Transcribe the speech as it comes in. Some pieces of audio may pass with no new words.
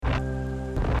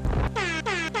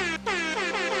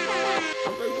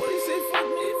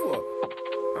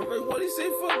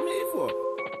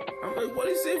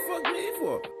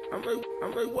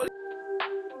what?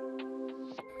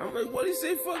 I'm like, what he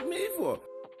say fuck me for?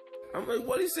 I'm like,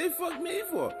 what he say fuck me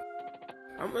for?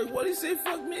 I'm like, what he say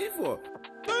fuck me for?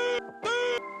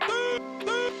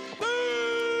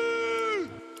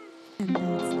 And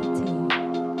that's the team.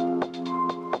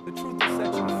 The truth will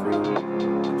set you free.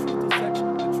 The truth will set you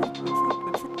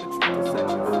will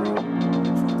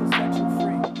set you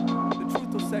free. The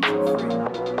truth will set you free.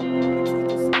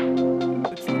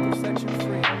 The truth will set you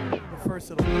free. But first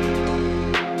it'll be.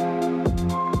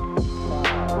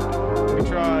 We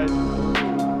tried.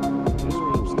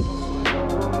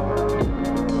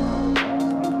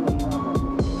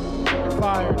 You're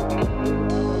fired.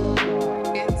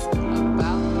 It's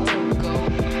about to go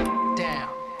down.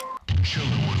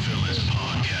 Chillin' with Villains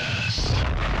podcast.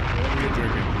 What are we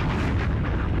drinking?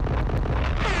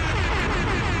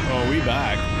 Oh, we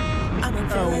back.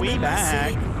 We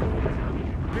back.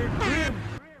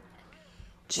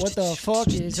 What the fuck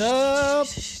is up?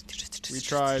 We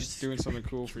tried doing something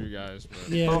cool for you guys, but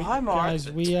Yeah, Oh, hi, Mark.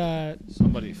 guys, we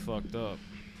somebody fucked up.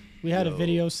 had a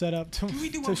video set up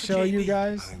to show you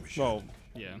guys. Well,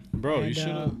 yeah. Bro, you And, should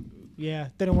have. yeah,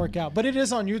 didn't work out, but it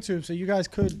is on YouTube, so you guys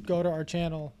could go to our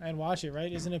channel and watch it.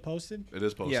 Right? Isn't it posted? It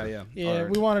is posted. Yeah. Yeah,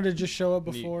 we wanted to just show it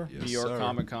before. Yes, New York sir.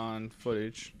 Comic Con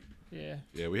footage. Yeah.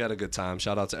 Yeah, we had a good time.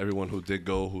 Shout out to everyone who did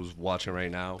go, who's watching right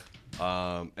now,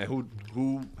 and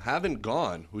who haven't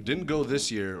gone, who didn't go this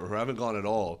year or who haven't gone at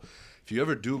all. If you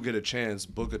ever do get a chance,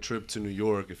 book a trip to New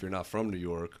York if you're not from New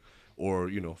York, or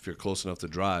if you're close enough to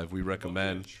drive. We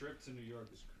recommend. Trip to New York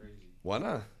is crazy. Why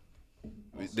not?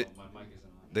 Also, my mic isn't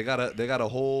on. They got a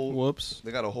whole Whoops.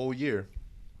 They got a whole year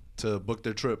to book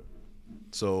their trip,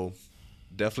 so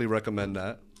definitely recommend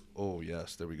that. Oh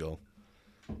yes, there we go.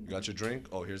 You got your drink?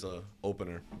 Oh, here's a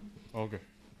opener. Okay.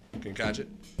 Can you catch it?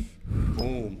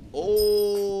 Boom.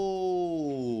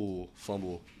 Oh,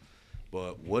 fumble.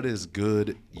 But what is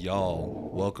good, y'all?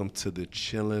 Welcome to the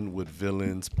Chillin' with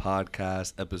Villains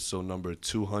podcast, episode number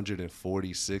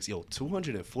 246. Yo,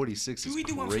 246 is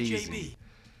crazy.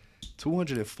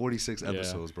 246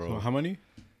 episodes, bro. So how many?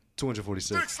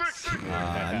 246.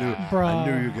 Bruh. I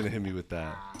knew you were gonna hit me with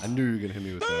that.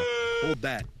 Hold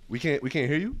that. We can't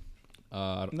hear you.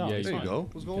 No, yeah, There you go.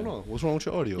 What's going on? What's wrong with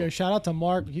your audio? Yo, shout out to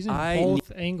Mark. He's in I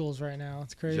both angles right now.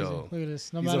 It's crazy. Yo. Look at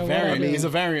this. No He's matter a what I variant. do. He's a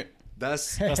variant.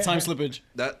 That's That's time slippage.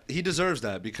 that he deserves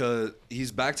that because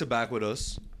he's back to back with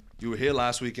us. You were here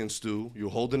last week in Stu. You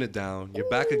were holding it down. You're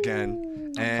back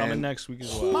again. And Coming next week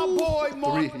as well. My boy,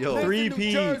 Mark.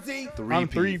 Three-peat. I'm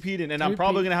three-peating, and I'm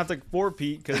probably going to have to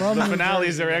four-peat because From the New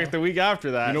finales Jersey, are the week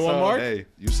after that. You know what, Mark? Hey,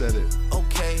 you said it.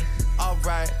 Okay, all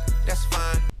right, that's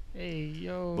fine. Hey,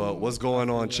 yo. But what's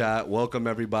going on, chat? Welcome,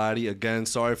 everybody. Again,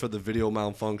 sorry for the video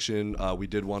malfunction. We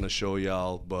did want to show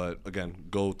y'all, but again,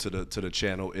 go to the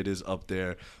channel. It is up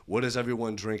there. What is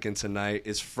everyone drinking tonight?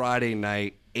 It's Friday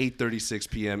night, 8:36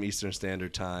 p.m. Eastern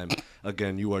Standard Time.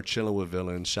 Again, you are chilling with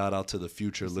Villains. Shout out to the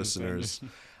future listeners.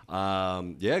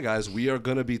 Yeah, guys, we are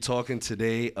going to be talking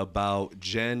today about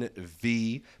Gen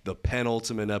V, the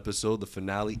penultimate episode. The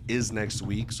finale is next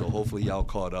week, so hopefully y'all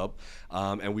caught up.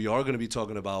 And we are going to be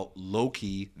talking about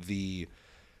Loki, the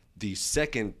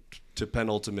second to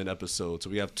penultimate episode. So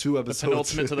we have two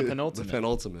episodes. penultimate to the penultimate. The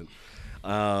penultimate.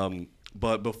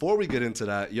 But before we get into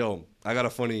that, yo, I got a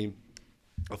funny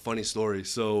story.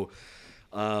 So,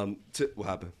 what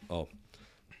happened? Oh.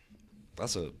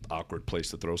 That's an awkward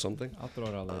place to throw something. I'll throw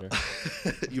it out later.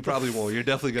 You probably won't. You're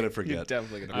definitely going to forget. You're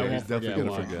definitely going I to won't he's definitely forget.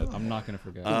 gonna forget. I'm not gonna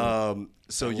forget.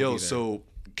 So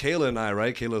Kayla and I,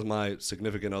 right? Kayla's my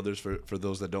significant others for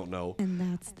those that don't know. And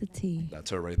that's the tea. That's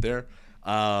her right there.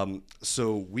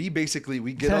 So we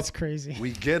get That's up. crazy.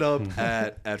 We get up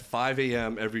at 5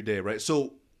 a.m. every day, right?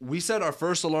 So we set our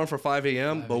first alarm for 5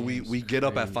 a.m., but we get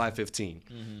up at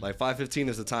 5:15. Like 5:15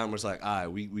 is the time where it's like, all right,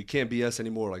 we can't BS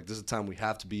anymore. Like this is the time we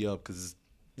have to be up because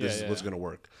this is what's gonna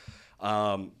work.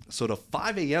 So the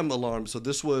 5 a.m. alarm. So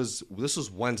this was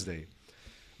Wednesday.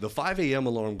 The 5 a.m.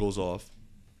 alarm goes off,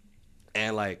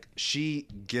 and like she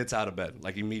gets out of bed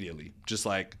like immediately, just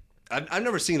like. I've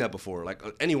never seen that before. Like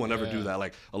anyone ever do that.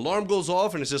 Like alarm goes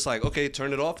off and it's just like, okay,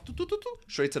 turn it off,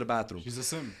 straight to the bathroom. She's a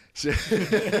sim.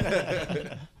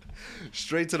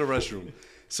 Straight to the restroom.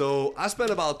 So I spent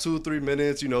about 2-3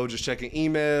 minutes, just checking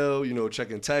email,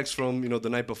 checking text from, the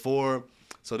night before.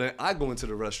 So then I go into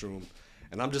the restroom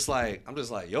and I'm just like,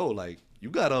 yo, like you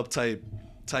got up type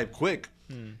quick.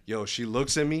 Yo, she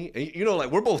looks at me, and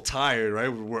like we're both tired, right?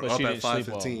 We're But up she at didn't sleep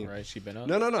 5:15. well, right? She been up?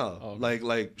 No. Oh, okay.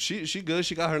 Like she good.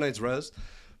 She got her night's rest,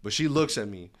 but she looks at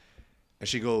me, and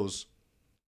she goes,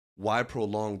 "Why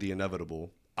prolong the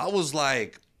inevitable?" I was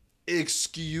like,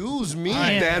 Excuse me,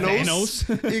 Damn, Thanos.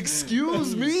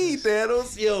 Excuse me,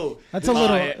 Thanos. Yo, That's a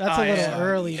little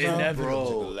early, bro.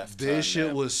 bro, this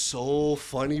shit was so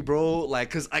funny, bro. Like,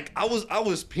 cause I was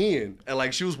peeing and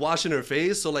like she was washing her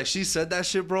face, so like she said that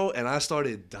shit, bro, and I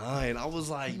started dying. I was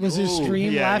like, Was your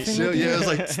stream Yeah, laughing? yeah, with you? it was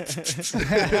like,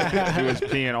 He was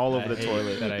peeing all over the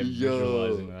toilet. That I'm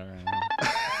Yo. visualizing that right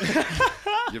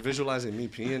now. you're visualizing me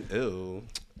peeing. Ew.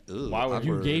 Why would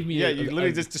You awkward. gave me Yeah, a, you a- literally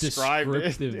a just described it,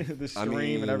 descriptive- the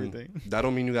stream and everything. That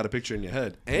don't mean you got a picture in your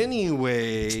head.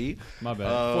 Anyway, My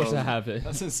bad. Force to have it.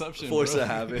 That's Inception. force bro. to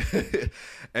have it.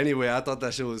 Anyway, I thought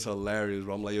that shit was hilarious,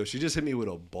 bro. I'm like, yo, she just hit me with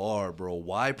a bar, bro.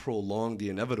 Why prolong the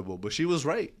inevitable? But she was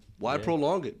right. Why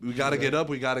prolong it? We gotta get up.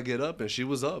 We gotta get up, and she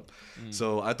was up.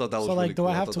 So I thought that was So really like, cool.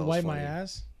 do I have thought to that was wipe my funny.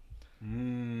 ass?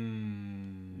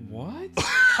 What?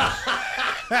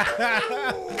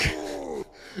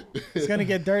 It's gonna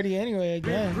get dirty anyway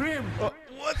again.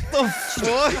 What the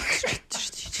fuck?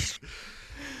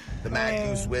 The man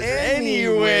who's with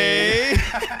Anyway,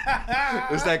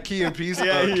 it's that Key and Peele,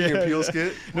 Key and Peele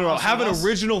skit. No, have an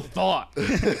original thought.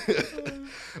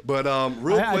 But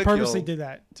real quick, I purposely yo, did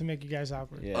that to make you guys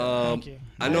awkward. Yeah. Thank you.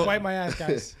 I know- Wipe my ass,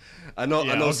 guys. I know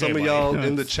okay, some of buddy. y'all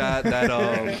in the chat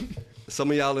that some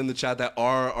of y'all in the chat that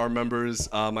are our members.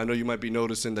 I know you might be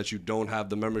noticing that you don't have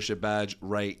the membership badge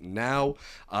right now.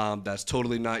 That's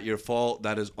totally not your fault.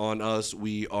 That is on us.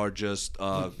 We are just We're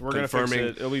gonna fix confirming.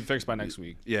 it. It'll be fixed by next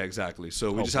week. Yeah, exactly.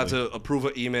 So we just have to approve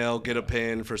an email, get a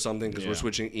pin for something because we're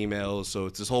switching emails. So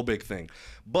it's this whole big thing.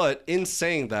 But in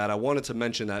saying that, I wanted to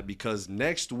mention that because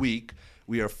next week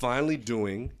we are finally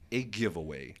doing a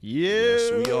giveaway.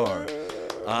 Yes, we are.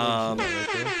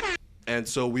 And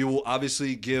so we will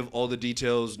obviously give all the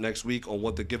details next week on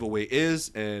what the giveaway is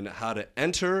and how to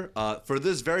enter. For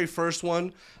this very first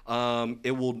one,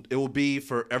 it will be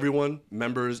for everyone,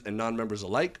 members and non-members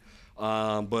alike.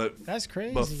 But That's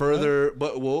crazy. But further,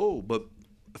 but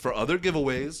for other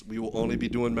giveaways, we will only be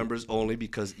doing members only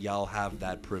because y'all have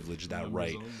that privilege, that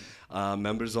right.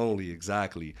 Members only,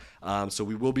 exactly. So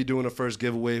we will be doing a first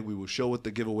giveaway. We will show what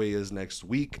the giveaway is next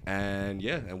week, and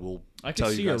we'll I tell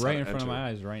can see you it guys right how in to front of enter. my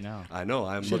eyes right now. I know.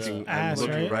 I'm looking ass,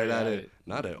 right, right? at it.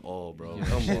 Not at all, bro.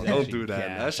 Come on, That don't shit do that.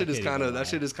 gas. That shit I is can't kind of even that lie.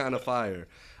 shit is kind of fire.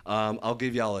 I'll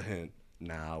give y'all a hint.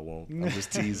 Nah, I won't. I'm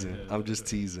just teasing. I'm just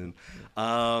teasing.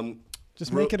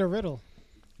 Just make it a riddle.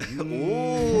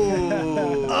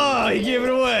 Ooh. Oh, he gave it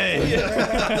away.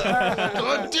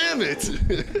 God damn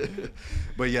it.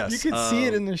 But yes. You can see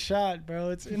it in the shot, bro.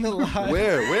 It's in the live.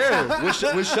 Where? Which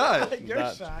shot? Your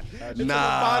That- shot. that- It's in the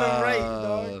bottom right,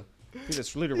 dog. He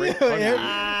just literally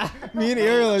right Me and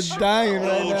Ariel are dying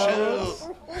right now.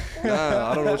 chill. Nah,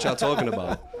 I don't know what y'all talking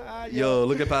about. Yo,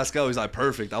 look at Pascal. He's like,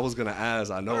 perfect. I was going to ask.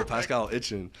 I know. Pascal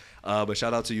itching. But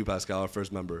shout out to you, Pascal, our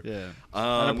first member. Yeah.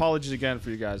 And apologies again for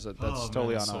you guys. That's Oh,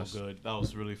 totally man, on so us. good. That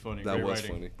was really funny. That Great was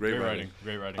writing. funny. Great writing.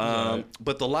 Great writing.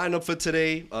 But the lineup for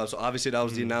today, so obviously that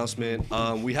was the announcement.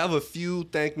 We have a few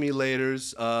thank me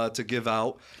laters to give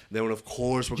out. Then, of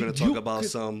course, we're going to talk about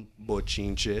some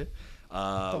bochinche.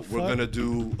 We're going to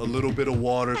do a little bit of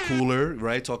water cooler,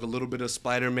 right? Talk a little bit of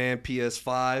Spider-Man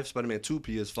PS5, Spider-Man 2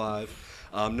 PS5.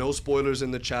 No spoilers in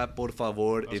the chat, por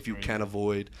favor, if you can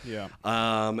avoid. Yeah.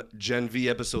 Gen V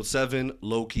episode 7,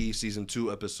 Loki season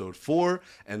 2 episode 4,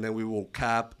 and then we will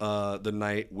cap the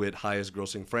night with highest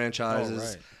grossing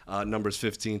franchises, numbers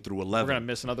 15 through 11. We're gonna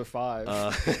miss another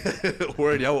 5.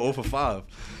 Word, y'all were 0 for 5.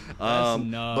 But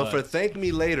nuts. for Thank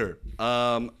Me Later,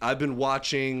 I've been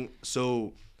watching,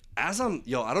 so I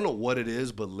don't know what it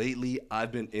is, but lately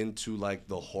I've been into like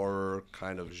the horror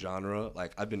kind of genre.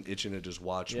 Like I've been itching to just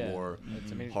watch more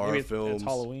horror films. It's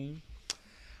Halloween.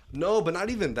 No, but not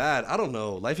even that. I don't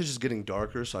know. Life is just getting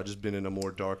darker, so I've just been in a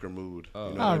more darker mood. You know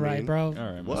what I All right, mean? bro. All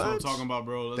right, What? That's what I'm talking about,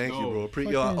 bro. Let's Thank go. you,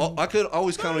 bro. I could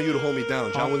always count on you to hold me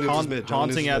down. John Williams is mid. John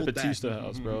Haunting Williams at is mid. Batista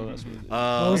House, bro. That's what it is.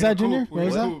 What was that, Junior? What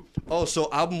was that? Oh, so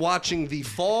I'm watching The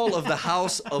Fall of the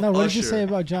House of No, what Usher. did you say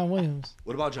about John Williams?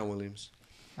 What about John Williams?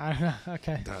 I don't know.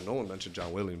 Okay. Nah, no one mentioned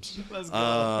John Williams. Let's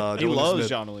go. He Jordan loves Smith.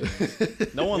 John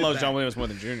Williams. No one loves John Williams more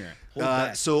than Junior.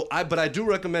 But I do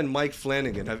recommend Mike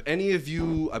Flanagan. Have any of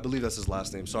you? I believe that's his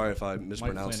last name. Sorry if I Mike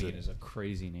mispronounced Flanagan it. is a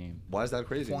crazy name. Why is that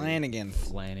crazy? Flanagan.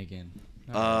 Flanagan.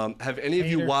 Have any of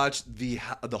you Hater. watched the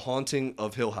Haunting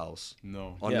of Hill House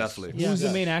No. on Yes. Netflix? Yeah. Who's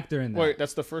the main actor in that? Wait,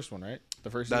 that's the first one, right? The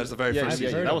first. That was the very yeah, first yeah,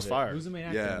 season. Yeah, Heard that of was it. fire. Who's the main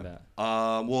actor in Yeah.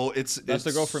 that? Well, it's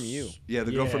the girl from You. Yeah,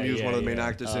 the girl from You is one of the main yeah.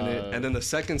 actors in it. And then the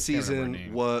second remember her season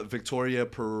name. was Victoria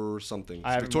per something.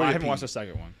 I Victoria haven't P. watched the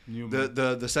second one.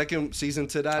 The second season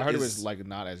to that I heard is it was like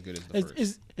not as good as the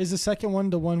first. Is the second one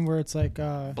the one where it's like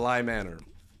Bly Manor.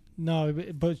 no,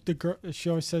 but the girl she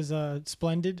always says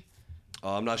splendid.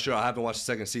 I'm not sure. I haven't watched the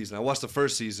second season. I watched the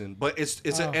first season, but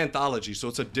it's an anthology, so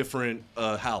it's a different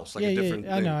house, like a different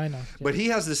thing. I know. But he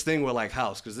has this thing where like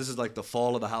House, because this is like the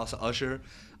fall of the House of Usher.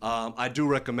 I do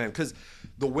recommend, because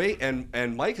the way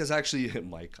and Mike has actually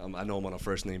Mike. I know him on a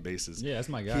first name basis. Yeah, that's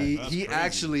my guy. He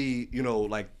actually,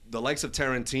 like the likes of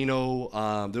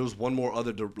Tarantino. There was one more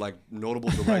other notable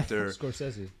director.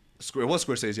 Scorsese. It was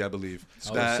Scorsese, I believe.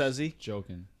 Scorsese?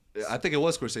 Joking. I think it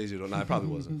was Scorsese though. No, it probably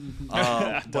wasn't.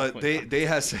 But they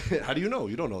had. How do you know?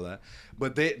 You don't know that.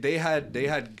 But they had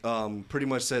pretty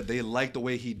much said they like the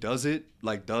way he does it,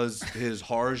 like does his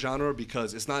horror genre,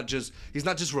 because he's not just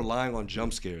relying on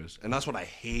jump scares, and that's what I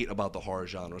hate about the horror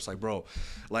genre. It's like, bro,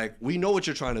 like we know what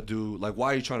you're trying to do. Like,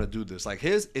 why are you trying to do this? Like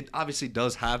it obviously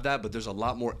does have that, but there's a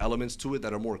lot more elements to it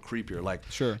that are more creepier. Like,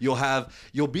 sure,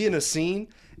 you'll be in a scene.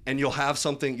 And you'll have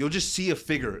something. You'll just see a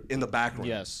figure in the background.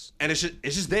 Yes, and it's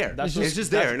just there. It's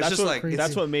just there. And it's just like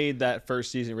that's what made that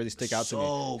first season really stick out to me.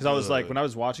 Because I was like, when I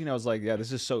was watching, I was like, yeah,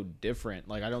 this is so different.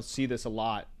 Like I don't see this a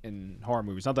lot in horror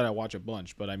movies. Not that I watch a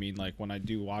bunch, but I mean, like when I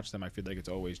do watch them, I feel like it's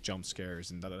always jump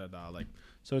scares and da da da da. Like,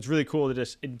 so it's really cool to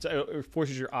just it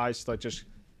forces your eyes to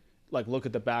like look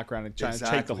at the background and try and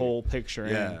take the whole picture.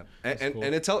 Yeah,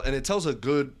 and it tells a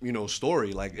good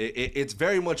story. Like it's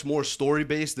very much more story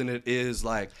based than it is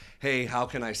like, hey, how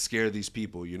can I scare these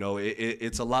people?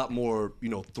 It's a lot more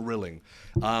thrilling.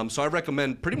 So I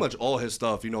recommend pretty much all his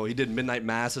stuff. He did Midnight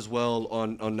Mass as well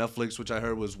on Netflix, which I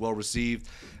heard was well received,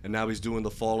 and now he's doing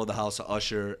The Fall of the House of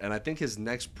Usher. And I think his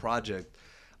next project.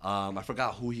 I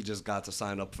forgot who he just got to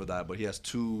sign up for that, but he has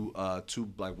two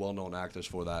like well-known actors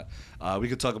for that. We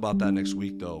could talk about that next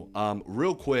week, though.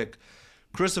 Real quick,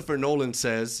 Christopher Nolan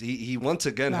says he once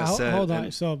again has said. Hold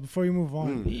on. So before you move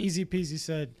on, Easy Peasy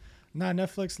said, "Nah,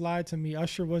 Netflix lied to me.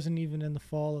 Usher wasn't even in the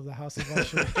fall of the House of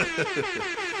Usher."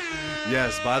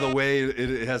 Yes. By the way,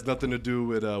 it has nothing to do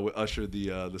with Usher,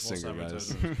 the singer,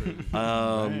 guys.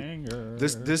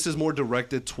 This is more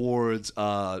directed towards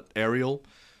Ariel.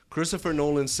 Christopher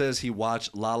Nolan says he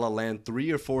watched La La Land 3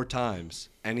 or 4 times,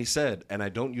 and he said, and I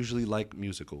don't usually like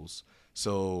musicals.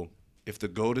 So if the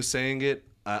GOAT is saying it,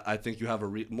 I think you have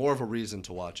more of a reason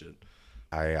to watch it.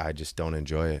 I just don't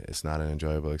enjoy it. It's not an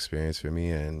enjoyable experience for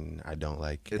me, and I don't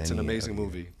like It's an amazing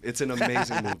movie. It's an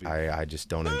amazing movie. I just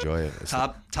don't enjoy it.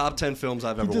 Top 10 films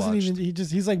I've ever watched.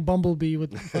 He's like Bumblebee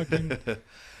with fucking...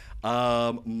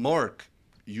 Mark,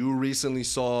 you recently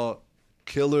saw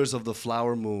Killers of the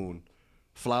Flower Moon.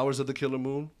 Flowers of the Killer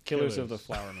Moon? Killers of the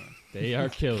Flower Moon. They are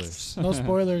killers. No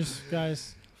spoilers,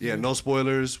 guys. Yeah, no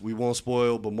spoilers. We won't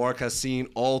spoil. But Mark has seen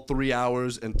all 3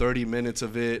 hours and 30 minutes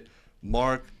of it.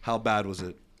 Mark, how bad was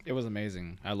it? It was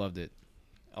amazing. I loved it.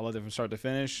 I loved it from start to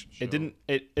finish. Sure.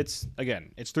 It's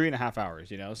 3.5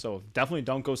 hours, so definitely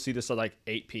don't go see this at like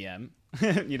 8 p.m.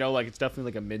 Like it's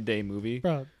definitely like a midday movie.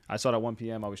 Bro. I saw it at 1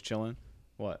 p.m. I was chilling.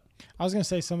 What? I was going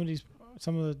to say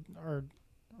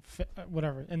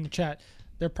whatever in the chat,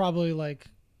 they're probably like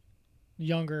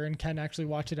younger and can actually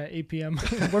watch it at 8 p.m.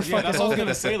 We're fucking that's what I was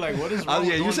gonna say. Like, what is wrong?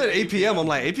 Yeah, you said 8 p.m. I'm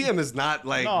like, 8 p.m. is not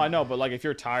like. No, I know, but like if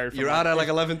you're tired, you're out at like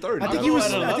 11:30. I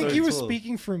think he was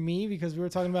speaking for me because we were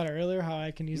talking about it earlier how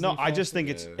I can easily. No, I just think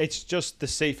it's just the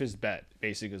safest bet.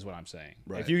 Basically, is what I'm saying.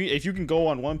 Right. If you can go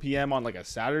on 1 p.m. on like a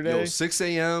Saturday, 6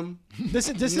 a.m. This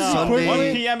is Sunday. equivalent.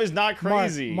 1 p.m. is not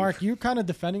crazy. Mark, you kind of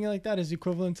defending it like that is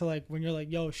equivalent to like when you're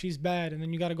like, yo, she's bad, and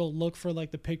then you got to go look for like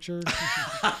the picture.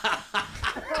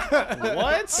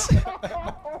 What?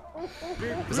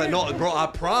 It's like, no, bro, I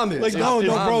promise. Like, no,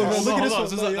 bro, look at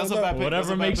this. That's a bad pick.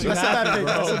 Whatever makes you That's happy, a bad pick.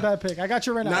 bro. That's a bad pick. I got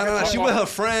you right now. No. She with her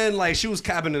friend, like she was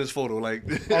capping in this photo, like.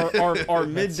 Our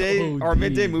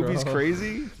midday movies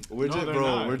crazy. We're just.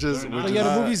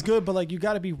 The movie's good, but like you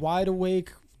got to be wide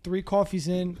awake, 3 coffees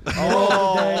in.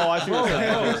 I see what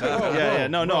you're saying. Yeah.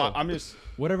 No. I'm just.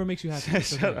 Whatever makes you happy.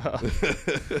 Shut up.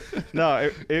 No,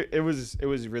 it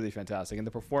was really fantastic, and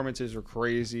the performances were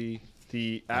crazy.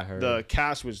 The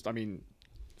cast was,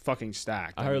 fucking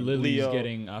stacked. I heard Lily's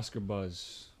getting Oscar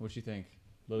buzz. What you think?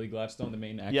 Lily Gladstone, the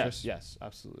main actress. Yes,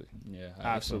 absolutely. Yeah,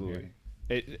 absolutely.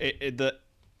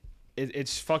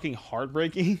 It's fucking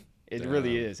heartbreaking. It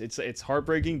really is. It's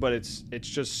heartbreaking, but it's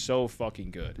just so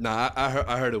fucking good. Nah,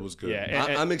 I heard it was good.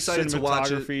 Yeah, I'm excited to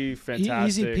watch it. Cinematography,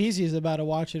 fantastic. Easy Peasy is about to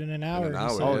watch it in an hour.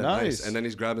 Oh, yeah, nice. And then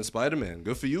he's grabbing Spider-Man.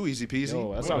 Good for you, Easy Peasy.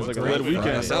 Yo, that sounds like a lit weekend.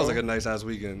 That sounds like a nice ass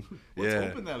weekend.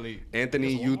 Let's open that lead.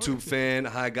 Anthony, YouTube fan.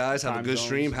 Hi guys, have a good zones.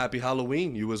 stream. Happy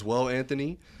Halloween. You as well,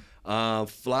 Anthony.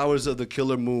 Flowers of the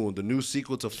Killer Moon, the new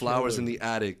sequel to Flowers in the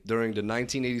Attic. During the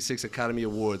 1986 Academy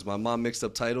Awards, my mom mixed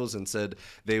up titles and said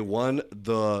they won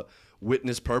the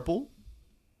Witness Purple.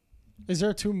 Is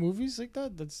there 2 movies like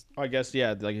that? That's I guess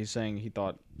yeah. Like he's saying he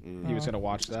thought he was gonna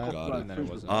watch that, Got it. and then it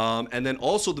wasn't. And then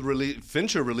also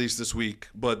Fincher released this week,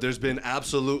 but there's been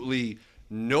absolutely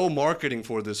no marketing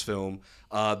for this film.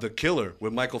 The Killer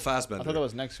with Michael Fassbender. I thought that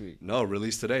was next week. No,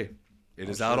 released today. It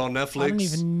is out on Netflix. I don't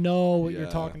even know what you're Yeah.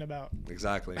 talking about.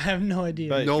 Exactly. I have no idea.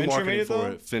 But No Fincher marketing made it, for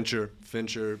though? it.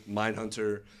 Fincher,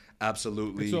 Mindhunter,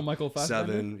 absolutely. It's what, Michael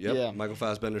Fassbender? 7. Yep, Yeah. Michael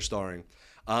Fassbender starring.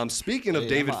 Speaking of Hey,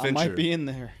 David I Fincher. might be in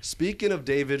there. Speaking of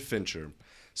David Fincher,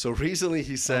 so recently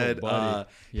he said buddy.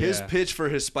 his Yeah. pitch for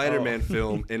his Spider-Man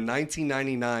film in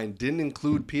 1999 didn't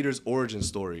include Peter's origin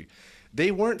story.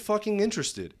 They weren't fucking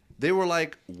interested. They were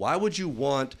like, why would you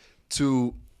want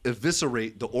to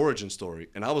eviscerate the origin story?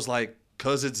 And I was like,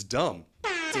 cause it's dumb.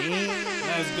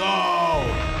 Let's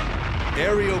go.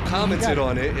 Ariel commented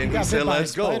on it You and he got said, bit by a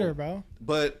let's go. spider, bro.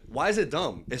 But why is it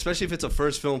dumb? Especially if it's a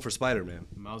first film for Spider-Man.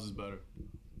 Miles is better.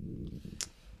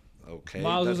 Okay.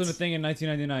 Miles that's- wasn't a thing in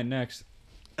 1999. Next.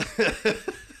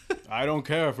 I don't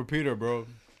care for Peter, bro.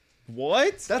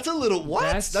 What? That's a little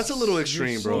That's a little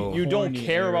extreme, you're so bro. You don't corny,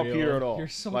 care about Ariel. Peter at all. You're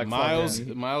so Like, Miles,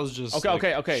 fucking- Miles just. Okay, like,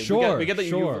 okay. Sure, we get that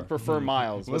sure. you prefer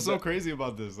Miles. What's but so crazy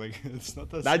about this? Like, it's not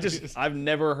that. that serious. just I've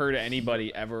never heard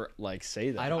anybody ever like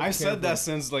say that. I don't. I care said that for-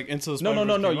 since like Into the No.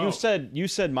 Spider-Verse came You out.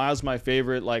 said Miles my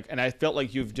favorite, like, and I felt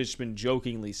like you've just been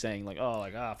jokingly saying like,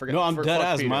 forget. No, I'm fuck dead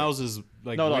ass. Peter. Miles is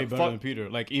like No, way no, better fuck- than Peter.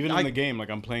 Like even I- in the game, like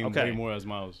I'm playing Okay. way more as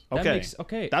Miles. That Okay, makes,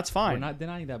 okay. that's fine. We're not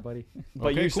denying that, buddy.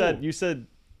 But Okay, you said,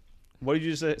 what did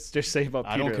you just say about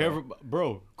Peter? I don't care, though?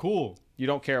 bro. Cool, You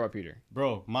don't care about Peter.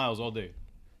 bro. Miles all day.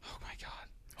 Oh my god.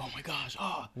 Oh my gosh.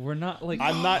 Ah. We're not like.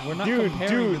 I'm not. We're not dude.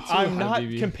 comparing the two, I'm not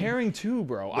Habibi. comparing two,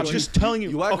 bro. I'm just telling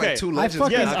you. You act okay. like two I legends.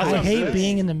 fucking Yes, I I'm hate serious.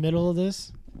 being in the middle of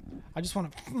this. I just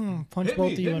want to punch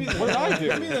both of you. In What did I do?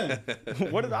 Hit me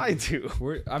then. What did I do?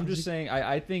 I'm just saying.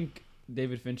 I think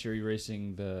David Fincher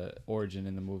erasing the origin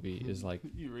in the movie is like.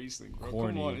 You racing, bro.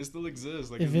 Corny. Come on, it still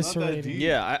exists. Like it's not that Eviscerating. deep.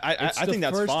 Yeah, I It's I the think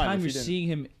that's first fine. time if you're you didn't- seeing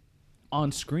him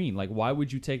on screen. Like, why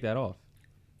would you take that off?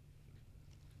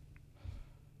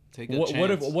 Take a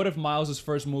What if Miles'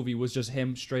 first movie was just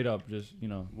him straight up, just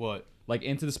What? like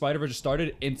Into the Spider-Verse just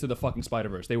started into the fucking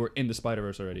Spider-Verse. They were in the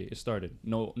Spider-Verse already. It started.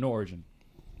 No origin.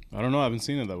 I don't know. I haven't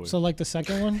seen it that way. So like the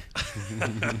second one,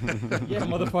 Yeah,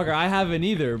 motherfucker, I haven't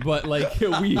either. But like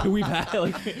we've had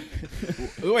like.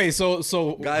 Wait, so Guys,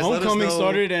 let us Homecoming know.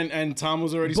 started and Tom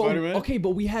was already But, Spider-Man? okay, but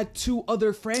we had two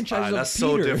other franchises That's of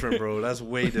so Peter. different, bro. That's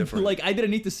way different. Like I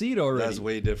didn't need to see it already. That's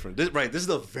way different. This is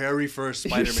the very first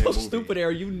You're Spider-Man so movie. stupid,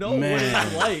 Aaron. You know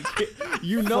Man. what it's like.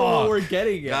 You know what we're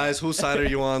getting at. Guys, whose side are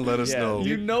you on? Let us know.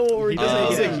 You know what we're He getting doesn't,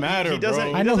 at. It doesn't matter, he doesn't,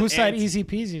 bro. he I know doesn't whose side answer- Easy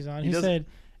Peasy's on. He doesn't- said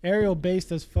Ariel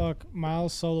based as fuck.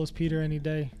 Miles Solo's Peter any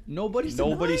day. Nobody's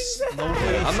Nobody I'm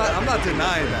not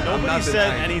denying that. I'm Nobody not said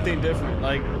denying that. anything different.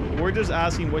 Like, we're just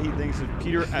asking what he thinks of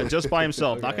Peter just by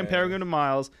himself, not comparing him to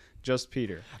Miles, just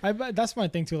Peter. That's my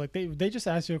thing too. Like they just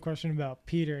asked you a question about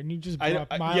Peter, and you just brought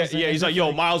Miles. Yeah, in he's as like, if,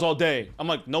 yo, Miles all day. I'm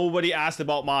like, nobody asked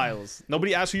about Miles.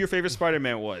 Nobody asked who your favorite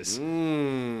Spider-Man was.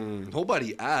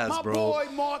 Nobody asked, bro.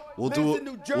 We'll do a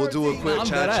quick I'm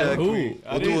chat dead check.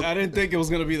 ass. I didn't think it was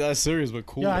gonna be that serious, but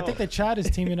cool. Yeah, I think the chat is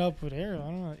teaming up with Ariel. I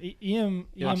don't know. Ian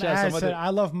chat, Ad some said, other- I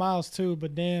love Miles too,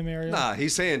 but damn, Ariel. Nah,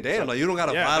 he's saying, damn, like you don't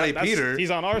gotta violate that's- Peter.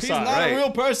 He's on our He's side. not right. a real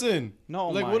person. No,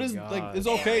 like my what is God. like? It's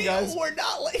okay, guys. We're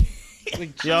not like.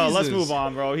 Like, Yo, let's Jesus. move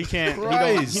on, bro. He can't. He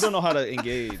Christ. don't know how to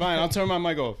engage. Fine, I'll turn my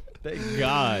mic off. Thank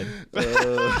God.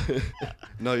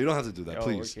 No, you don't have to do that, Yo,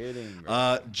 please. we're kidding,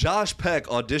 bro. Josh Peck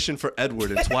auditioned for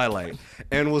Edward in Twilight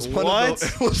and was What?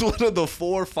 was one of the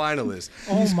 4 finalists.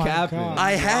 Oh my capping. god.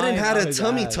 I hadn't lying had out a his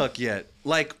tummy ass. tuck yet.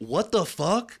 Like, what the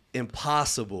fuck?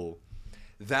 Impossible.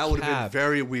 That would have been Cap.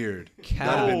 very weird. That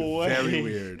Cap. would have No been very way.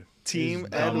 weird. Team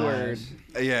Dumbass. Edward.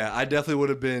 Yeah, I definitely would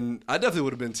have been.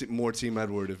 More Team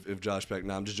Edward if Josh Peck.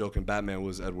 Nah, I'm just joking. Batman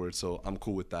was Edward, so I'm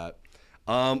cool with that.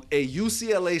 A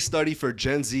UCLA study for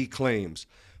Gen Z claims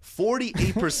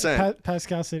 48%.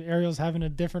 Pascal said Ariel's having a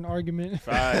different argument.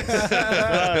 Facts.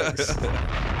 Facts.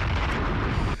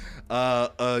 A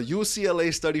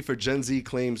UCLA study for Gen Z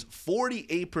claims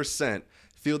 48%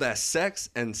 feel that sex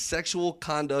and sexual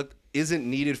conduct isn't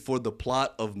needed for the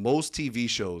plot of most TV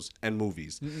shows and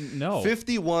movies. No.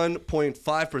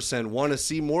 51.5% want to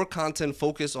see more content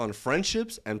focus on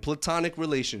friendships and platonic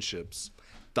relationships.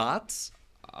 Thoughts?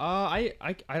 I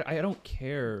don't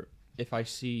care if I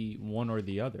see one or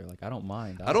the other. Like I don't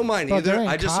mind. I don't mind But they're either. in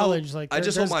I just college, hope, like I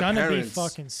just there's hope my gonna parents. be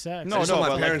fucking sex. I just hope my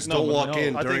but, like, parents no, don't but walk no,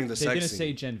 in I during think the They sex didn't scene.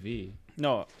 say Gen V.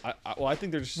 No, well, I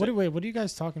think there's. What are you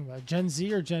guys talking about? Gen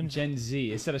Z or Gen? Gen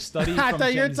Z. It said a study. I from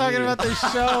thought you were Gen talking Z. about the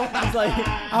show. It's like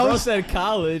I bro was- said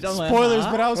college. I'm Spoilers, like,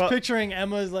 huh? but I was Well- picturing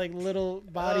Emma's like little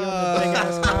body on the big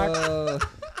ass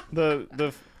cock.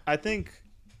 I think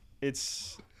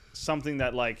it's something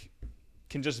that like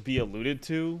can just be alluded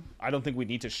to. I don't think we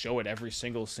need to show it every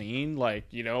single scene. Like,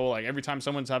 you know, like every time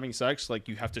someone's having sex, like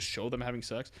you have to show them having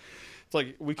sex. It's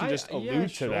like we can just allude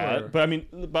to that. But I mean,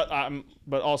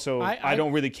 but also I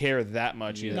don't really care that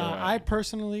much either. Nah, I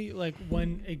personally like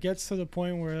when it gets to the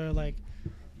point where like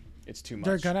it's too much.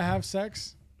 They're gonna have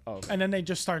sex, okay. And then they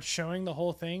just start showing the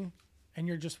whole thing, and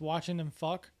you're just watching them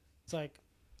fuck. It's like,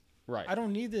 right? I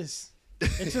don't need this.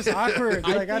 It's just awkward.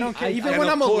 Like I don't care. Even when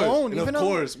I'm alone. Of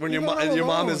course, when your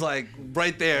mom is like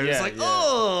right there, it's like,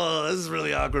 oh, this is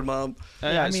really awkward, mom.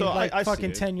 I mean, so like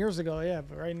fucking 10 years ago, yeah.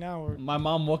 But right now, we're my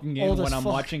mom walking in when I'm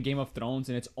watching Game of Thrones,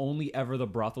 and it's only ever the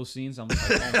brothel scenes. I'm like,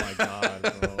 oh my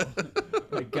god, bro.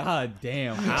 Like, god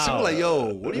damn. How? I'm like,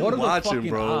 yo, what are you watching,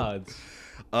 bro?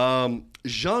 Odds?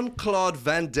 Jean-Claude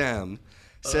Van Damme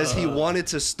says he wanted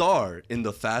to star in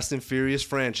the Fast and Furious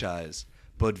franchise,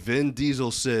 but Vin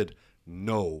Diesel said,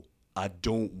 no, I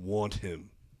don't want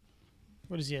him.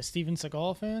 What is he, a Steven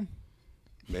Seagal fan?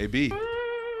 Maybe.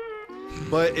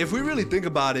 But if we really think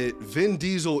about it, Vin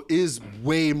Diesel is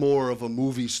way more of a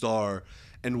movie star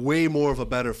and way more of a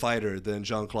better fighter than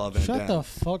Jean-Claude Van Damme. Shut the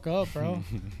fuck up, bro.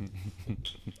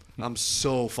 I'm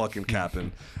so fucking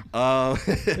capping.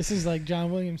 This is like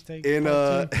John Williams take. In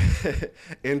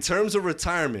terms of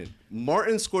retirement,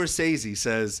 Martin Scorsese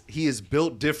says he is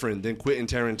built different than Quentin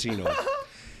Tarantino.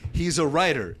 He's a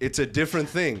writer. It's a different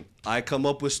thing. I come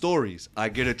up with stories. I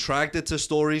get attracted to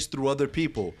stories through other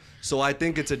people. So I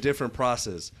think it's a different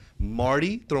process.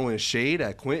 Marty throwing shade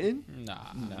at Quentin?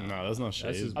 Nah, that's not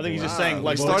shade. I think he's just saying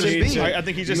like started being. I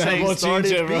think he's just saying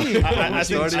started being. I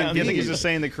think he's just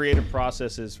saying the creative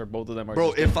processes for both of them are.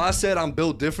 Bro, if I said I'm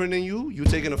built different than you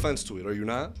taking offense to it, are you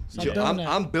not?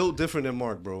 I'm built different than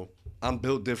Mark, bro. I'm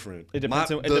built different. It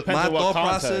depends on what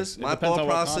context. My thought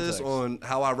process on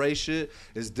how I rate shit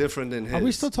is different than his. Are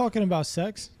we still talking about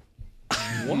sex?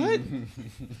 What?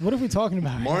 What are we talking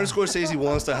about? Martin Scorsese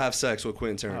wants to have sex with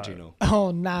Quentin Tarantino. Oh,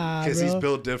 nah, because he's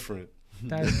built different.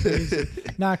 That's crazy.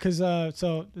 Nah, because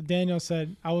so Daniel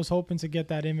said, I was hoping to get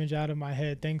that image out of my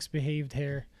head. Thanks, behaved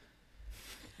hair.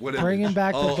 Bringing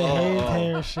back the behaved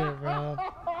hair shit, bro.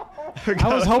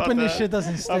 I was hoping this shit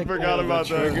doesn't stick. I forgot about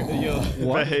the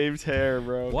behaved hair,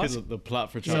 bro. What? The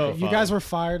plot for so you guys were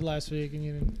fired last week, and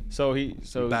you didn't.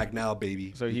 So back now,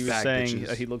 baby. So he was saying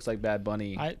he looks like Bad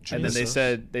Bunny, and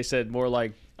then they said more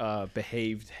like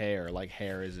behaved hair, like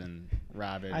hair is in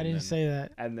rabbit. I didn't say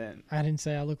that. And then I didn't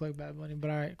say I look like Bad Bunny,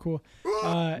 but all right, cool.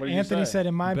 Anthony said,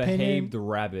 in my opinion, behaved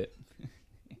rabbit.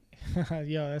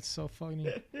 Yo, that's so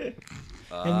funny. In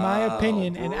my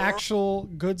opinion, an actual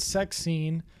good sex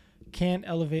scene can't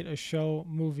elevate a show,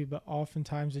 movie, but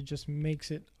oftentimes it just makes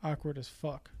it awkward as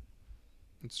fuck.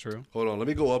 It's true. Hold on, let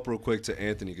me go up real quick to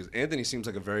Anthony, because Anthony seems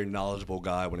like a very knowledgeable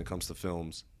guy when it comes to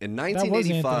films. In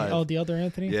 1985, oh, the other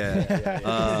Anthony. Yeah.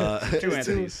 Two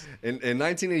Anthonys. In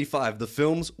 1985, the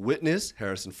films Witness,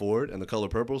 Harrison Ford, and The Color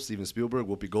Purple, Steven Spielberg,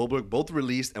 Whoopi Goldberg, both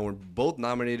released and were both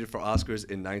nominated for Oscars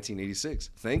in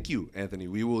 1986. Thank you, Anthony.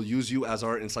 We will use you as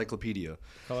our encyclopedia.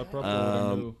 Color Purple,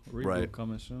 a new reboot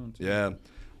coming soon. Too. Yeah.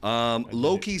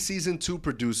 Loki Season 2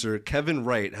 producer Kevin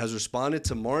Wright has responded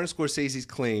to Martin Scorsese's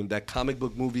claim that comic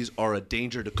book movies are a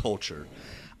danger to culture.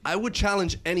 I would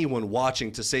challenge anyone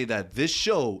watching to say that this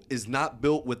show is not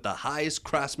built with the highest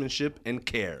craftsmanship and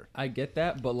care. I get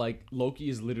that, but like Loki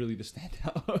is literally the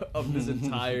standout of this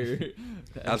entire.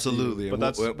 Absolutely, but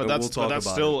that's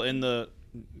still in the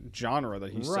genre that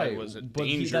he said was a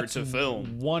danger to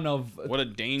film. One of what a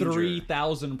danger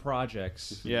 3,000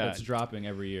 projects that's dropping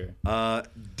every year.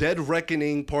 Dead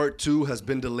Reckoning Part 2 has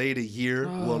been delayed a year.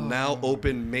 Will now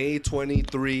open May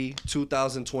 23,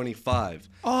 2025.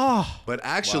 But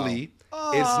actually,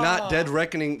 it's not Dead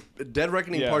Reckoning. Dead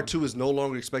Reckoning Part 2 is no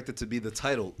longer expected to be the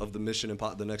title of the next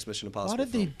Mission Impossible. Why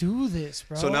did they do this,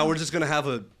 bro? So now we're just gonna have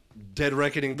a Dead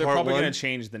Reckoning They're Part 1. They're probably gonna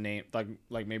change the name,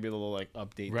 like maybe they'll like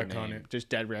update the name, it. just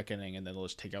Dead Reckoning, and then they'll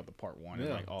just take out the Part 1 and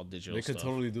like all digital. They could stuff.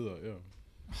 totally do that, yeah.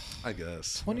 I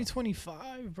guess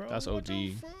 2025, bro. That's OG.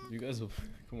 You guys,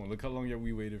 come on, look how long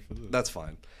we waited for this. That's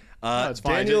fine. It's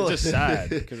fine. Daniel, it's just sad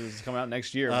because it's coming out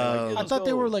next year. I thought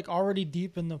they were like already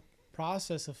deep in the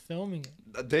process of filming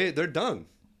it. They're done.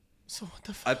 So what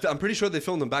the fuck? I'm pretty sure they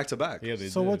filmed them back to back. Yeah, they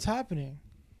so did. what's happening?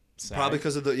 Probably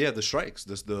because of the strikes.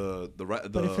 The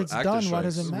but if it's done, why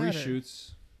does it matter?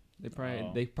 Reshoots. They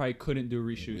probably couldn't do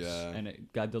reshoots, and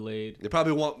it got delayed. They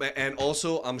probably want, and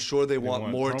also I'm sure they want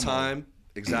more time.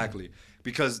 Exactly,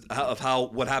 because of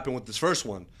what happened with this first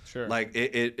one. Sure. Like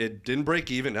it didn't break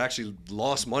even. It actually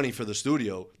lost money for the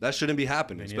studio. That shouldn't be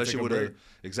happening, especially with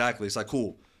exactly. It's like,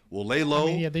 cool. We'll lay low.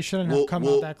 I mean, yeah, they shouldn't have come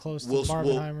out that close to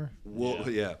Barbenheimer.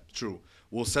 Yeah, true.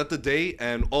 We'll set the date,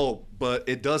 and but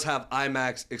it does have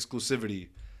IMAX exclusivity,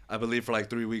 I believe, for like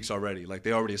 3 weeks already. Like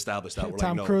they already established that. We're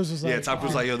Tom like, no. Cruise was like, yeah, Tom Cruise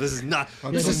was like, yo, this is not.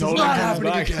 This is Nolan not comes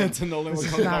happening back. again. Until Nolan was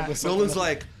coming back with something Nolan's else.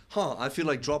 like, I feel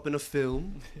like dropping a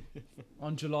film.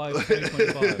 On July of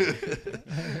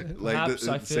 2025. Like Perhaps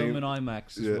I film in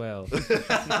IMAX as well.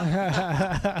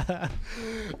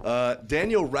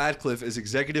 Daniel Radcliffe is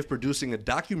executive producing a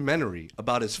documentary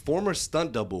about his former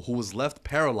stunt double who was left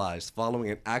paralyzed following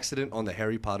an accident on the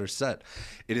Harry Potter set.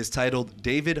 It is titled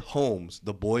David Holmes,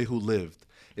 The Boy Who Lived.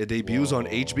 It debuts on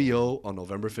HBO on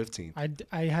November 15th.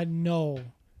 I had no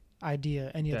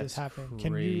idea any of this happened.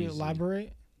 Can you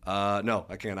elaborate? No,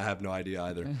 I can't. I have no idea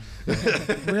either.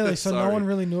 Really? So no one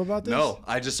really knew about this? No,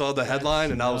 I just saw the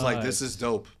headline and I was like, this is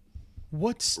dope.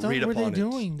 What stunt were they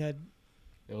doing? That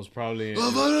it was probably. No,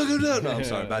 I'm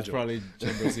sorry, bad joke. Probably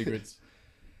Chamber of Secrets.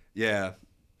 Yeah,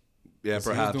 perhaps. He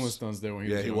was doing stunts there when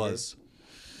he was he younger. was.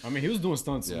 I mean, he was doing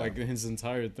stunts like his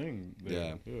entire thing.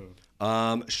 There.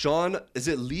 Yeah. Sean, is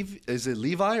it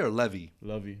Levi or Levy?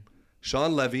 Levy.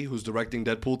 Sean Levy, who's directing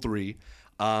Deadpool 3,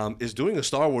 is doing a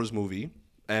Star Wars movie.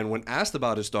 And when asked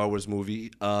about his Star Wars movie,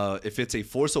 if it's a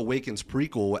Force Awakens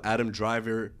prequel with Adam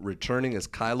Driver returning as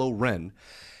Kylo Ren,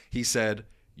 he said,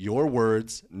 "Your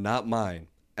words, not mine.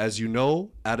 As you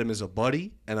know, Adam is a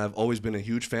buddy, and I've always been a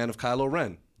huge fan of Kylo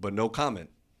Ren, but no comment."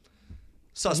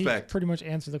 Suspect. He pretty much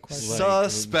answered the question.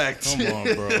 Suspect. Come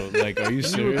on, bro. Like, are you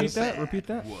serious? Repeat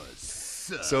that.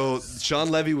 So Sean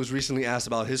Levy was recently asked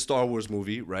about his Star Wars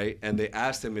movie, right? And they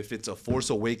asked him if it's a Force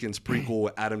Awakens prequel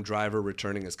with Adam Driver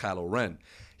returning as Kylo Ren.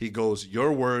 He goes,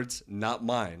 "Your words, not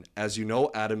mine. As you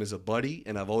know, Adam is a buddy,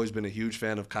 and I've always been a huge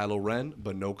fan of Kylo Ren,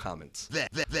 but no comments."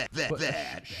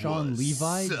 Sean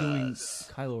Levi doing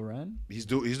Kylo Ren? He's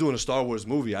doing a Star Wars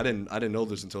movie. I didn't know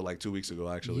this until like 2 weeks ago,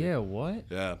 actually. Yeah, what?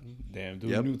 Yeah. Damn, dude,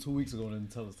 you knew 2 weeks ago and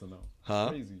didn't tell us to know. Huh?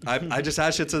 Crazy. I just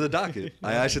added it to the docket.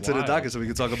 I added it to the docket so we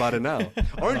can talk about it now.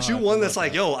 Aren't you one that's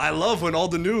like, yo, I love when all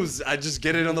the news, I just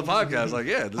get it on the podcast. Like,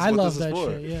 yeah, this is what this is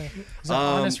for. Shit, yeah. It's an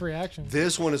honest reaction.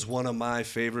 This one is one of my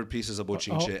favorite pieces of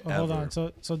bochinche ever. Hold on.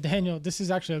 So Daniel, this is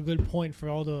actually a good point for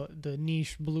all the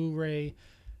niche Blu-ray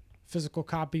physical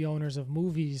copy owners of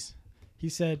movies. He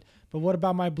said, "But what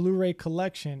about my Blu-ray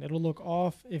collection? It'll look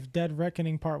off if Dead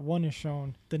Reckoning Part 1 is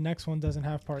shown. The next one doesn't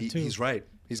have Part 2. He's right.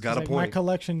 He's got a point. My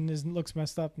collection looks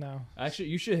messed up now. Actually,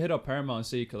 you should hit up Paramount and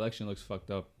say your collection looks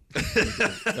fucked up.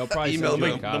 They'll probably email send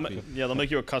you a copy. They'll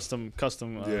make you a custom.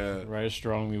 Write a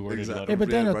strongly worded letter. Hey, but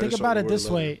Daniel, think about it this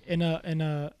way: in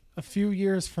a few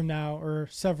years from now, or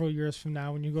several years from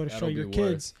now, when you go to show your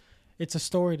kids, it's a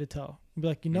story to tell. You'll be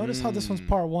like, you notice how this one's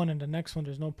part 1 and the next one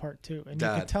there's no part 2, and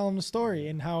Dad, you can tell them the story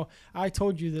and how I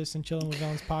told you this in Chilling with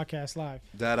Villains podcast live.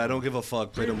 Dad, I don't give a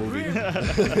fuck. Play the movie.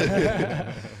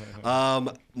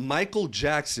 Michael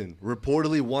Jackson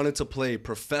reportedly wanted to play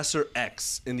Professor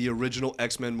X in the original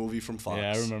X-Men movie from Fox.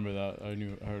 Yeah, I remember that. I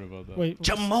heard about that. Wait,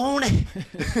 Jamone.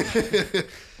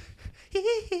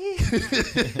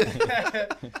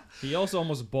 He also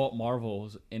almost bought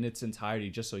Marvel's in its entirety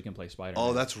just so he can play Spider-Man.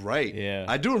 Oh, that's right. Yeah.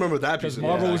 I do remember that because piece.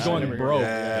 Marvel was going broke.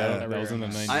 Yeah. That was in the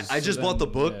 90s. I just bought the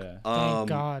book. Yeah. Thank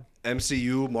God.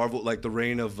 MCU Marvel, like the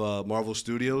reign of Marvel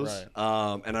Studios.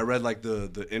 Right. And I read like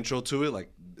the intro to it. Like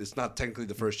it's not technically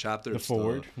the first chapter. The it's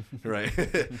forward. Right.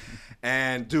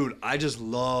 And dude, I just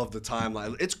love the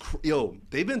timeline. It's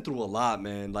they've been through a lot,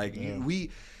 man. Like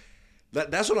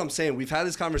that's what I'm saying. We've had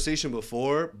this conversation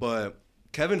before, but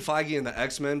Kevin Feige and the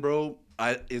X-Men, bro,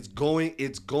 it's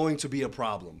going to be a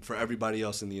problem for everybody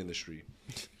else in the industry.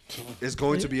 It's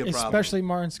going to be a problem. Especially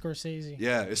Martin Scorsese.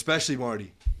 Yeah, especially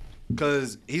Marty.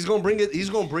 Cause he's gonna bring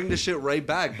this shit right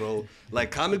back, bro.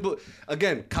 Like comic book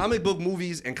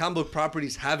movies and comic book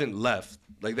properties haven't left.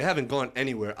 Like they haven't gone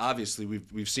anywhere. Obviously,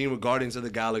 we've seen with Guardians of the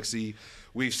Galaxy.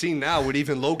 We've seen now with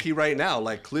even Loki right now.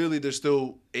 Like clearly they're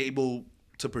still able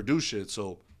to produce shit.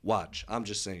 So watch. I'm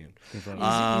just saying.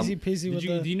 Easy peasy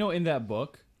with Do you know in that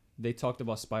book they talked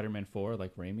about Spider-Man 4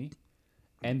 like Raimi?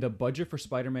 And the budget for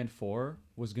Spider-Man 4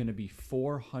 was going to be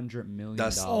 $400 million.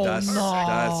 That's how is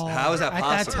that possible?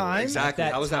 At that time? Exactly.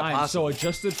 How is that possible? So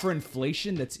adjusted for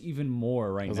inflation, that's even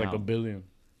more right now. It was like $1 billion.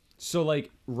 So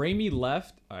like Raimi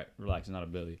left. All right, relax, not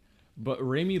 $1 billion. But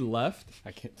Raimi left.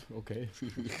 I can't. Okay.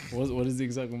 What is the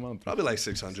exact amount? Probably like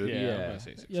 600. Yeah. I'm gonna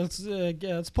say 600.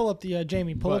 Let's pull up the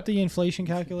Jamie. Pull up the inflation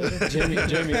calculator. Jamie,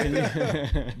 can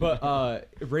you? But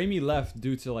Raimi left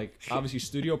due to like obviously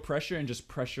studio pressure and just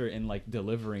pressure in like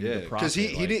delivering the because product.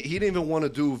 he didn't even want to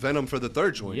do Venom for the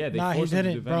third joint. Yeah, they Nah, he forced him to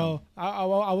do didn't, Venom.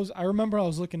 bro. I remember I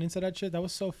was looking into that shit. That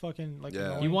was so fucking like. Yeah.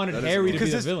 annoying. He wanted That is Harry to be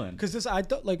annoying. the villain. Because this, I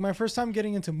thought like my first time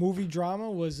getting into movie drama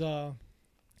was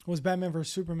Batman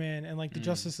vs Superman and like the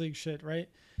Justice League shit, right?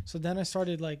 So then I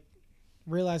started like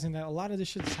realizing that a lot of this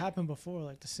shit's happened before,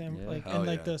 like the Sam, like Hell and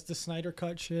like yeah. the Snyder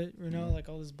cut shit, you know, like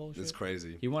all this bullshit. It's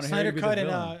crazy. He wanted Snyder Harry to be cut the and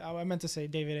villain. I meant to say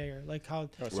David Ayer, like how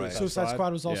Right. Suicide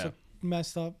Squad was also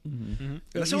messed up.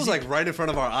 That shit was like right in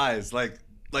front of our eyes. Like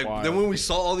Wow. then when we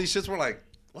saw all these shits, we're like,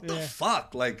 what the Yeah.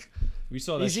 fuck? Like, We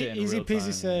saw that shit in Easy real Peasy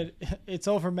time. said, "It's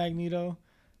over, Magneto."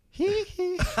 Hee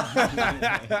hee.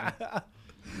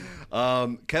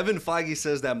 Kevin Feige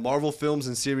says that Marvel films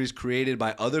and series created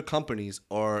by other companies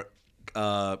are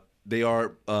canon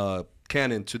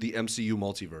to the MCU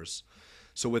multiverse.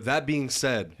 So with that being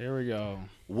said, Here we go.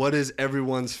 what is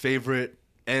everyone's favorite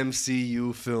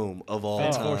MCU film of all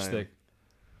Van time? Forstick.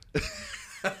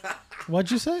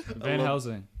 What'd you say? Van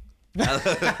Helsing.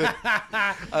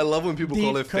 I love when people Deep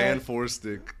call it cut. Fan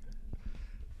Forstick.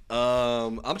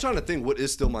 I'm trying to think what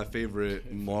is still my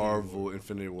favorite Marvel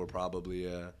Infinity War, probably,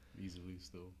 yeah. Easily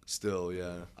still. Still,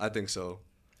 yeah. I think so.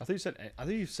 I think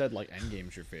you said like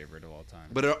Endgame's your favorite of all time.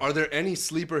 But are there any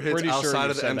sleeper hits Pretty sure outside you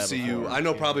of the said that MCU? before. I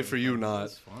know probably for you not.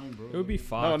 That's fine, bro. It would be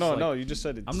Fox. No, like, you just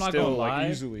said it. I'm not still, gonna lie.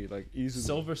 like easily.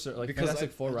 Silver Surfer, like Because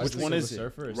Fantastic Four. Rise which of the one Silver is it?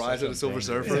 Surfer is Rise such of the a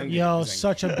Silver banger. Surfer? Yo,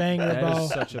 such a banger, That bro. is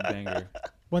such a banger.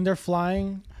 When they're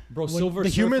flying, Bro, when Silver the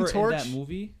Surfer Human in Torch, that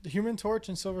movie. the Human Torch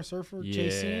and Silver Surfer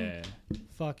chase scene, Yeah.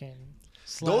 fucking.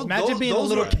 Slap. Imagine being a those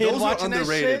little are, kid those watching are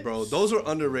underrated, that shit. bro. Those are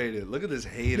underrated. Look at this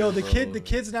hater. Yo, the bro.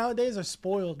 kids nowadays are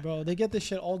spoiled, bro. They get this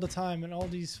shit all the time, and all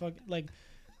these fucking like.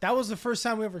 That was the first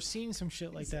time we ever seen some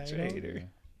shit like that. You know?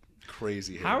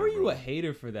 Crazy hater. How are you bro. a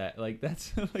hater for that? Like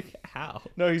that's like how?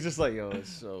 No, he's just like, yo, it's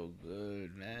so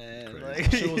good, man. Like,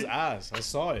 That shit was ass. I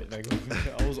saw it. Like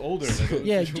I was older. Like,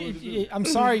 Yeah, I'm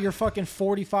sorry, you're fucking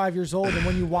 45 years old, and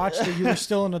when you watched it, you were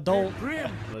still an adult.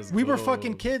 We were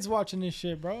fucking kids watching this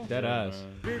shit, bro. Dead ass.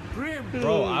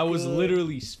 Bro, I was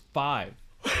literally 5.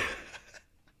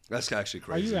 That's actually Are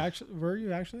crazy. you actually? Were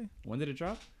you actually? When did it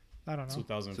drop? I don't know.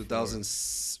 2004. 2000.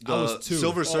 I was 2.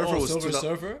 Silver Surfer was Silver 2000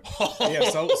 Surfer. Yeah,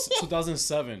 so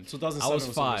 2007. 2007. I was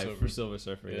Silver 5 Surfer. for Silver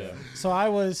Surfer. Yeah. So I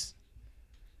was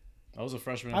I was a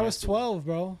freshman. in I high was school. 12,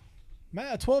 bro.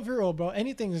 Man, a 12-year-old, bro.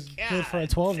 Anything is good for a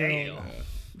 12-year-old.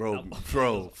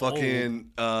 Bro, fucking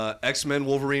X-Men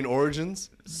Wolverine Origins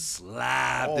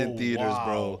slapped in theaters,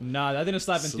 bro. Nah, that didn't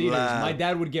slap in theaters. Slap. My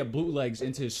dad would get bootlegs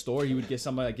into his store. He would get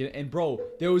somebody like it. And bro,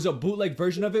 there was a bootleg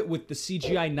version of it with the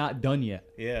CGI not done yet.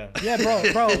 Yeah. Yeah,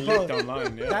 bro. Leaked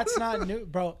online, yeah. That's not new,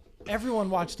 bro. Everyone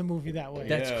watched the movie that way.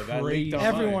 That's Yeah, that crazy. leaked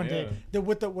online, Everyone yeah. did.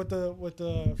 With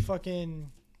the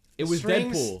fucking. It was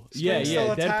strings- Deadpool. strings Yeah, still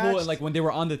Deadpool. attached. And like when they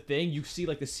were on the thing, you see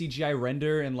like the CGI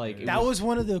render and like it That was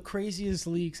one of the craziest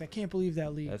leaks. I can't believe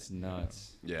that leak. That's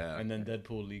nuts. Yeah. And then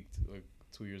Deadpool leaked like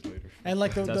 2 years later. And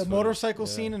like the That's funny. motorcycle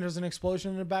Yeah. scene, and there's an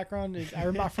explosion in the background.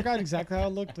 I forgot exactly how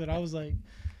it looked, but I was like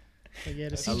yeah,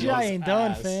 the CGI ain't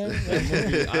done, fam.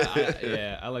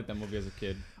 I like that movie as a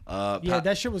kid. Yeah,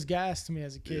 that shit was gas to me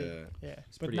as a kid. Yeah,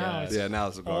 but pretty now ass. it's now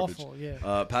it's garbage. awful.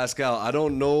 Yeah. Pascal, I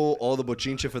don't know all the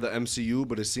bochinche for the MCU,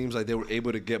 but it seems like they were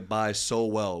able to get by so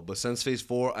well. But since Phase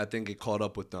 4, I think it caught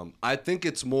up with them. I think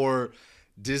it's more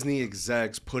Disney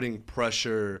execs putting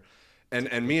pressure, and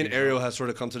me and Ariel has sort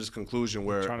of come to this conclusion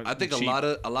where I think a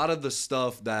lot of the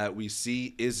stuff that we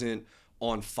see isn't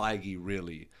on Feige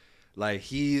really. Like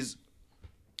he's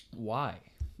Why?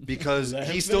 because Let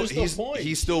him he still finish the point.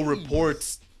 he still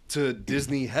reports to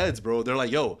Disney heads, bro. They're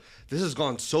like, yo, this has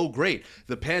gone so great.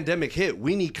 The pandemic hit.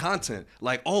 We need content.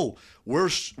 Like, oh, we're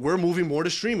moving more to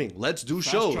streaming. Let's do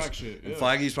shows. track shit, And yeah.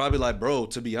 Feige's probably like, bro,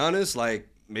 to be honest, like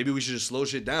maybe we should just slow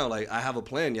shit down. Like, I have a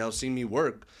plan. Y'all seen me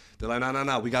work. They're like,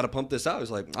 nah, we got to pump this out.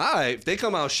 It's like, all right, if they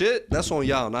come out shit, that's on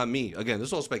y'all, not me. Again, this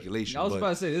is all speculation. I was but- about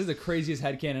to say this is the craziest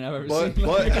headcanon I've ever but, seen.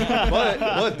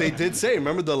 but they did say,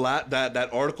 remember that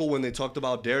article when they talked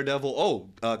about Daredevil?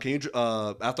 Can you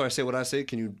after I say what I say,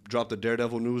 can you drop the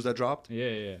Daredevil news that dropped?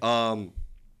 Yeah.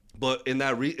 But in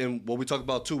that in what we talked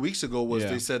about 2 weeks ago was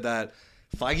they said that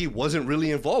Feige wasn't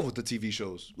really involved with the TV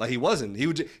shows. Like he wasn't.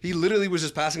 He literally was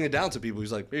just passing it down to people.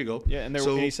 He's like, here you go. Yeah, and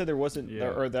and he said there wasn't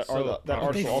that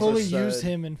article They also fully said used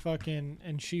him in fucking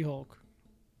She-Hulk.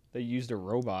 They used a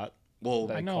robot. Well,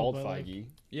 They I know, called but, like- Feige.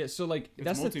 Yeah, so like It's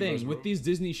that's the thing multiverse, with bro. these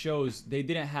Disney shows. They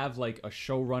didn't have like a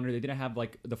showrunner. They didn't have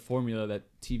like the formula that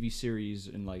TV series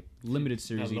and like limited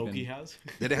series That Loki even. has.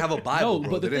 they didn't have a Bible, No,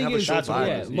 bro. but They the didn't thing have a is, show that's what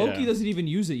Bible. it yeah, is. Loki Yeah. doesn't even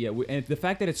use it yet, and the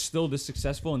fact that it's still this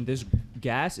successful and this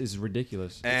gas is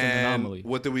ridiculous. It's an anomaly. And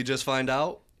what did we just find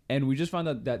out? And we just found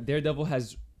out that Daredevil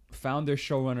has found their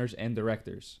showrunners and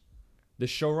directors. The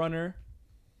showrunner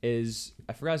is,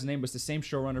 I forgot his name, but it's the same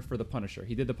showrunner for The Punisher.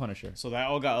 He did The Punisher. So that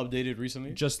all got updated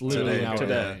recently. Just literally Today, an hour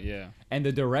today. ago. Yeah. And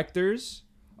the directors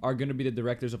are going to be the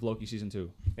directors of Loki season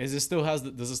 2. Does it still have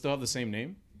the same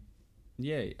name?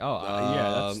 Yeah. Oh,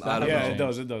 yeah. I don't Yeah, know. it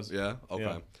does. It does. Yeah. Okay.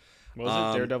 Yeah. What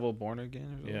was it Daredevil Born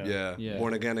Again? Or something? Yeah. Yeah. Yeah.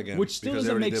 Born again. Which still Because they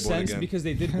doesn't already make did Born sense Again. because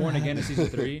they did Born Again in season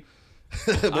 3.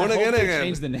 Born I Again hope they again.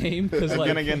 changed the name because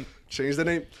like Again. Change the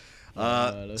name.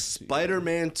 let's see.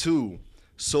 Spider-Man 2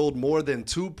 sold more than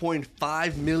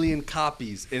 2.5 million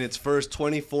copies in its first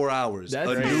 24 hours. That's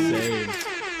a insane.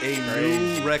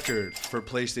 new record for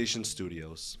PlayStation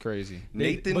Studios. Crazy.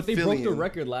 Nathan But they Fillion. broke the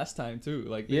record last time too.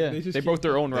 Like Yeah, just they keep- broke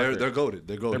their own They're record. goated.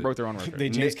 They're goated. They broke their own record. They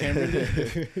James Cameron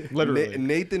did. Literally.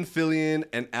 Nathan Fillion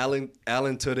and Alan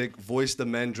Tudyk voiced the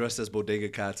men dressed as bodega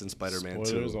cats in Spider-Man 2.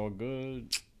 Spoilers, all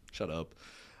good. Shut up.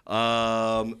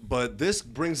 But this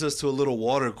brings us to a little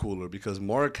water cooler because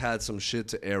Mark had some shit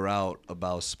to air out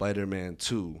about Spider-Man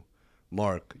 2.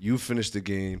 Mark, you finished the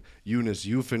game. Eunice,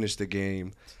 you finished the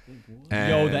game.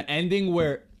 Yo, the ending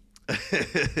where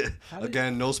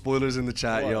Again, no spoilers in the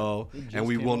chat, y'all. And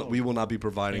we will not be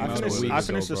providing I any finished, spoilers. I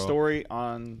finished the bro. story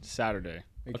on Saturday,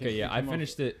 okay, yeah, I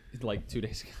finished it like 2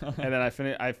 days ago. and then I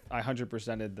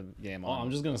 100%ed the game. Oh, on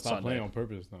I'm just gonna stop Sunday. playing on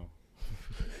purpose now.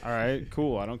 All right,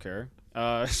 cool. I don't care.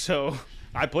 So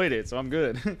I played it, so I'm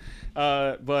good.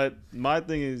 But my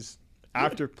thing is,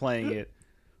 after playing it,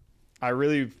 I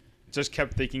really just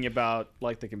kept thinking about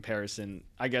like the comparison.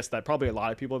 I guess that probably a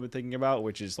lot of people have been thinking about,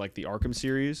 which is like the Arkham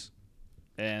series.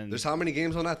 And There's how many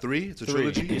games on that? 3? It's a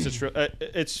 3. trilogy?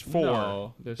 It's 4.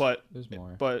 No, there's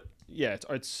more. But yeah,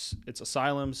 it's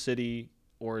Asylum, City,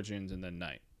 Origins, and then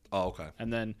Night. Oh, okay.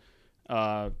 And then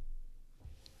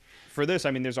for this,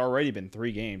 I mean, there's already been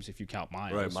 3 games if you count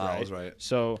Miles. Right, Miles, right.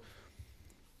 So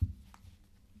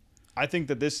I think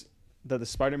that the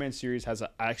Spider-Man series has an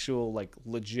actual like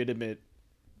legitimate.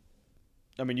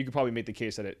 I mean, you could probably make the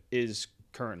case that it is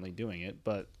currently doing it,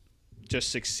 but just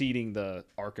succeeding the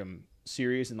Arkham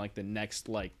series and like the next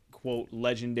like quote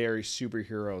legendary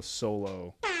superhero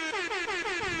solo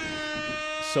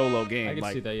game. I can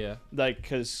like, see that, yeah. Like,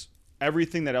 because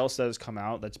everything that else that has come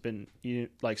out that's been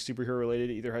like superhero related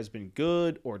either has been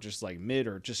good or just like mid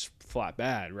or just flat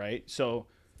bad, right? So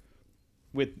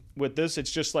with this,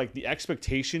 it's just like the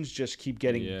expectations just keep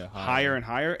getting higher and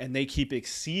higher, and they keep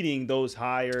exceeding those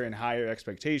higher and higher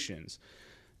expectations.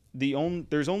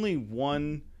 There's only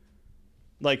one,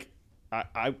 like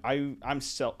I'm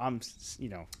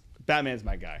Batman's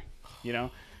my guy,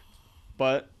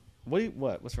 but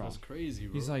what's wrong? That's crazy,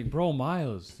 bro. He's like, bro,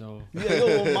 Miles. So Yeah,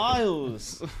 yo,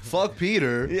 Miles. Fuck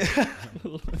Peter. Yeah.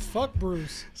 Fuck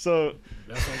Bruce. So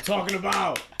That's what I'm talking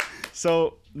about.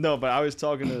 So no, but I was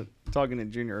talking to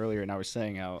Junior earlier, and I was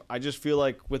saying how I just feel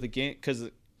like with a game because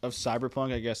of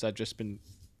Cyberpunk, I guess I've just been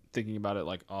thinking about it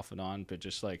like off and on, but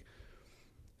just like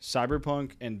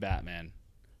Cyberpunk and Batman,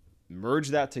 merge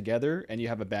that together, and you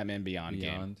have a Batman Beyond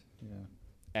game,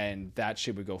 and that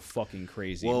shit would go fucking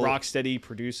crazy. Well, Rocksteady,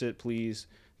 produce it, please.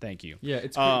 Thank you. yeah,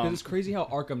 it's crazy how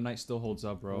Arkham Knight still holds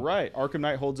up, bro. Right, Arkham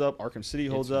Knight holds up. Arkham City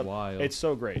holds up. Wild. It's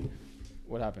so great.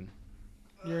 What happened?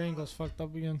 Your angle's fucked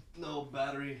up again. No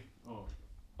battery.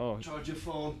 Oh, Charge your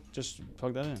phone. just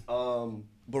plug that in.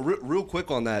 But real quick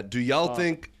on that, do y'all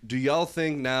think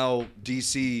now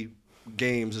DC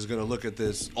Games is gonna look at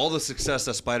this, all the success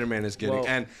that Spider-Man is getting, Well-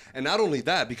 and not only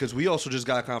that, because we also just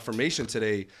got confirmation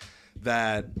today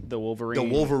that The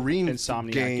Wolverine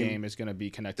Insomniac game is going to be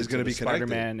connected to the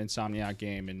Spider-Man Insomniac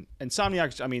game, and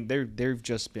Insomniac. I mean, they're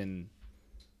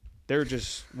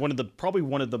just probably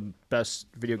one of the best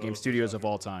video game studios of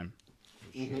all time.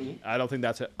 Mm-hmm. I don't think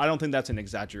that's an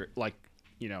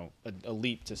a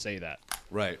leap to say that.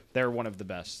 Right. They're one of the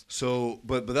best. So,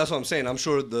 but that's what I'm saying. I'm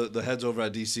sure the heads over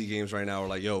at DC Games right now are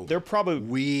like, yo, They're probably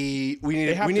we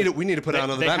need to put out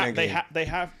another Batman game. They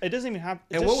have. It doesn't even have.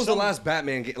 And what was the last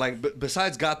Batman game? Like,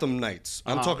 besides Gotham Knights,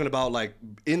 I'm talking about like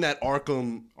in that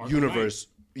Arkham universe.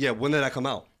 Yeah, when did that come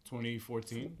out?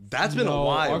 2014. That's been a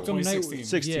while. Arkham Knight,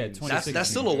 2016. yeah, That's 2016. That's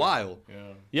still a while.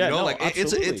 Yeah, You know, no, like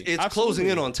it's absolutely. closing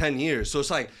in on 10 years. So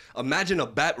it's like, imagine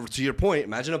to your point,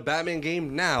 imagine a Batman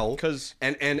game now, 'Cause-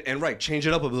 and right, change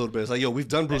it up a little bit. It's like, yo, we've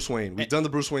done Bruce Wayne, we've done the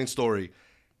Bruce Wayne story.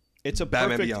 It's a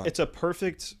Batman perfect. Beyond. It's a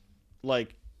perfect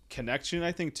like connection,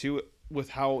 I think, too, with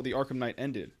how the Arkham Knight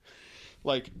ended.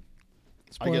 Like,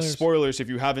 I guess Spoilers. spoilers if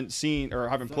you haven't seen or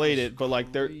haven't played it, but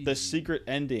like the secret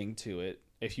ending to it,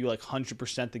 if you like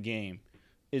 100% the game,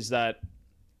 is that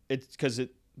it's because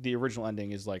the original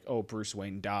ending is like, oh, Bruce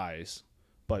Wayne dies,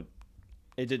 but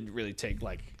it didn't really take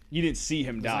like you didn't see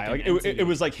him die. Like it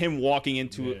was like him walking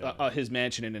into his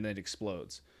mansion and then it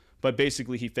explodes. But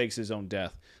basically, he fakes his own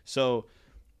death. So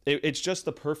it's just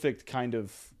the perfect kind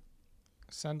of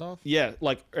send off. Yeah,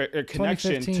 like a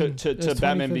connection to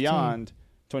Batman Beyond.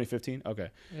 2015. Okay.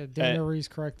 Yeah, Daniel Reese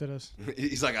corrected us.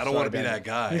 He's like, I don't want to be that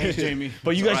guy. Thanks, Jamie.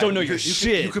 But you guys don't know your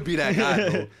shit. You could be that guy,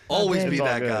 bro. Always be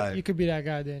that guy. You could be that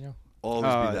guy, Daniel.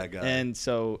 Always be that guy. And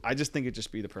so I just think it'd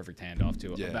just be the perfect handoff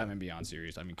to a Batman Beyond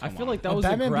series. I mean, come I feel on. like that was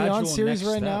Batman the gradual Beyond series next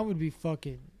right step. now would be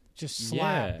fucking just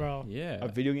slap, bro. Yeah. A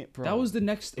video game, bro. That was the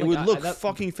next. It would look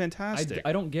fucking fantastic.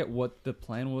 I don't get what the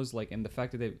plan was like, and the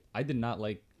fact that I did not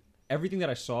like everything that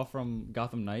I saw from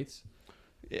Gotham Knights.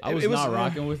 I was not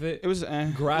rocking with it. It was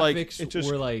graphics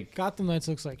were like Gotham Knights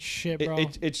looks like shit, bro.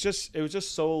 It was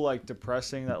just so like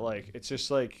depressing that like it's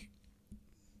just like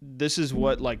this is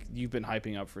what like you've been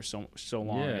hyping up for so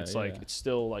long. Yeah, it's like it's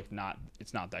still like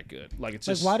it's not that good. Like it's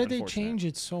like just why did they unfortunate. change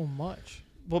it so much?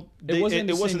 Well, it wasn't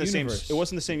the the same. universe. It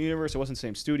wasn't the same universe. It wasn't the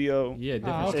same studio. Yeah,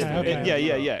 different.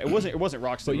 Yeah. It wasn't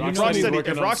Rocksteady. But you know Rocksteady,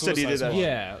 if Rocksteady did that,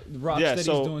 yeah, Rocksteady's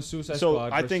doing Suicide Squad. So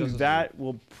I think that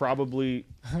will probably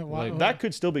Wow. that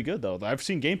could still be good though. I've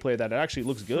seen gameplay that it actually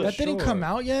looks good. That didn't come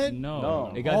out yet.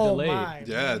 No, it got delayed.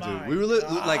 Yeah, dude. We were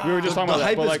like, we were just talking the about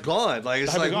hype that, but is like gone. Like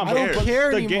it's the like hype is who gone. cares? I don't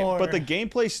care anymore. But the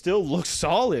gameplay still looks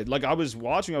solid. Like I was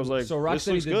watching, I was like, So this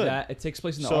Rocksteady looks did good. that. It takes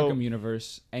place in the So- Arkham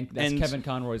universe, and that's Kevin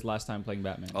Conroy's last time playing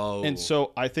Batman. Oh, And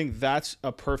so I think that's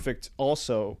a perfect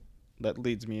also that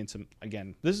leads me into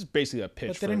again. This is basically a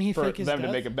pitch But didn't he for fake his them to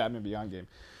death? make a Batman Beyond game.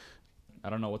 I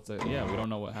don't know we don't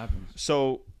know what happens.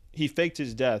 So he faked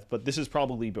his death, but this is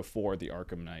probably before the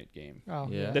Arkham Knight game. Oh,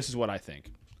 Yeah. This is what I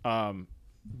think.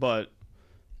 But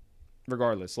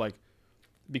regardless, like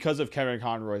because of Kevin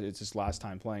Conroy, it's his last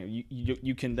time playing.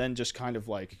 You can then just kind of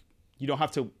like you don't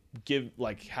have to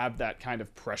have that kind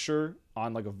of pressure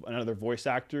on like another voice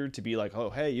actor to be like, oh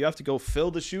hey, you have to go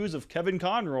fill the shoes of Kevin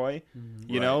Conroy.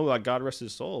 You know, like God rest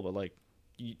his soul, but like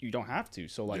you don't have to.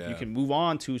 So like you can move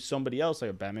on to somebody else like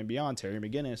a Batman Beyond, Terry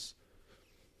McGinnis.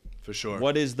 for sure.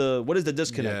 What is the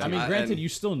disconnect? Yeah. I mean, granted, you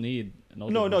still need an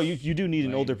older No, Bruce you do need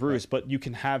an Wayne, older Bruce, but you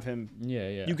can have him.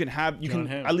 Yeah. You can John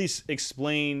Hamm. at least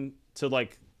explain to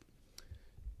like.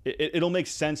 It'll make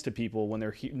sense to people when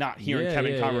they're not hearing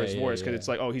Kevin Conroy's voice because it's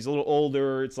like, oh, he's a little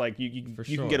older. It's like you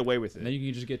can get away with it. And then you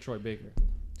can just get Troy Baker.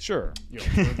 Sure.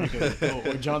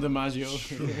 Or John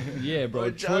DiMaggio. Yeah, bro.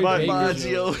 John Troy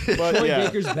DiMaggio. But Troy yeah.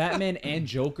 Baker's Batman and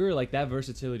Joker, like that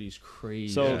versatility is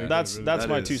crazy. So Yeah, that's that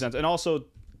my is. 2 cents. And also,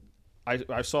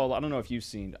 I saw. I don't know if you've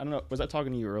seen. I don't know. Was I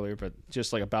talking to you earlier? But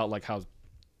just like about like how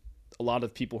a lot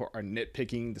of people are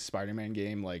nitpicking the Spider-Man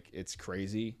game. Like it's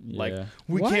crazy. Like Yeah.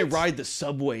 we What? can't ride the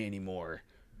subway anymore.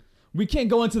 we can't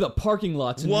go into the parking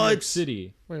lots in New York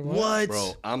City. Wait, What?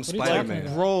 Bro, I'm are you talking Spider-Man.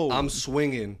 about? Bro, I'm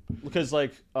swinging. because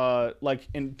in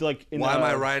Why am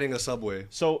I riding a subway?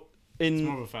 So more of in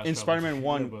a fast in travel. Spider-Man Yeah,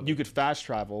 1, but- you could fast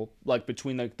travel like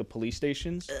between like the police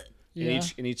stations Yeah.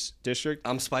 in each district.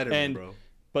 I'm Spider-Man, And- bro.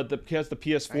 But because the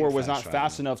PS4 ain't was not fast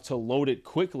fast traveling. enough to load it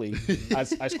quickly,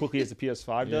 as quickly as the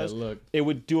PS5 Yeah, does, look. it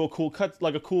would do a cool cool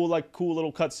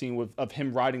little cutscene of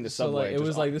him riding the So subway. like, it just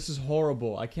was like, this is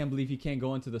horrible. I can't believe he can't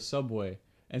go into the subway.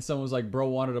 And someone was like, bro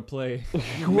wanted to play.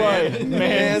 right,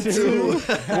 man, too.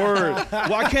 Word.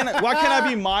 Why can't I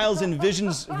be Miles in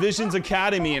Visions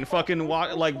Academy and fucking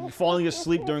like falling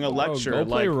asleep during a lecture? Bro, go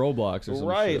play like, Roblox or something.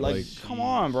 right, like come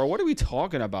on, bro. What are we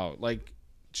talking about? Like,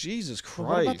 Jesus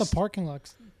Christ. What about the parking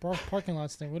lots? Parking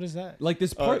lots thing. What is that? Like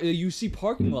this you see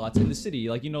parking lots in the city,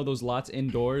 like those lots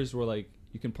indoors where like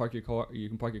you can park your car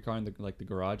in the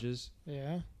garages.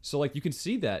 Yeah. So like you can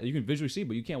see that, you can visually see,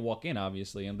 but you can't walk in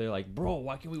obviously. And they're like, bro,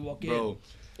 why can't we walk in? Bro,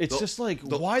 It's The- just like,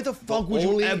 the- why the fuck would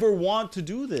only- you ever want to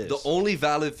do this? the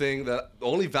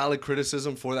only valid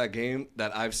criticism for that game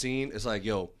that I've seen is like,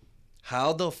 yo,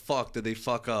 how the fuck did they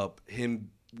fuck up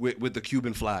him with the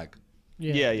Cuban flag?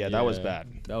 yeah, that was bad.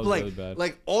 That was Like, really bad.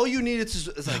 like all you needed to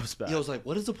is like, was bad. yo, it's like,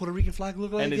 what does the Puerto Rican flag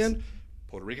look like And it's- again?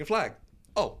 Puerto Rican flag.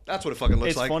 Oh, that's what it fucking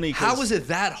looks It's like. funny 'cause How is it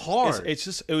that hard?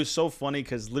 It was so funny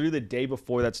because literally the day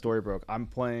before that story broke, I'm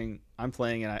playing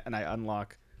and I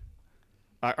unlock.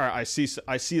 I see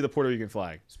the Puerto Rican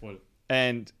flag. Spoil it.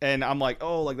 And I'm like,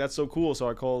 oh, like that's so cool. So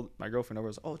I called my girlfriend over. I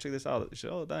was like, oh, check this out. She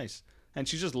said, oh, nice. And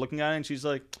she's just looking at it and she's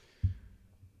like,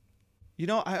 You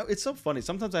know, it's so funny.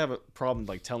 Sometimes I have a problem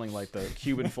like telling like the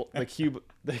Cuban the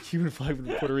Cuban flag with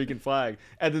the Puerto Rican flag,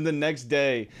 and then the next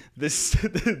day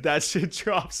that shit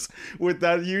drops with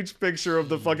that huge picture of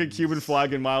the fucking Cuban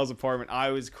flag in Miles' apartment.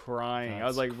 I was crying. I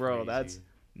was like, bro, that's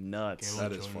nuts.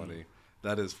 That is funny.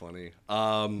 That is funny.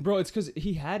 Bro, it's because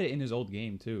he had it in his old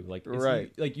game too. Like,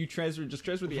 right? Like you transfer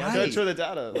the asset. Transfer the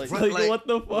data. Like, what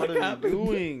the fuck what are you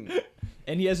doing?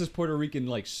 And he has this Puerto Rican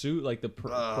like suit, like the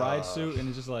pride suit, and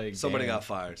it's just like somebody got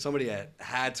fired. Somebody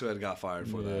had to have got fired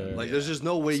for that. Like, there's just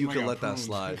no way you can let that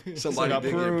slide. Somebody did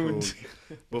get pruned.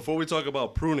 Before we talk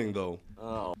about pruning, though.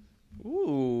 Oh.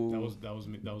 Ooh. That was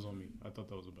me. That was on me. I thought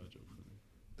that was a bad joke for me.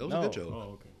 That was a good joke.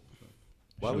 Oh, okay.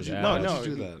 Why would you? No,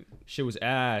 do that? Shit was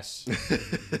ass.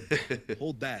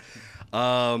 Hold that.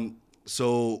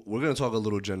 So we're gonna talk a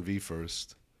little Gen V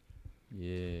first.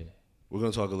 Yeah. We're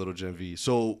going to talk a little Gen V.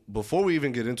 So before we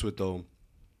even get into it, though,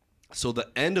 so the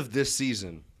end of this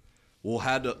season, we'll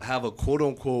have to have a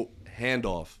quote-unquote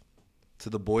handoff to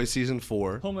the boys season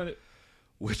 4, Hold on.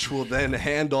 which will then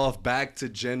hand off back to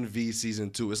Gen V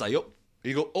season 2. It's like, yo, here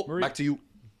you go. Oh, Marie. back to you.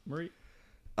 Marie.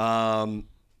 What'd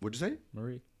you say?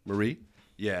 Marie.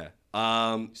 Yeah.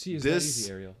 See, it's that easy,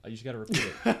 Ariel. I just got to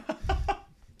repeat it.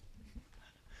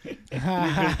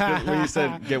 When you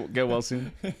said get well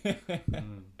soon.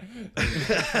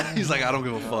 He's like, I don't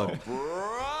give a fuck.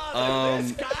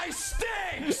 This guy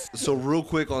stinks. So real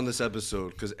quick on this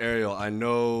episode, because Ariel, I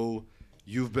know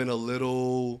you've been a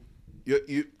little,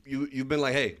 you've been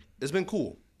like, hey, it's been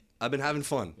cool. I've been having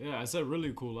fun. Yeah, I said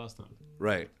really cool last time.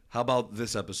 Right. How about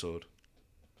this episode?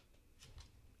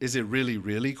 Is it really,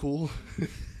 really cool? It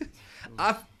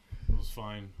was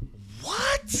fine.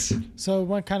 What? So it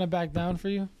went kind of back down for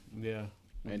you? Yeah.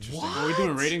 Interesting. What? Are we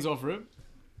doing ratings off rip?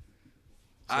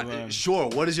 Sure.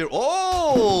 What is your...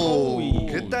 Oh!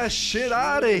 Get that shit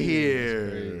out of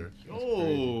here.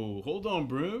 Yo, hold on,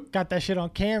 bro. Got that shit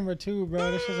on camera too,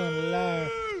 bro. This shit's on live.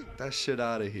 That shit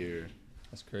out of here.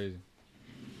 That's crazy.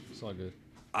 It's all good.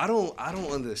 I don't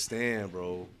understand,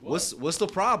 bro. What's the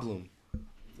problem?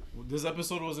 This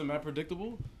episode wasn't that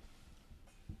predictable?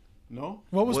 No?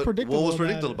 What was predictable? What was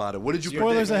predictable about it? What did you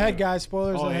Spoilers predict? ahead, guys.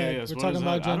 Spoilers ahead. Yeah, We're spoilers talking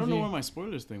about ahead. Gen I don't know V. where my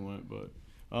spoilers thing went, but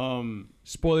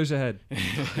Spoilers ahead.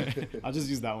 I'll just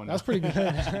use that one. That was pretty good.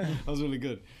 That was really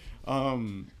good.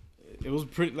 It was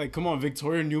pretty like, come on,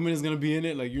 Victoria Newman is gonna be in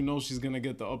it. Like, you know, she's gonna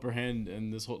get the upper hand in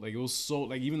this whole. Like, it was so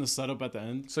like even the setup at the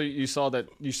end. So you saw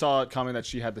it coming that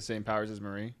she had the same powers as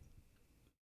Marie.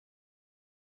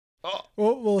 Oh.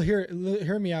 Well, hear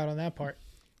me out on that part.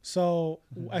 So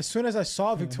as soon as I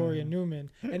saw Victoria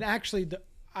Newman, and actually,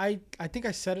 I think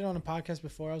I said it on a podcast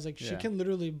before. I was like, she can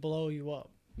literally blow you up.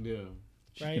 Yeah.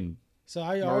 Right. So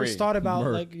I always thought about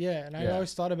I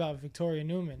always thought about Victoria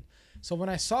Newman. So when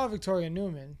I saw Victoria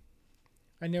Newman,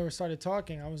 I never started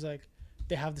talking. I was like,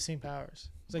 they have the same powers.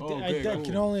 It's like I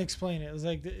can only explain it. It was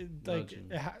like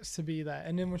it has to be that.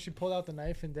 And then when she pulled out the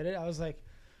knife and did it, I was like,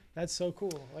 that's so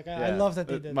cool. Like I love that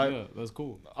they did that. Yeah, that's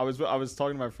cool. I was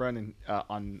talking to my friend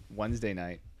on Wednesday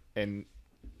night, and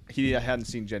he hadn't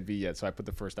seen Gen V yet, so I put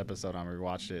the first episode on. We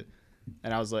watched it,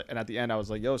 and I was like, and at the end I was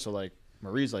like, yo, so like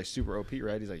Marie's like super OP,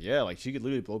 right? He's like, yeah, like she could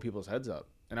literally blow people's heads up,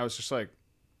 and I was just like,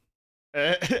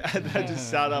 and I just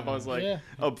sat up. I was like,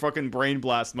 a fucking brain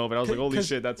blast moment. I was like, holy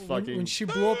shit, that's fucking. When she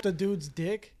blew up the dude's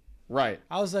dick, right?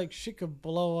 I was like, she could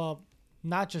blow up.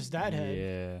 Not just that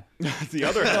head. Yeah. The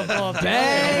other head.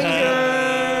 Banger!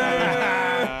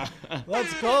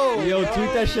 Let's go. Yo,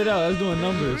 tweet that shit out. I was doing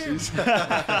numbers. He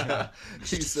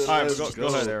said, all right, go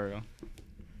ahead, Ariel.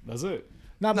 That's it.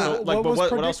 What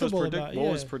else was predictable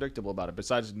What was predictable about it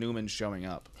besides Newman showing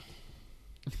up?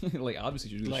 Like,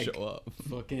 obviously, you just show up.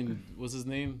 Fucking, what's his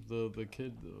name? The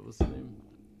kid, what's his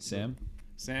name?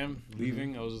 Sam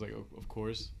leaving. I was just like, of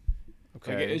course.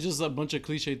 Okay. Like, it's just a bunch of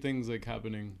cliche things like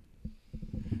happening.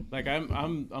 Like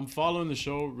I'm following the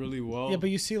show really well. Yeah, but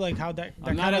you see like how that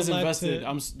I'm not as invested.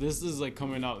 This is like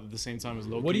coming out at the same time as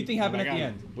Loki. What do you think happened at the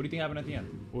end? What do you think happened at the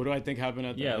end? What do I think happened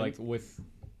at the end? Yeah, like with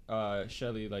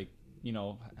Shelly, like, you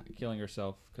know, killing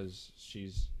herself because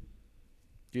she's.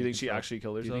 Do you think she actually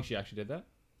killed herself? Do you think she actually did that?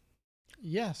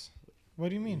 Yes. What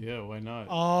do you mean? Yeah, why not?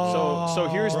 Oh. So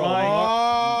here's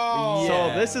my.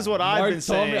 So this is what I've been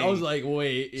saying. I was like,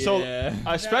 wait. Yeah. So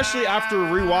especially after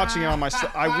rewatching it on my,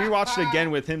 I rewatched it again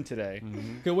with him today.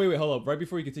 Okay, wait, hold up. Right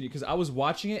before you continue, because I was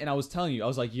watching it and I was telling you, I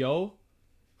was like, yo,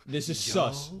 This is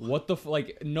sus. What the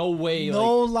like? No way.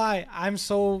 No lie. I'm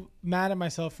so mad at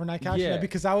myself for not catching that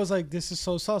because I was like, this is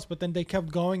so sus. But then they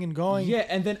kept going and going. Yeah,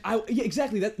 and then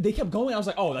exactly. They kept going. I was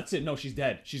like, oh, that's it. No, she's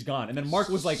dead. She's gone. And then Mark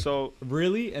was like, so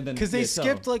really? And then because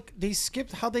they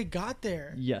skipped how they got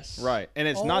there. Yes. Right, and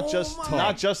it's not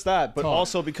just that, but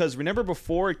also because remember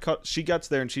before she gets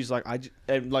there and she's like,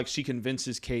 she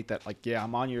convinces Kate that like, yeah,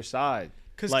 I'm on your side.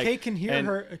 Because Kate can hear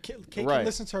her. Kate can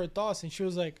listen to her thoughts, and she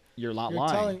was like, "You're not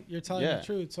lying. You're telling the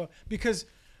truth." So because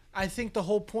I think the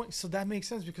whole point. So that makes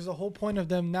sense because the whole point of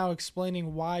them now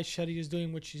explaining why Shetty is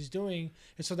doing what she's doing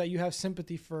is so that you have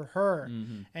sympathy for her.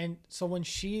 Mm-hmm. And so when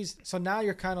now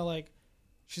you're kind of like,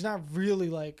 she's not really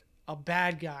like a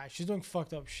bad guy. She's doing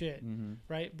fucked up shit,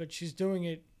 right? But she's doing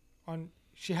it on.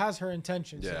 She has her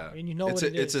intentions. Yeah, and you know what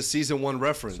it is. It's a season 1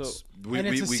 reference. So,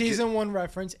 it's a season 1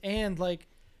 reference, and like.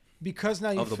 Because now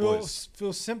you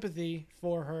feel sympathy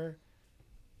for her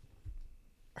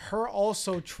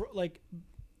also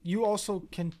you also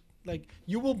can like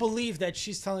you will believe that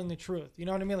she's telling the truth. You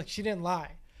know what I mean? Like she didn't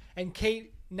lie, and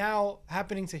Kate now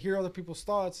happening to hear other people's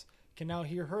thoughts can now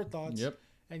hear her thoughts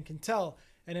and can tell.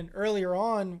 And then earlier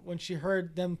on when she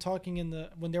heard them talking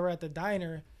when they were at the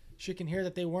diner, she can hear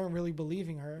that they weren't really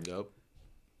believing her. Yep.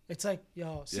 It's like,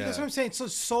 yo, see, that's what I'm saying.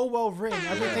 So well written.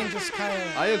 Everything just kind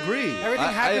of. I agree. Everything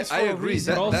happens for a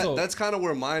reason. That's kind of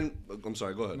where mine. I'm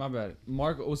sorry. Go ahead. My bad.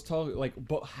 Mark was talking like,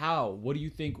 but how? What do you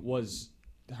think was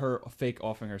her fake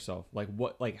offering herself? Like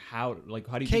what? Like how? Like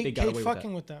how do you think they got away with that? Kate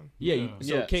fucking with them. Yeah.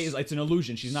 So Kate is. It's an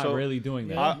illusion. She's not really doing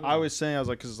that. I was saying, I was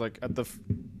like,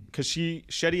 because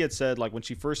Shetty had said like when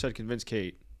she first had convinced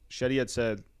Kate, Shetty had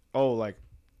said, oh like,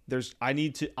 I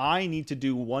need to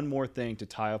do one more thing to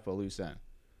tie up a loose end.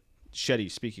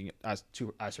 Shetty speaking as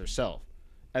herself,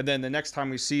 and then the next time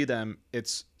we see them,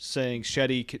 it's saying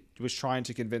Shetty was trying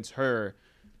to convince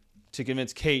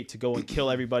Kate to go and kill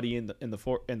everybody in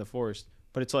the forest,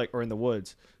 but it's like or in the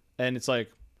woods, and it's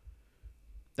like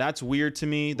that's weird to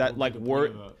me. That like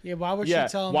word. Yeah, why would she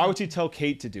tell? Why would she tell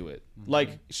Kate to do it? Mm-hmm.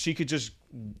 Like she could just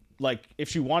like if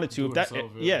she wanted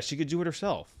to, she could do it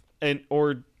herself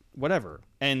or whatever.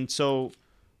 And so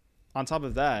on top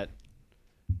of that.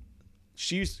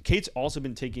 Kate's also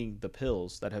been taking the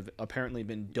pills that have apparently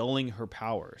been dulling her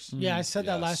powers. Yeah, I said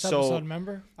that last episode.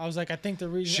 Remember, I was like, I think the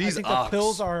reason the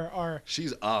pills are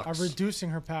reducing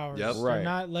her powers. Yep. Right. They're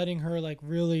not letting her like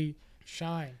really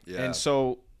shine. Yeah. And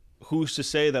so, who's to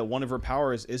say that one of her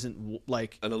powers isn't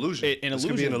like an illusion? This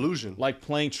could be an illusion, like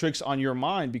playing tricks on your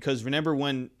mind. Because remember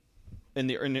when in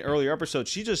the earlier episode,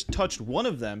 she just touched one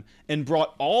of them and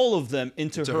brought all of them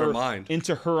into her mind,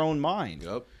 into her own mind.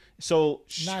 Yep. So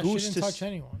she didn't touch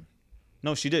anyone.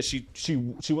 No, she did. She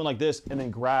went like this and then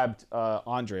grabbed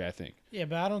Andre, I think. Yeah,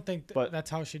 but I don't think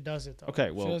that's how she does it though. Okay,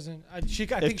 well, she doesn't. I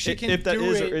think she can if that do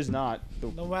is it, or is not.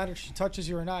 No matter if she touches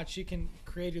you or not, she can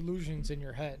create illusions in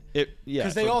your head.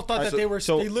 Because they all thought that they were.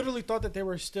 They literally thought that they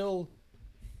were still.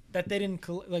 That they didn't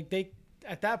like they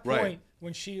at that point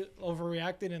when she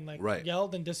overreacted and like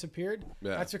yelled and disappeared.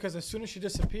 Yeah. That's because as soon as she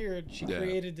disappeared, she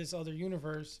created this other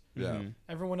universe. Yeah.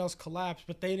 Everyone else collapsed,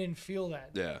 but they didn't feel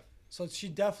that. Yeah. So she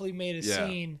definitely made a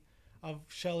scene of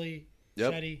Shetty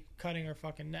cutting her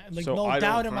fucking neck. Like no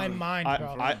doubt in my mind,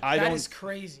 bro. That is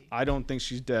crazy. I don't think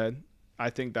she's dead.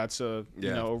 I think that's a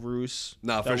a ruse.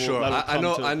 Nah, for sure. I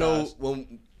know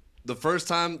when the first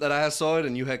time that I saw it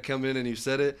and you had come in and you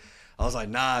said it, I was like,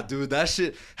 nah, dude, that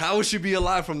shit, how would she be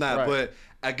alive from that? Right. But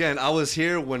again, I was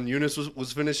here when Eunice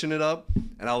was finishing it up,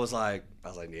 and I was like,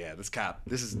 yeah, this cap.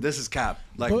 This is cap.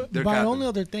 Like, but my only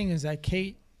other thing is that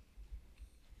Kate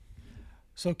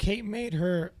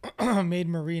made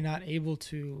Marie not able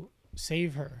to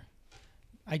save her.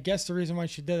 I guess the reason why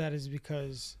she did that is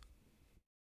because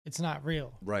it's not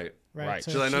real. Right. Right.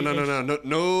 So she's like, no,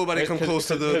 nobody come close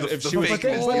to the fake.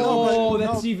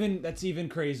 That's even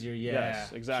crazier. Yeah.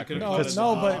 Yes, exactly.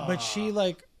 But she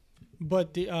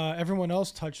everyone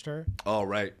else touched her. Oh,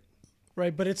 right.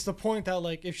 Right, but it's the point that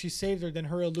like if she saved her, then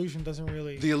her illusion doesn't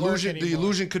really. The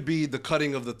illusion could be the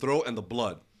cutting of the throat and the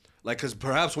blood, like because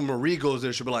perhaps when Marie goes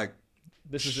there, she'll be like,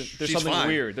 there's something fine.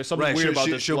 Weird. There's something weird about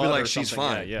this. She'll be like, she's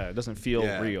fine. Yeah, it doesn't feel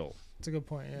real. That's a good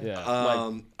point.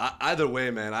 Either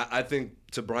way, man, I think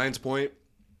to Brian's point,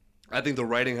 I think the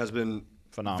writing has been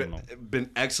phenomenal, been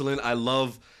excellent. I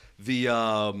love the,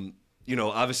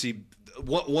 obviously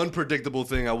one predictable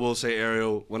thing I will say,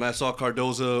 Ariel, when I saw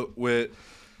Cardoza with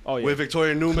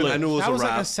Victoria Newman, I knew it was a wrap. That was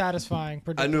like a satisfying.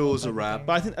 I knew it was a wrap.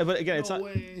 But again, it's not.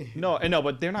 No,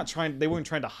 but they're not trying. They weren't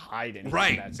trying to hide anything.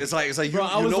 Right. It's like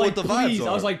bro, you know what the vibes are.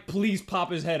 I was like, please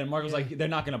pop his head, and Mark was like, they're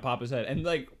not gonna pop his head, and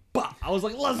like. bah! I was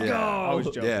like, let's go. I was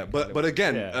joking. Yeah, but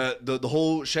again, Yeah. the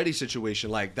whole Shetty situation,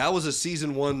 like that was a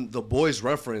season 1 The Boys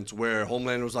reference where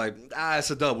Homelander was like,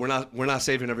 it's a dub. We're not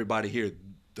saving everybody here.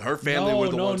 Her family were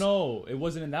the ones. No, it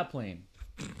wasn't in that plane.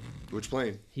 Which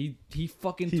plane? He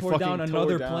fucking tore down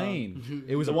another plane.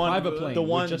 It was a private plane. The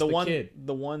one, with just the a one, kid.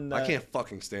 the one. That, I can't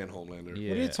fucking stand Homelander. Yeah.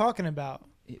 What are you talking about?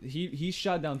 He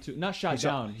shot down two. Not shot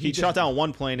down. He shot down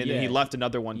one plane and then he Yeah. left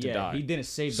another one to die. He didn't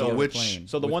save So the other which- plane.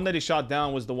 So the one that he shot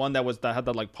down was the one that had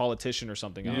the like politician or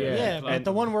something on it. Yeah, but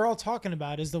the one we're all talking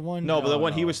about is the one. No, but the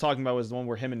one he was talking about was the one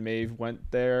where him and Maeve went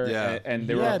there. Yeah. and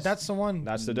they were. Yeah, that's the one.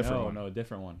 That's the different one. No,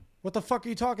 different one. What the fuck are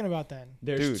you talking about then?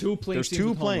 There's Dude, two planes. there's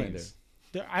two planes.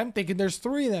 I'm thinking there's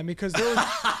 3 of them because there was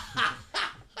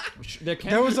There, can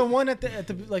there was be- a one at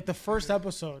the like the first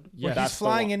episode where that's he's the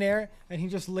flying one. in air and he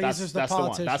just lasers the that's the one.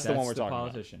 politician. That's the one we're the talking about.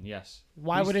 politician. Yes.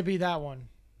 Why would it be that one?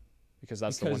 Because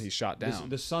that's the one he shot down.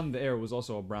 The son there was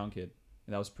also a brown kid,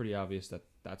 and that was pretty obvious that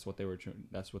that's what they were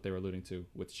alluding to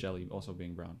with Shelly also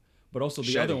being brown. But also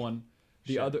the other Shetty. one,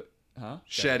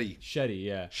 Shetty. Shetty,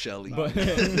 yeah. Shelly. But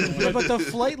Yeah, but the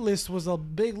flight list was a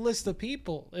big list of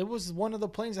people. It was one of the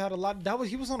planes that had a lot.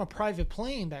 He was on a private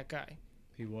plane. That guy.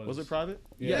 He was. Was it private?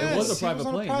 Yeah, it was a private he was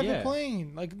on plane. a private Yeah.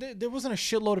 plane. Like there wasn't a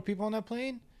shitload of people on that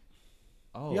plane.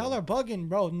 Oh, Y'all are bugging,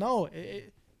 bro. No,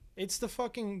 it's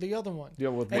the other one. Yeah,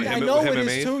 with And Wait, I him- know him it and is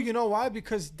Maeve? too. You know why?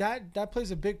 Because that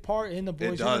plays a big part in the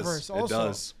boys universe. It Also,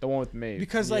 does. The one with Maeve.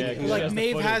 because Yeah, like 'cause she has the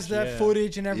Maeve has footage, that yeah.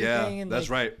 footage and everything. Yeah, and that's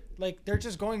right. Like they're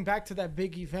just going back to that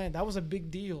big event. That was a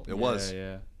big deal. It was.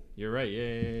 Yeah. You're right.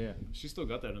 Yeah. She still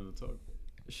got that in the tug.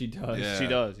 She does. Yeah. She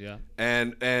does, yeah.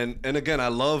 And again, I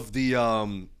love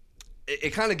the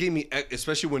it kind of gave me,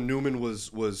 especially when Newman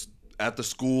was at the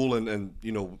school and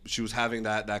you know she was having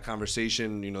that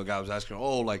conversation. You know, the guy was asking,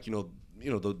 like you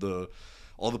know the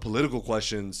all the political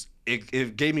questions.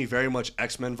 It gave me very much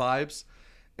X-Men vibes,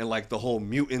 and like the whole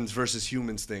mutants versus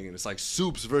humans thing, and it's like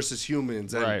soups versus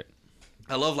humans. And Right.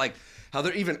 I love like how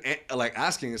they're even like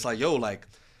asking. It's like, yo, like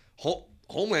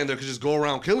Homelander could just go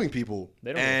around killing people.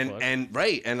 They don't give a fuck. And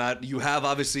right, and you have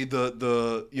obviously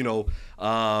the you know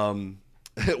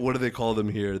what do they call them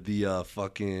here? The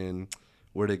fucking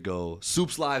where'd it go?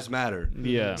 Soups Lives Matter.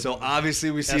 Yeah. So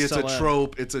obviously we see it's a SLM.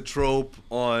 trope. It's a trope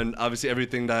on obviously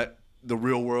everything that the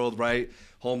real world, right?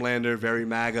 Homelander, very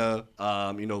MAGA.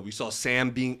 You know, we saw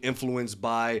Sam being influenced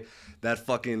by that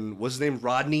fucking what's his name,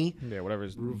 Rodney. Yeah, whatever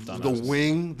his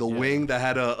The wing that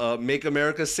had a "Make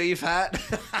America Safe" hat.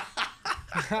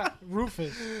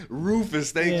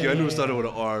 Rufus, thank you. I knew it started with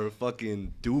an R.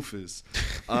 Fucking doofus.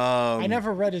 I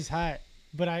never read his hat,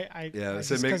 but I Yeah, it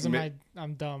said just make- because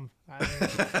I'm dumb.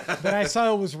 But I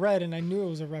saw it was red, and I knew it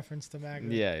was a reference to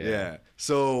Magna. Yeah.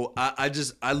 So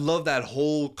I love that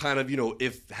whole kind of, you know,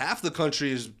 if half the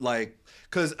country is like,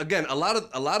 because again, a lot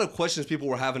of questions people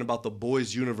were having about the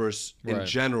boys universe in Right.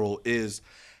 general is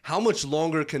how much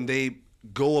longer can they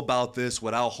go about this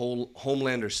without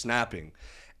Homelander snapping?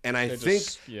 And I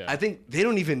think they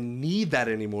don't even need that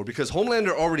anymore because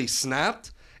Homelander already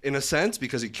snapped in a sense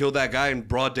because he killed that guy in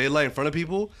broad daylight in front of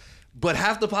people. But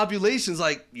half the population's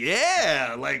like,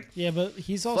 yeah, but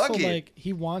he's also fuck it. like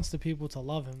he wants the people to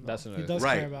love him. That's He another does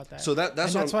Right. care about that. So that's and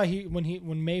that's what why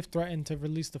when Maeve threatened to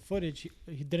release the footage,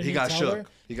 he didn't. he got tell shook. her?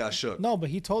 He got shook. No, but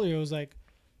he told her it was like,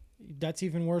 that's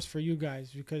even worse for you guys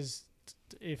because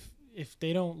if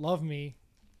they don't love me,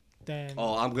 then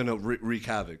Oh, I'm gonna wreak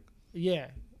havoc.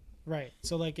 yeah, right.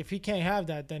 So like if he can't have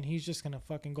that, then he's just gonna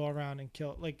fucking go around and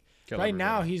kill. Like Kill right everybody.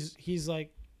 now, he's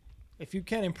like, if you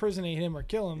can't impersonate him or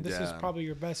kill him, this is Yeah. probably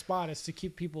your best spot is to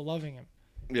keep people loving him,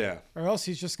 Yeah. or else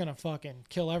he's just gonna fucking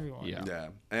kill everyone. Yeah.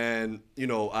 And, you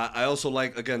know, I also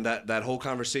like, again, that whole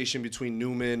conversation between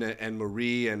Newman and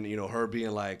Marie and, you know, her being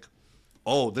like,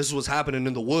 oh, this is what's happening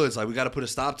in the woods. Like, we got to put a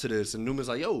stop to this. And Newman's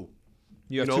like, yo.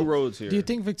 You have know, two roads here. Do you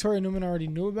think Victoria Newman already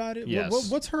knew about it? Yes.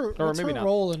 What's her Or what's maybe her not.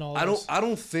 role in all this? I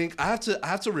don't think I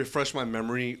have to refresh my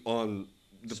memory on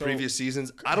the previous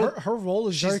seasons. I don't Her role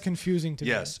is very confusing to me.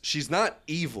 Yes, she's not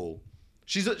evil.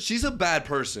 She's a bad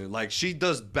person. Like she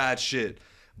does bad shit,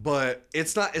 but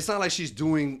it's not like she's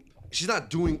not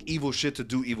doing evil shit to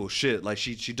do evil shit. Like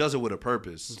she does it with a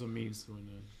purpose. It's a means to an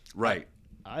end. Right.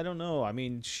 I don't know. I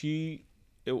mean,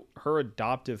 her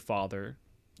adoptive father,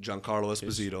 Giancarlo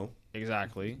Esposito.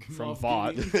 Exactly. From Moff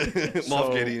Vought.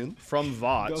 Moff Gideon. From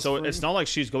Vought. Gus So Fring. it's not like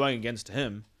she's going against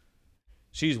him.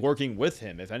 She's working with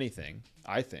him, if anything,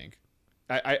 I think.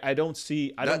 I don't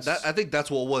see... I think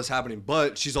that's what was happening,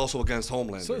 but she's also against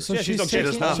Homelander. So Yeah, she's she's okay.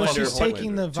 taking, She does not fuck with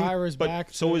taking the Homelander. virus But back.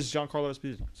 so to, is Giancarlo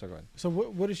Esposito. So go ahead. So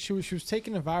what is she was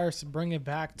taking the virus to bring it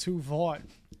back to Vought.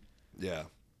 Yeah.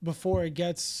 before it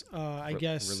gets, I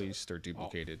guess, released or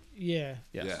duplicated. Yeah.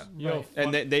 Yes. Yeah. Right.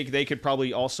 And they could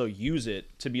probably also use it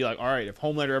to be like, all right, if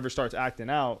Homelander ever starts acting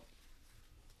out,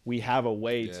 we have a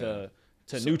way to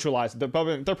neutralize it. They're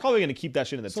probably going to keep that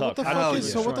shit in the tuck.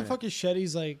 What the fuck is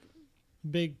Shetty's like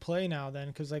big play now then?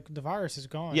 Because like the virus is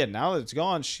gone. Yeah, now that it's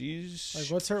gone, she's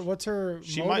like, what's her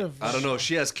she motive? I don't know.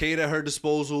 She has Kate at her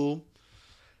disposal.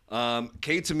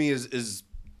 Kate to me is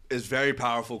very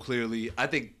powerful. Clearly, I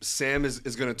think Sam is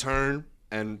gonna turn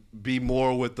and be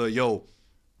more with the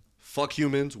fuck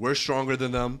humans. We're stronger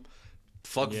than them.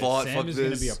 Fuck Vought. Sam Fuck is this.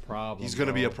 gonna be a problem. He's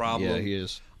gonna be a problem. Yeah, he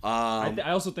is. I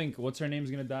also think what's her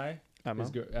name's gonna die. Emma.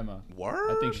 Emma.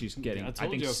 Word? I think she's getting. I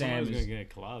think you Sam is gonna get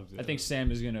collabs. I think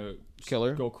Sam is gonna kill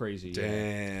her. Go crazy.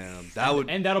 Damn,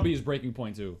 and that'll be his breaking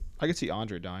point too. I could see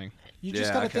Andre dying. You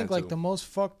just gotta think like the most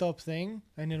fucked up thing,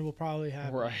 and it will probably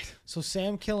happen. Right. So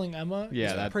Sam killing Emma Yeah,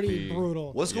 is that'd pretty be-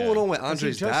 brutal. What's going on with 'Cause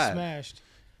Andre's he just dad? Smashed.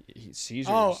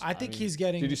 Seizures. Oh, I think he's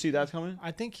getting. Did you see that coming?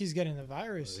 I think he's getting the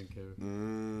virus.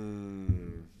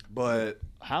 But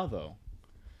how though?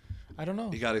 I don't know.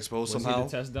 He got exposed Was somehow. he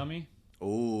the test dummy?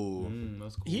 Oh,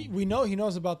 that's cool. We know he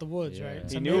knows about the woods, right?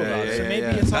 He knew about it. So maybe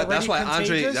it's already that's why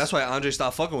contagious? That's why Andre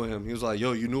stopped fucking with him. He was like,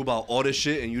 "Yo, you knew about all this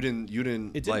shit, and you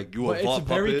didn't like you were a But it's Vought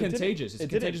very puppet." contagious. It's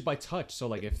contagious by touch. So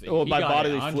like if Well, he by got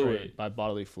bodily it, Andre- fluid. By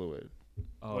bodily fluid.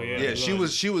 Oh, Yeah, she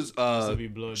was.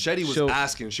 Shetty was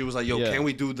asking. She was like, "Yo, Yeah. can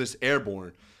we do this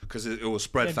airborne? Because it will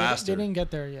spread Yeah, faster." They didn't get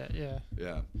there yet. Yeah.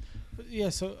 Yeah. But yeah.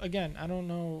 So again, I don't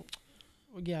know.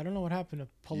 Yeah, I don't know what happened to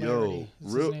Polarity.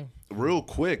 That's his name. real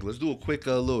quick, let's do a quick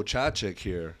little chat check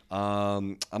here.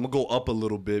 I'm gonna go up a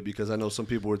little bit because I know some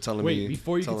people were telling me. Wait,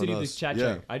 before you telling continue us- this chat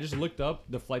yeah. check, I just looked up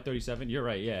the Flight 37. You're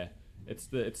right. Yeah, it's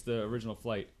the original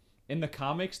flight. In the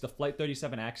comics, the Flight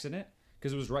 37 accident,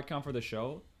 because it was retcon for the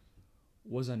show,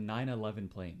 was a 9/11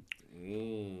 plane.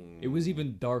 It was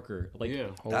even darker. Like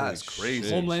That's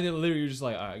crazy. Homelander literally was just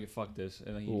like, all right, fuck this,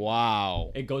 and then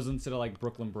Wow. it goes into the like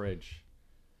Brooklyn Bridge.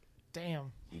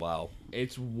 Damn. Wow.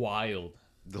 It's wild.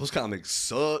 Those comics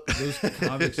suck. Those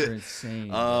comics are insane.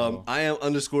 Bro. I am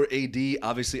 _AD.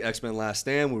 Obviously, X-Men Last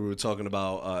Stand. We were talking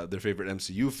about their favorite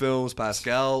MCU films.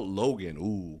 Pascal, Logan.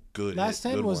 Ooh, good. Last hit.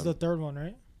 Stand Good was one. the third one,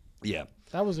 right? Yeah.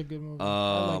 That was a good movie.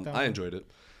 I like that I one. enjoyed it.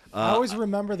 I always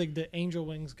remember the Angel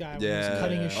Wings guy when he was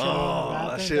cutting his shit out of the that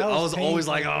bathroom. shit. That I was always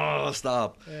like, painful, bro. oh,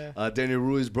 stop. Yeah. Daniel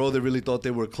Ruiz, bro, they really thought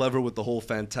they were clever with the whole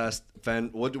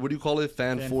what do you call it?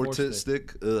 Fan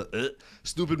stick.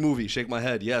 Stupid movie. Shake my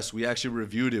head. Yes, we actually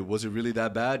reviewed it. Was it really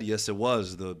that bad? Yes, it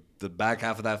was. The back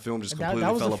half of that film just completely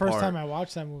That was fell the first apart. time I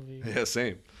watched that movie. Yeah,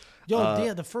 same. Yo,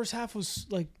 yeah, the first half was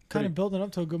like kind of building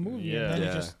up to a good movie, and then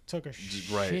it just took a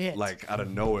shit. Right, like out of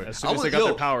nowhere. As soon as they got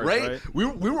their powers, right? We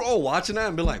were all watching that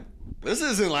and be like, this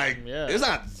isn't like, it's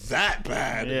not that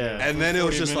bad. Yeah. And then it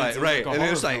was 40 just minutes, like, right, it's like a and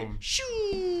it was horror like, film. shoo.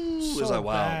 It was So like,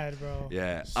 wow. bad, bro.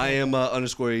 Yeah, I am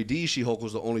 _AD. She-Hulk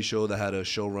was the only show that had a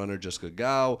showrunner, Jessica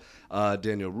Gao,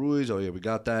 Daniel Ruiz. Oh yeah, we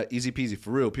got that. Easy peasy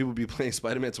for real. People be playing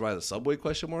Spider-Man to ride the subway? ?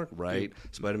 Right.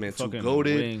 Spider-Man 2 Fucking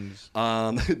goated. wings.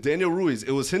 Daniel Ruiz.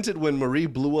 It was hinted when Marie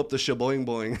blew up the shaboing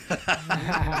boing.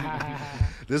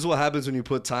 This is what happens when you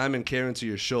put time and care into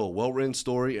your show. Well-written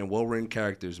story and well-written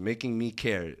characters, making me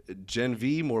care. Gen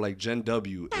V, more like Gen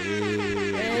W.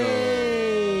 Hey,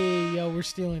 yo, we're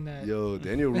stealing that. Yo,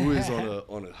 Daniel Ruiz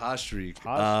on a hot streak.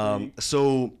 Hot streak.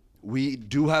 So we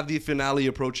do have the finale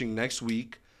approaching next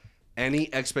week.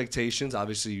 Any expectations?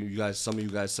 Obviously, some of you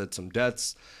guys said some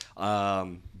deaths,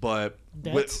 but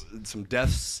Deaths? with some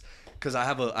deaths, because I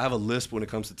have a lisp when it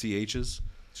comes to THs.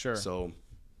 Sure. So.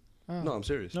 No, I'm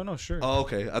serious. No, sure. Oh,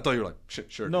 okay. I thought you were like,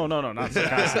 sure. No, not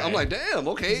sarcastic. I'm like, damn,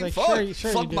 okay, He's like, fuck,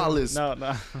 sure fuck you my do. list. No.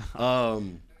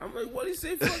 Um, I'm like, what do you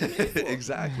say fuck me for?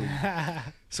 exactly.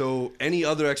 So, any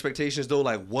other expectations though?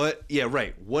 Like, what? Yeah,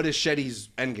 right. What is Shetty's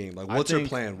endgame? Like, what's her think-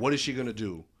 plan? What is she gonna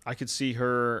do? I could see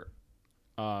her,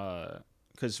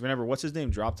 because remember, what's his name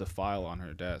dropped a file on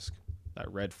her desk,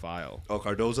 that red file. Oh,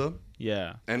 Cardoza.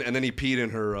 Yeah. And then he peed in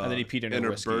her. And then he peed in her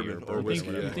whiskey bourbon or or whiskey, whiskey.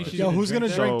 whatever. Yeah. think she's Yo, who's gonna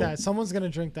that? drink So- that? Someone's gonna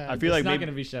drink that. I feel like it's not maybe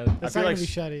gonna be Shetty. That's I feel not like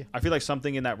gonna be Shetty. I feel like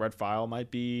something in that red file might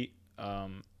be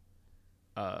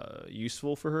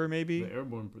useful for her, maybe. The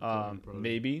airborne protection, probably.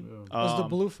 Maybe. Yeah. It was the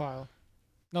blue file.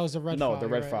 No, it was the red file. No, the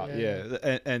red right? file.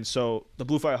 Yeah. And so the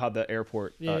blue file had the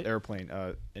Yeah. airplane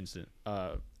incident.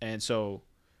 And so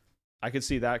I could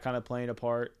see that kind of playing a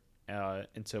part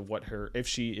into what if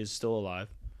she is still alive,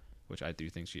 which I do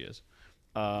think she is.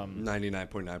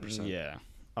 99.9%. Yeah.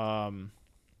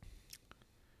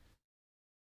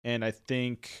 And I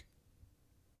think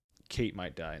Kate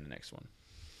might die in the next one.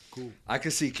 Cool. I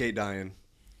could see Kate dying.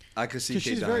 I could see Kate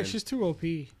She's dying. she's too OP.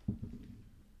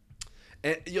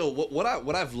 And yo, what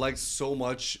I've liked so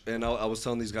much, and I was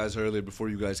telling these guys earlier before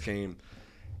you guys came,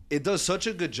 it does such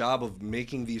a good job of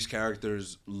making these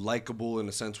characters likable in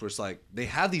a sense where it's like they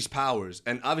have these powers,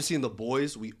 and obviously in The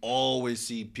Boys we always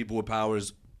see people with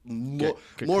powers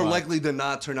more likely than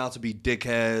not turn out to be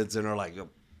dickheads and are like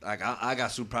I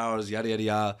got superpowers, yada yada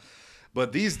yada.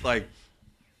 But these, like,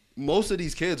 most of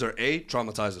these kids are A,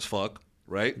 traumatized as fuck,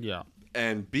 right? Yeah.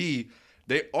 And B,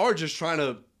 they are just trying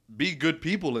to be good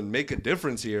people and make a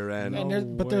difference here.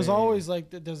 But there's always like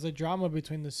there's the drama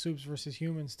between the soups versus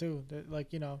humans too.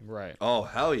 Like, you know. Right. Oh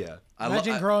hell yeah!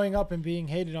 Imagine growing up and being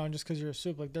hated on just because you're a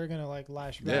soup. Like they're gonna like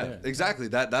lash back. Yeah, exactly.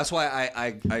 That's why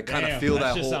I kind of feel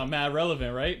that just whole. sound mad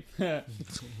relevant, right?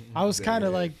 I was kind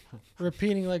of like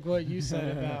repeating like what you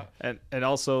said about. And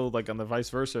also like on the vice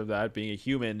versa of that, being a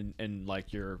human and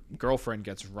like your girlfriend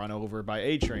gets run over by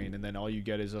A Train, and then all you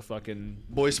get is a fucking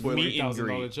boy spoiler, meet and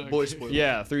greet. check. Boy spoiler.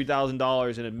 Yeah,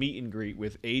 $3,000 in a meet and greet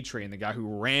with A Train, the guy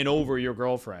who ran over your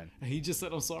girlfriend. He just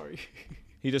said, "I'm sorry."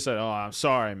 He just said, "Oh, I'm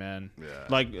sorry, man." Yeah.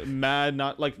 Like mad,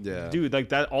 not like, dude. Like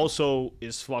that also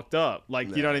is fucked up.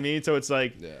 Like you know what I mean? So it's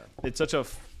like, it's such a,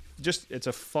 it's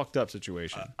a fucked up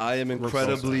situation. I am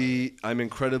incredibly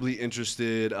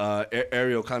interested.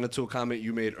 Ariel, kind of to a comment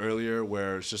you made earlier,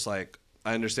 where it's just like,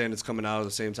 I understand it's coming out at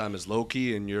the same time as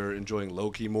Loki, and you're enjoying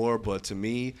Loki more. But to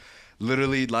me,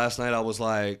 literally last night I was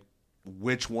like,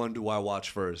 which one do I watch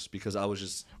first? Because I was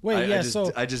just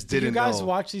I just didn't know. You guys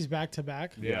watch these back to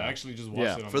back? Yeah, I actually just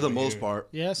watched it. For the most part.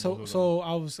 Yeah, so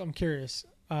I'm curious.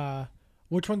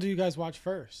 Which one do you guys watch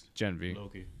first? Gen V.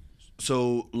 Loki.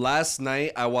 So last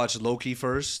night I watched Loki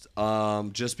first,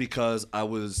 just because I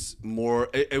was more.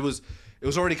 It was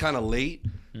already kind of late,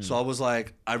 so I was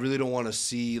like, I really don't want to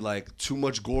see like too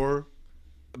much gore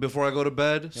before I go to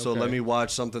bed. So let me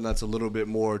watch something that's a little bit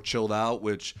more chilled out,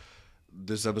 which.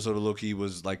 This episode of Loki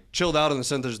was like chilled out in the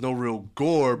sense there's no real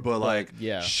gore, but like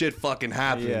shit fucking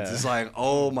happens. Yeah. It's like,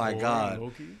 oh my god,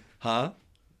 Loki? Huh?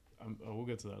 We'll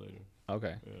get to that later.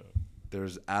 Okay. Yeah.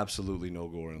 There's absolutely no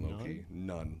gore in Loki.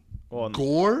 None. Well,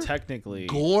 gore? Technically,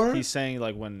 gore. He's saying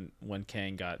like when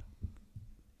Kang got.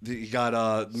 He got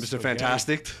Mr.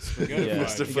 Fantastic. Yeah, he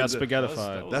got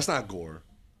spaghettified. That's not gore.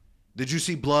 Did you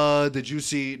see blood? Did you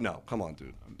see? No, come on,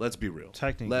 dude. Let's be real.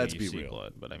 Technically, let's you be see real.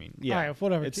 blood, but I mean, All right,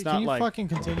 whatever. It's Can not you like fucking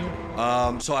continue?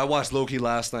 So I watched Loki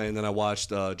last night, and then I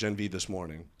watched Gen V this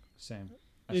morning. Same.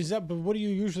 Is that? But what do you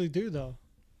usually do though?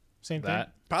 Same thing.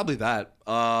 Probably that.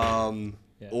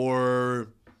 Or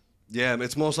yeah,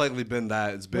 it's most likely been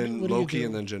that. It's been Loki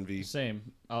and then Gen V.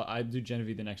 Same. I do Gen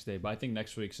V the next day, but I think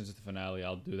next week, since it's the finale,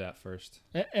 I'll do that first.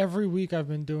 Every week I've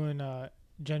been doing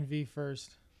Gen V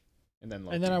first. And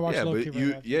then I watch Loki.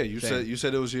 But you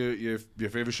said it was your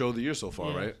favorite show of the year so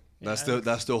far, right? Yeah,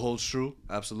 that still holds true.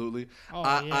 Absolutely. Oh,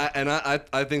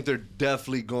 I think they're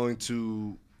definitely going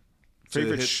to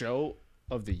favorite show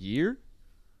of the year.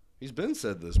 He's been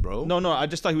said this, bro. No. I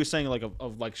just thought he was saying like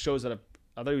of like shows that have.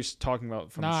 I thought he was talking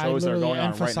about from shows that are going on right now. I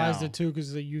emphasized it too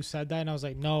because you said that, and I was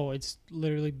like, no, it's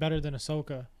literally better than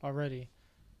Ahsoka already.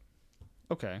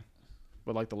 Okay,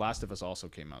 but like The Last of Us also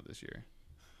came out this year.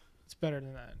 It's better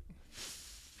than that.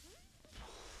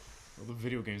 Well, the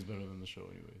video game's better than the show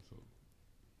anyway. So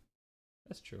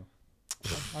that's true.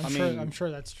 I'm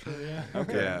sure that's true. Yeah.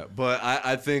 Okay. Yeah, but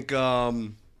I think I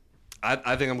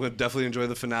think I'm gonna definitely enjoy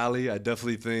the finale. I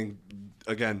definitely think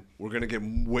again we're gonna get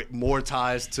more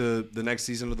ties to the next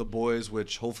season of The Boys,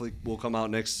 which hopefully will come out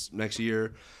next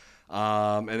year.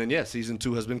 And then season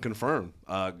 2 has been confirmed.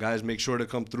 Guys, make sure to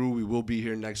come through. We will be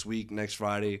here next week, next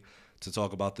Friday, to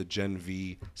talk about the Gen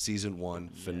V season 1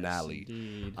 finale.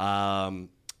 Yes,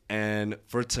 and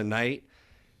for tonight,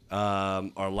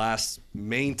 our last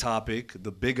main topic,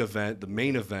 the big event, the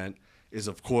main event, is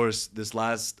of course this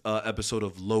last episode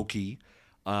of Loki,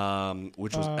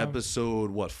 which was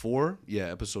episode 4? Yeah,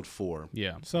 episode 4.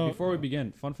 Yeah. So before we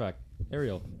begin, fun fact,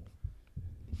 Ariel,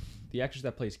 the actress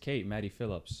that plays Kate, Maddie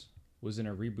Phillips, was in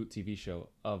a reboot TV show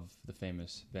of the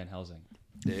famous Van Helsing.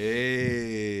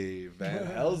 Hey, Van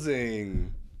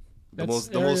Helsing. The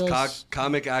most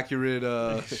comic accurate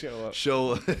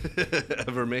show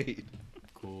ever made.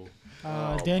 Cool.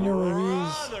 Daniel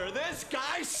Ruiz. Brother, this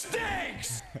guy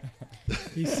stinks.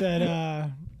 He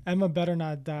said, Emma better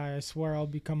not die. I swear I'll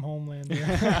become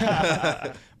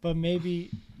Homelander. But maybe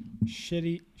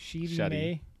Shitty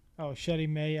May. Oh, Shetty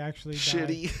May actually died.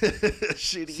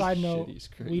 Shitty. Side note,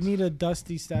 we need a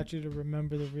Dusty statue to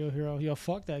remember the real hero. Yo,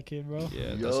 fuck that kid, bro.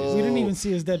 Yeah, we didn't even see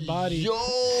his dead body. He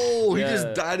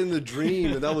just died in the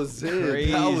dream, and that was it.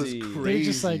 Crazy. That was crazy. They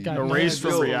just like got erased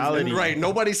from reality. Right,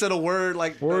 nobody said a word.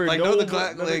 Like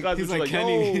he's like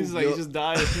Kenny. He's like, he just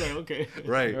died. It's like, okay.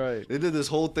 Right. They did this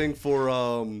whole thing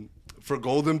for for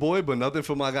Golden Boy, but nothing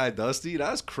for my guy Dusty.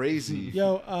 That's crazy.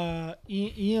 Yo,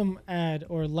 Eam ad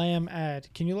or Lamb ad.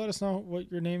 Can you let us know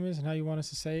what your name is and how you want us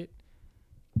to say it?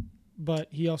 But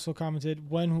he also commented,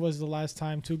 when was the last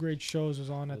time two great shows was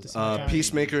on at the same time?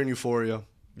 Peacemaker and Euphoria.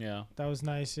 Yeah. That was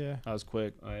nice, yeah. That was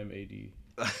quick. I am AD.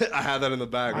 I have that in the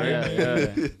bag, right?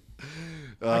 Yeah.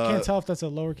 I can't tell if that's a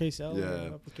lowercase L yeah.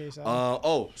 or uppercase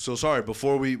L. So sorry.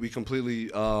 Before we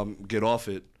completely get off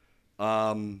it,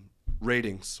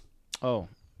 ratings. Oh.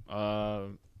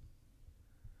 I'll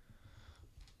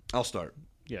start.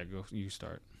 Yeah, go. You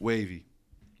start. Wavy.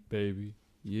 Baby.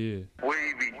 Yeah.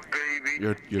 Wavy,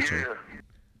 baby. Your turn.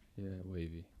 Yeah,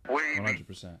 wavy. Wavy.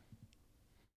 100%.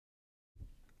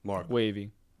 Mark.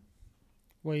 Wavy.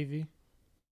 Wavy.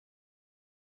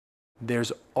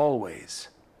 There's always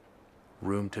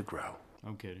room to grow.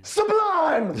 I'm kidding.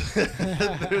 Sublime!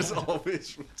 There's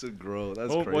always room to grow.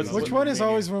 That's Oh, crazy. Which one is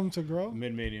always room to grow?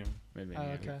 Mid-medium. Oh,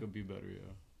 okay. It could be better, yeah.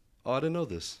 Oh, I didn't know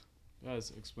this.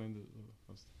 Guys, explain the.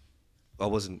 I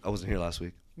wasn't here last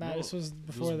week. Nah, this was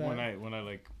before that. When I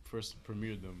like first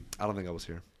premiered them. I don't think I was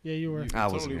here. Yeah, you were. I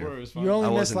wasn't here. You only I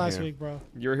missed wasn't last here. week, bro.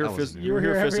 You were here. You were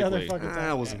here every physically. other fucking time.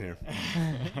 I wasn't here.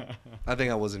 I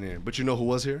think I wasn't here. But you know who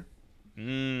was here?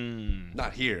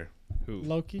 Not here. Who?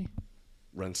 Loki.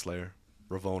 Renslayer.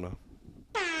 Ravona.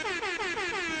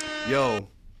 Yo.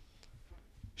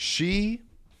 She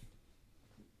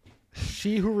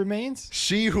who remains?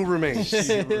 She who remains.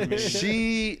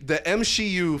 She, the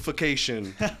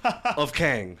MCU-fication of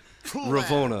Kang.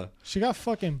 Ravona. She got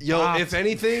fucking Yo, bopped. if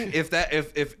anything,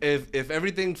 if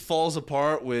everything falls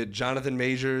apart with Jonathan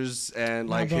Majors and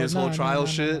like his whole trial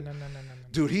shit,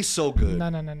 dude, he's so good.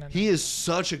 No. He is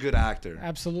such a good actor.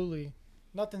 Absolutely.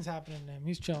 Nothing's happening to him.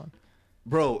 He's chilling.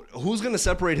 Bro, who's gonna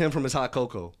separate him from his hot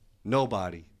cocoa?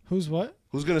 Nobody. Who's what?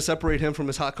 Who's gonna separate him from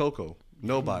his hot cocoa?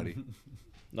 Nobody.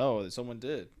 No, someone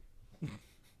did.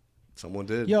 Someone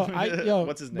did. Yo,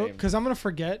 what's his name? Because I'm gonna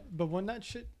forget. But when that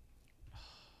shit,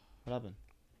 What happened?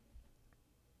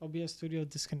 OBS Studio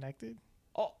disconnected.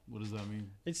 Oh, what does that mean?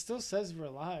 It still says we're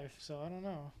live, so I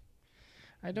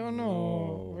don't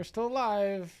know. We're still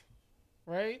live,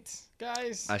 right,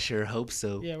 guys? I sure hope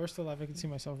so. Yeah, we're still live. I can see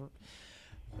myself.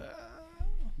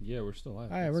 Yeah, we're still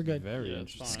live. All right, we're good. Very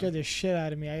interesting. Scared the shit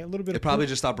out of me. A little bit. It probably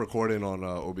just stopped recording on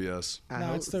OBS.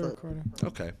 No, it's still recording.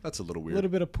 Okay, that's a little A weird. little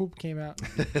bit of poop came out.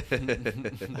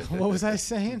 What was I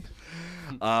saying?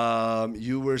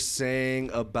 You were saying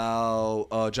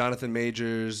about Jonathan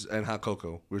Majors and Hot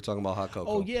Cocoa. We were talking about Hot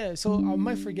Cocoa. Oh yeah, so I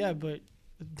might forget, but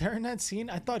during that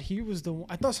scene, I thought he was the.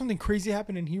 I thought something crazy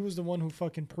happened, and he was the one who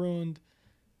fucking pruned.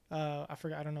 I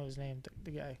forgot. I don't know his name,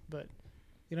 the guy, but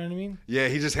you know what I mean. Yeah,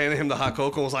 he just handed him the hot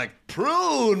cocoa and was like,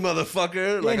 "Prune,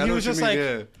 motherfucker!" Like I know what you mean.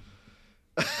 Yeah.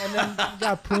 And then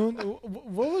got pruned.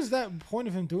 What was that point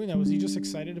of him doing that? Was he just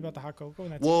excited about the hot cocoa?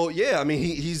 And that's Well, yeah. I mean,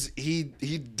 he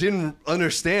didn't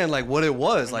understand like what it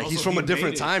was. Like he's from a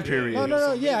different time period.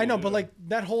 No. Yeah, I know, but like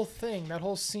that whole thing, that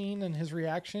whole scene, and his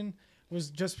reaction was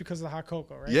just because of the hot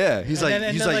cocoa, right? Yeah, he's and like,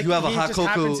 then, he's and then, like, you have a he hot just cocoa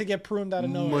happened to get pruned out of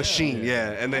nowhere. machine.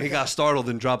 Yeah, and then he got startled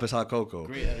and dropped his hot cocoa.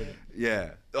 Great editing.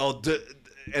 Yeah. Oh,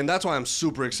 and that's why I'm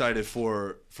super excited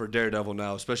for Daredevil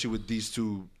now, especially with these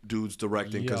two dudes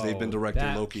directing because they've been directing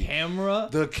that Loki.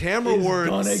 The camera work,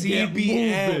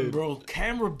 CBN, bro.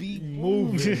 Camera be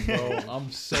moving, bro.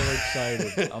 I'm so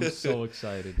excited. I'm so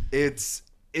excited. It's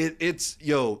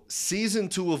yo, season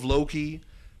 2 of Loki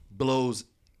blows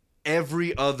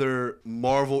every other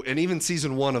Marvel and even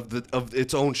season 1 of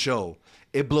its own show.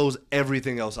 It blows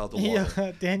everything else out the water.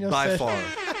 Yeah, Daniel by said,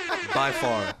 by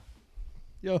far.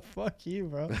 Yo, fuck you,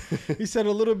 bro. He said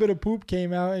a little bit of poop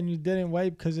came out and you didn't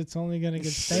wipe because it's only gonna get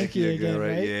stanky again,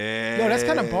 right? Yeah. Yo, that's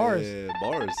kind of bars.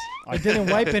 Bars. I didn't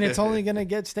wipe and it's only gonna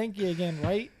get stanky again,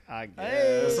 right? I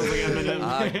guess. Hey.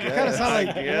 I Kind of sound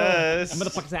like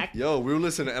Yes. Yo, we were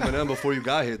listening to Eminem before you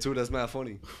got here too. That's mad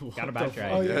funny. Got a back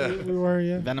Oh, yeah, we were,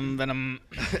 yeah. Venom.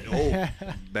 Oh,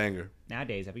 banger.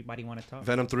 Nowadays, everybody want to talk.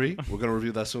 Venom 3. We're gonna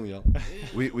review that soon, y'all.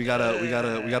 We got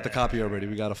the copy already.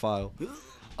 We got a file.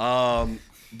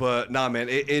 But nah, man,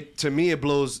 it to me it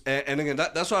blows. And again,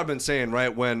 that's what I've been saying,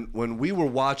 right? When we were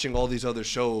watching all these other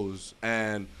shows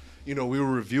and we were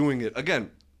reviewing it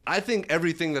again. I think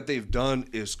everything that they've done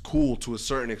is cool to a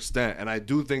certain extent, and I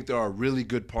do think there are really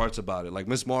good parts about it. Like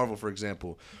Miss Marvel, for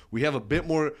example, we have a bit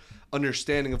more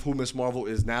understanding of who Miss Marvel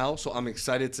is now, so I'm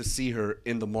excited to see her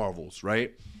in the Marvels,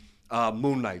 right?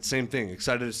 Moon Knight, same thing.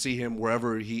 Excited to see him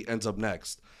wherever he ends up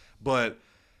next. But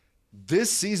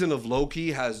this season of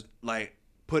Loki has like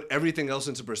put everything else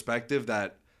into perspective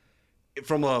that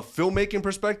from a filmmaking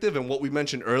perspective and what we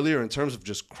mentioned earlier in terms of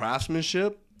just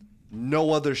craftsmanship,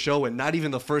 no other show and not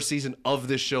even the first season of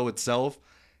this show itself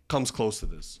comes close to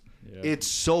this. Yeah. It's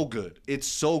so good. It's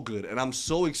so good. And I'm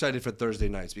so excited for Thursday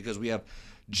nights because we have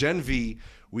Gen V,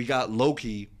 we got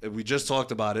Loki, and we just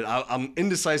talked about it. I'm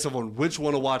indecisive on which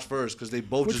one to watch first because they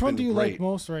both Which just one been do you great. like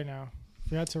most right now?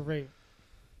 If you had to rate,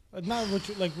 not which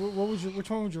like what would you? Which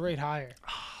one would you rate higher?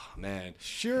 Man,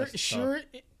 Sure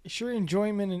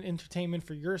enjoyment and entertainment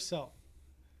for yourself.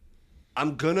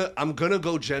 I'm gonna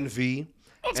go Gen V.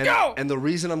 Let's go. And the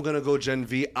reason I'm gonna go Gen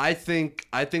V, I think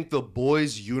the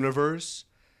boys universe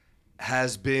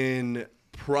has been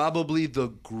probably the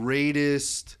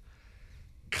greatest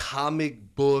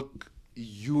comic book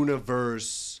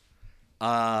universe,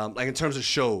 like in terms of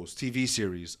shows, TV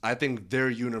series. I think their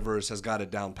universe has got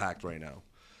it down packed right now.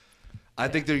 I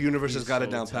think their universe has got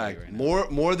it down packed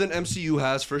more than MCU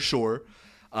has for sure.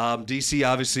 DC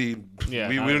obviously,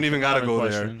 we don't even gotta go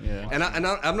there. Yeah. And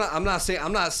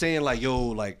I'm not saying like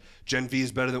like Gen V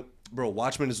is better than bro.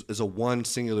 Watchmen is a one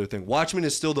singular thing. Watchmen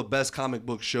is still the best comic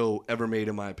book show ever made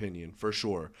in my opinion for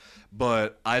sure.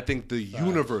 But I think the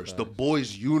universe, the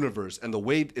boys universe, and the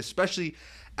way, especially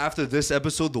after this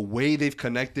episode, the way they've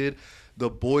connected the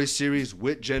boys series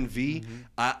with Gen V,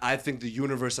 I think the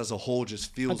universe as a whole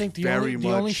just feels the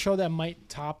only show that might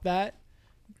top that,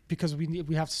 because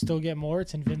we have to still get more,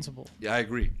 it's Invincible. Yeah, I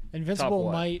agree.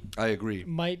 Invincible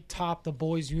might top the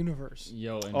boys universe.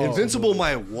 Yo, Invincible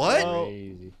might what?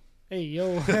 Crazy. Hey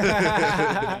yo.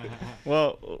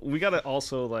 Well, we gotta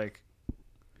also like.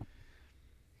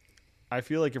 I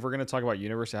feel like if we're gonna talk about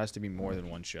universe, it has to be more than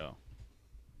one show.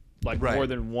 Like more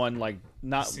than one, like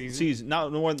not season,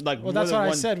 not more like. Well, that's what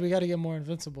I said. We got to get more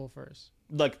Invincible first.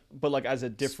 Like, but like as a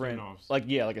different, Spin-offs. like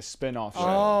like a spin-off show.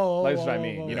 Oh, That's what I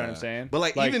mean. You know what I'm saying? But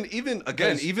like even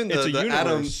again, even it's the a universe,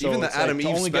 Adam, so even the it's Adam like,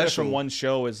 Eve to only get it special from one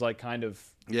show is like kind of.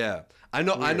 Yeah, I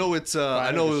know. I know it's.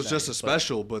 I know it was just a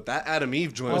special, but that Adam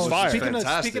Eve joint was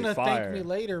fantastic. Speaking of thank me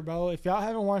later, bro. If y'all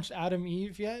haven't watched Adam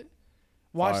Eve yet,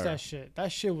 watch that shit.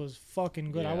 That shit was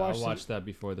fucking good. Yeah, I watched that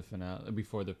before the finale,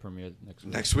 before the premiere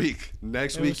next week.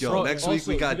 Next week, yo. Next week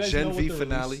we got Gen V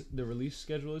finale. The release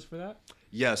schedule is for that?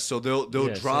 Yes, so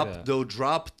they'll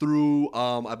drop through.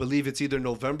 I believe it's either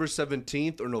November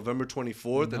 17th or November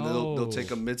 24th, and they'll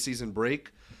take a mid-season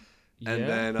break. And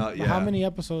then How many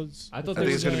episodes? I think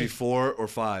it's gonna be 4 or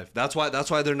 5. That's why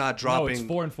they're not dropping. No, it's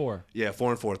 4 and 4. Yeah,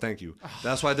 4 and 4. Thank you.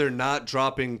 That's why they're not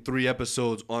dropping 3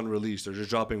 episodes on release. They're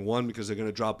just dropping 1 because they're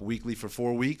gonna drop weekly for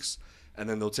 4 weeks, and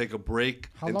then they'll take a break.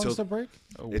 How long is the break?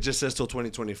 It just says till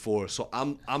 2024. So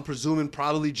I'm presuming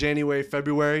probably January,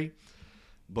 February,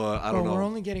 but I don't know. We're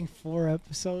only getting 4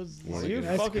 episodes. Are you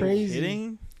That's fucking crazy.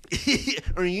 kidding?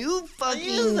 Are you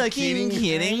fucking kidding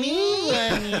me?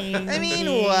 I mean,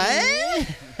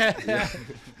 what? Yeah.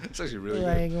 It's actually really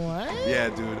good. What? Yeah,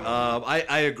 dude.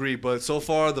 I agree, but so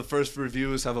far the first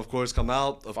reviews have of course come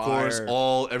out. Of course,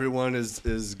 everyone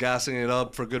is gassing it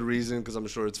up for good reason because I'm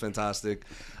sure it's fantastic.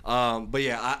 But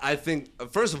yeah, I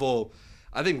think first of all,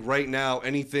 I think right now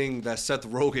anything that Seth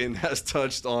Rogen has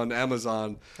touched on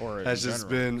Amazon has just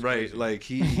been right. Like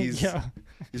he's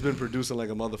he's been producing like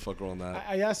a motherfucker on that.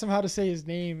 I asked him how to say his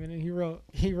name, and he wrote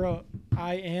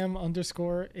I am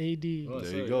 _ AD. Oh,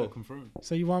 there you go. Confirmed.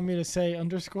 So you want me to say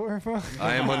underscore?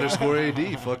 I am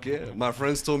 _ AD. Fuck yeah. My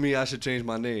friends told me I should change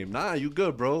my name. Nah, you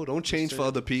good, bro. Don't change for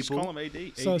other people. Just call him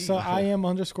AD. So I am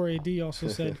 _ AD also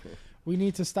said, we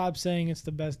need to stop saying it's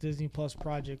the best Disney Plus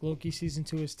project. Loki season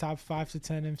 2 is top 5 to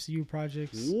 10 MCU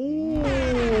projects. Ooh.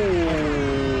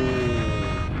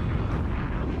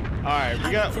 All right,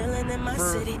 we got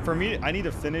for me. I need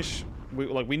to finish.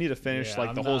 We need to finish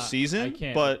the whole season. I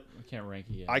can't rank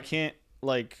it yet.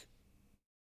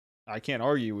 I can't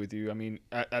argue with you. I mean,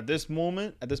 at this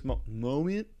moment,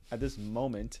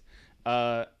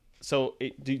 So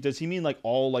does he mean like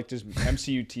all like just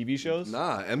MCU TV shows?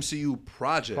 Nah, MCU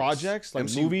projects. Projects like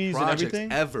MCU movies projects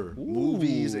and everything. Ever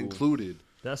movies included.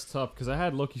 That's tough because I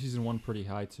had Loki season 1 pretty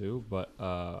high too, but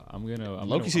I'm gonna.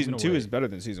 Loki season 2 is better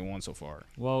than season 1 so far.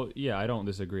 Well, yeah, I don't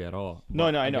disagree at all. No,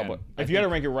 I know, but if you had to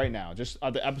rank it right now, just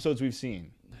the episodes we've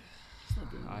seen.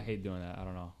 I hate doing that. I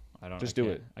don't know. Just do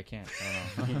it. I can't.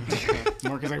 I don't know.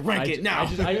 Mark is like, rank it now. I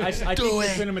think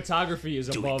the cinematography is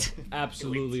above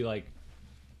absolutely like.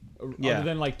 Other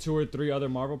than like 2 or 3 other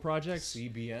Marvel projects,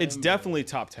 CBM. It's definitely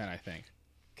top 10, I think.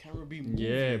 Camera be moving.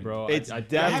 Yeah, bro. It's I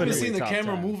definitely haven't seen the top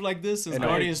camera 10. move like this since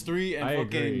Guardians 3 and fucking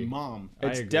agree. Mom.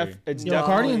 It's definitely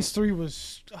Guardians 3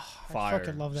 was fire. I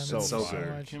fucking love that movie so good.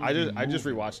 much. I just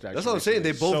rewatched that. That's what I'm saying.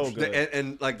 They both so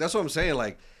and like that's what I'm saying.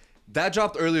 Like that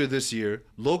dropped earlier this year.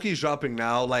 Loki's dropping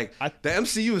now. Like the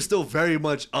MCU is still very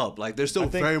much up. Like they're still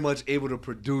very much able to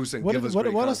produce and give us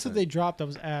great What else did content. they drop that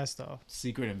was ass though?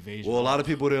 Secret Invasion. Well, a lot of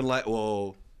people didn't like.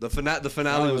 Well, the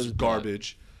finale was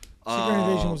garbage. Secret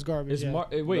Invasion was garbage. Is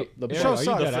Yeah. wait, the Aaron, show are you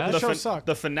sucked. dead ass? The show sucked.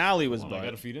 The finale was I bad.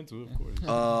 gotta feed into it, of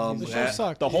course. The show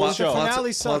sucked. The whole show. The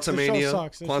finale sucks. The show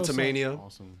sucks. The show sucks. Quantumania.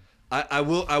 Awesome. I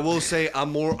will say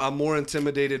I'm more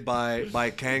intimidated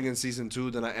by Kang in season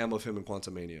 2 than I am of him in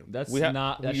Quantumania. That's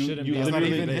not. That shouldn't be.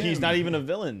 He's not even a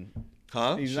villain.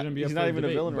 Huh? He's not Shouldn't be even a debate,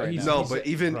 villain but right he's- now. No, but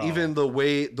even the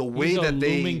way He's that a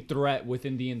they looming threat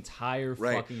within the entire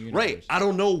fucking universe. Right. I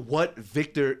don't know what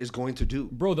Victor is going to do.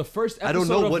 Bro, the first episode I don't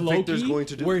know of what Loki, Victor's going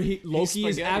to do. where Loki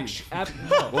is spaghetti.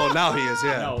 actually. Well, now he is,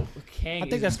 yeah. No, Kang I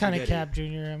think is that's kind of spaghetti. Cap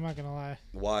Jr. I'm not gonna lie.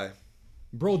 Why?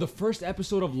 Bro, the first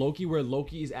episode of Loki where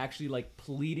Loki is actually like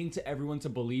pleading to everyone to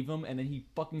believe him, and then he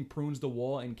fucking prunes the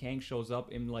wall, and Kang shows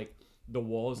up in like the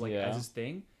walls like as his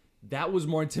thing. That was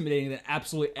more intimidating than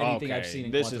absolutely anything I've seen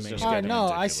in This is Quantumania. just All right, getting no,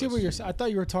 I see what ridiculous. you're. I thought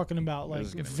you were talking about like This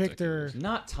is getting Victor.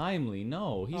 Not timely,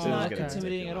 no. He's Oh, not okay.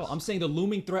 intimidating at all. I'm saying the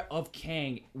looming threat of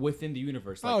Kang within the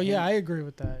universe. Like Oh yeah, him- I agree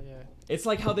with that. Yeah. it's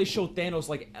like how they show Thanos,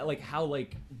 like how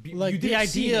like Like you the didn't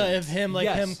see idea him. of him, like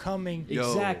Yes. him coming.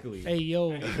 Exactly. Hey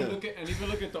yo. And even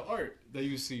look at the art that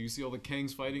you see. You see all the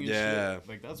Kangs fighting and Yeah. shit.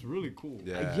 Like that's really cool.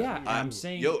 Yeah. I'm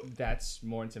saying that's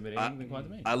more intimidating than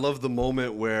Quantumania. I love the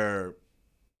moment where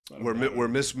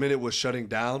Miss Minute was shutting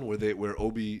down, where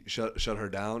Obi shut her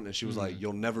down, and she was like,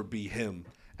 "You'll never be him,"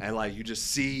 and like you just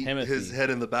see his head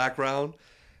in the background,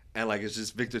 and like it's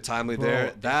just Victor Timely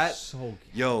there. That so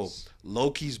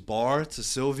Loki's bar to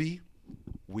Sylvie,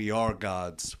 "We are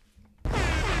gods."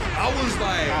 I was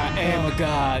like, I am a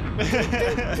god.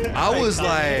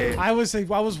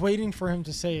 I was waiting for him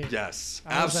to say it. Yes,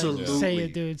 I was like, absolutely. say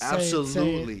it, dude. Say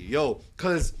Absolutely. It. Yo,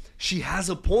 because she has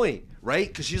a point, right?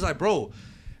 Because she's like, bro,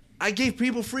 I gave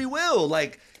people free will.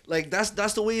 Like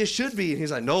that's the way it should be. And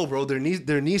he's like, no, bro, there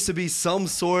needs to be some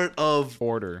sort of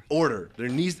order. There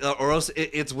needs, or else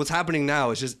it's what's happening now.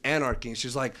 It's just anarchy. And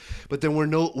she's like, but then we're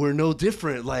no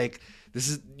different. Like this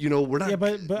is, we're not,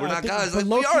 we're not gods. Like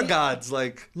we are gods.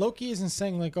 Like Loki isn't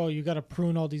saying like, oh, you got to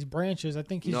prune all these branches. I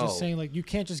think he's No. just saying like, you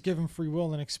can't just give him free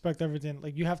will and expect everything.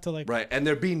 Like you have to like. right, and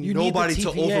there being you need the nobody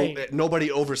TVA. nobody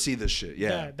oversee this shit.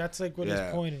 Yeah, That's like what his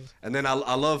point is. And then I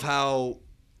love how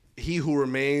He Who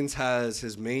Remains has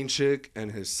his main chick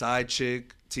and his side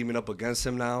chick teaming up against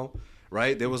him now,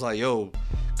 right? They was like, yo,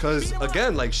 because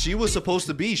again, like she was supposed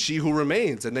to be She Who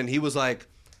Remains, and then he was like,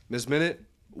 Miss Minute,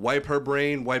 wipe her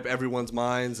brain, wipe everyone's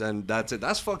minds, and that's it.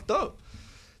 That's fucked up.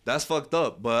 That's fucked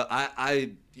up. But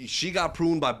she got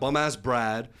pruned by bum ass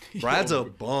Brad. Brad's a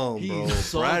bum, bro.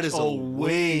 Brad is a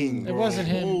wing. It wasn't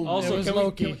him. Also, it was can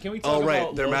Loki. we talk Oh, right.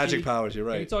 about Their Loki? magic powers. You're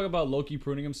Can we right. talk about Loki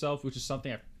pruning himself, which is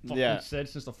something I fucking said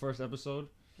since the first episode?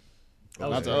 That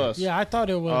was Not to us. Yeah, I thought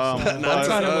it was. Not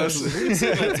to us. Who did he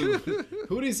say that to?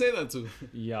 Who did he say that to?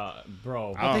 Yeah,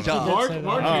 bro. I think he did Mark, say that.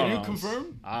 Mark, I can don't you know.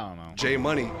 confirm? I don't know. J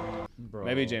Money. Bro.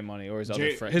 Maybe J Money or his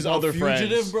Jay- other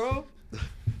fugitive, friends. bro.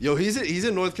 Yo, he's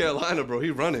in North Carolina, bro. He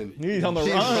running. He's on the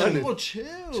He's run. running. Oh,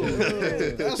 chill.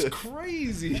 That's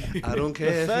crazy. I don't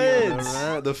care. The if you're feds.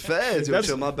 around. The feds. Yo, That's-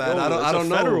 chill, my bad. yo, I it's don't a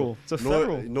know. federal. It's a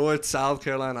federal. North, South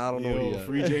Carolina. I don't know Yo, yet.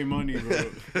 free J Money, bro.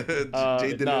 Jay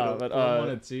did Nah, it. but I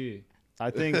want to see.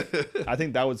 I think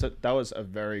that was a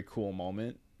very cool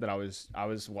moment that I was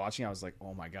watching. I was like,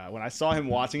 oh my god. When I saw him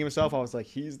watching himself, I was like,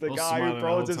 he's the I was guy who smiling the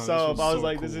whole throws time. This himself. was I was so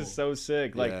like, this cool. is so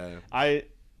sick. Like Yeah.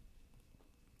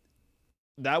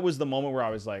 that was the moment where I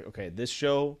was like, okay, this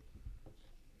show,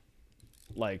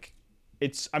 like,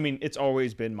 it's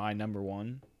always been my number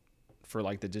one for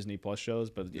like the Disney Plus shows,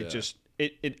 but it just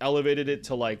it elevated it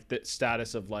to like the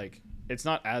status of like, it's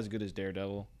not as good as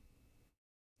Daredevil,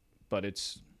 but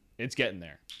it's getting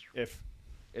there. If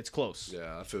it's close.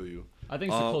 Yeah, I feel you. I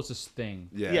think it's the closest thing.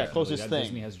 Yeah, closest that thing.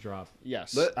 Disney has dropped.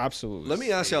 Yes, absolutely. Let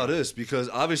me ask y'all this, because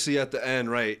obviously at the end,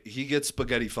 right, he gets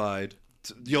spaghetti-fied.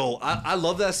 Yo, I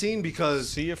love that scene because...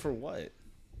 See ya for what?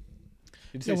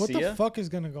 Yeah, what the fuck is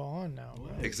gonna go on now? Bro?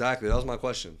 Exactly, that was my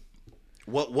question.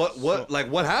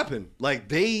 What happened? Like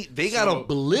they got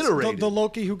obliterated. The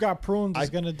Loki who got pruned is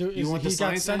gonna do. You want He the got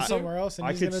science sent answer? somewhere else, and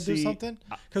I he's could gonna do see- something.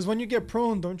 Because when you get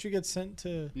pruned, don't you get sent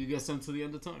to? You get sent to the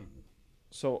end of time.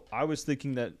 So I was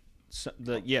thinking that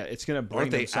it's gonna bring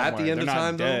Aren't they them at the somewhere. end They're of not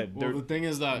time, though? dead. Well, the thing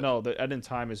is that No, the end in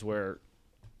time is where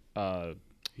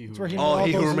It's where he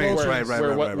He Who Remains, Logos-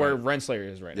 right. where Renslayer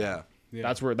is right now. Yeah.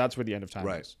 That's where the end of time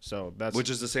is. So that's Which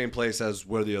is the same place as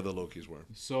where the other Lokis were.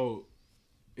 So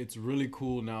it's really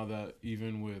cool now that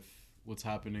even with what's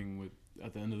happening with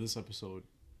at the end of this episode,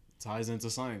 it ties into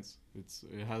science.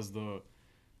 It has the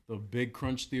big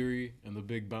crunch theory and the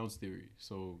big bounce theory.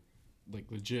 So like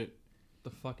legit. The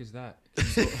fuck is that?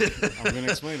 I'm gonna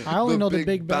explain it. I only know the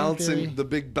big bouncing, the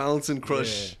big bounce and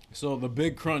crush. Yeah. So the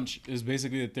big crunch is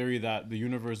basically the theory that the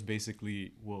universe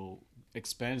basically will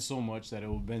expand so much that it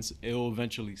will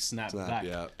eventually snap back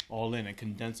all in and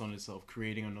condense on itself,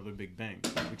 creating another big bang,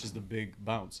 which is the big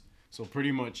bounce. So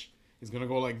pretty much it's gonna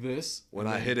go like this. When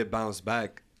I hit it, bounce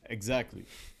back. Exactly.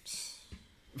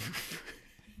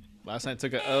 Last night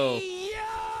took a L.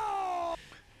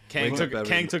 Kang took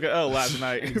an L last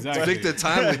night. Exactly. Victor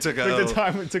Timely took an L. Victor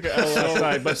Timely took an L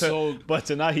last night, but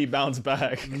tonight he bounced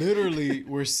back. Literally,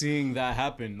 we're seeing that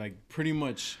happen. Like pretty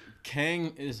much,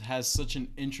 Kang has such an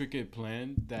intricate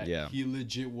plan that he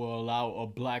legit will allow a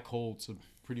black hole to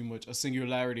pretty much a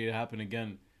singularity to happen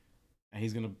again, and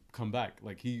he's gonna come back.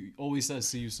 Like he always says,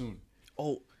 "See you soon."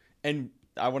 Oh, and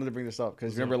I wanted to bring this up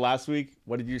because remember last week,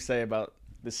 what did you say about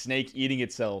the snake eating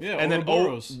itself? Yeah, and then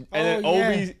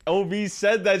Obi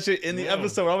said that shit in the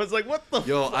episode. I was like, what the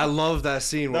Yo, fuck? I love that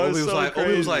scene where Obi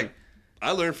was like,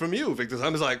 I learned from you. Victor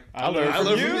Time is like, I learned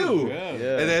from you. Yeah.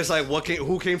 And then it's like,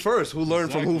 who came first? Who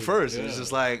learned from who first? Yeah. It's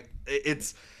just like,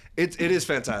 it is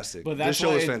fantastic. But this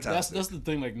show is fantastic. That's the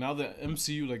thing. Like now the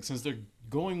MCU, like since they're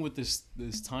going with this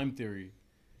time theory,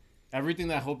 everything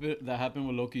that happened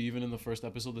with Loki, even in the first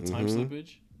episode, the time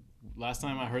slippage. Last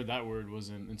time I heard that word was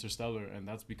in Interstellar, and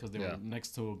that's because they were next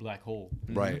to a black hole.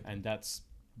 Right. And that's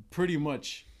pretty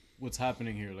much what's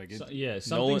happening here. Like,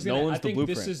 something's I think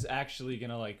this is actually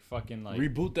gonna like fucking like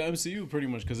reboot the MCU pretty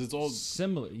much because it's all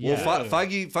similar. Yeah. Well,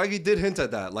 Feige did hint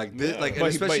at that. Like, this, like, but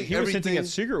especially he was hinting at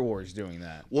Secret Wars doing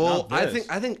that. Well, I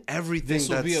think everything this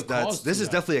is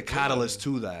definitely a catalyst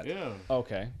to that. Yeah.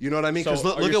 Okay. You know what I mean? Because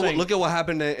look at what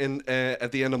happened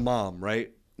at the end of Mom,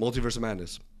 right? Multiverse of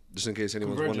Madness. Just in case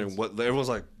anyone's wondering what everyone's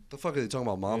like, the fuck are they talking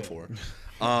about Mom for?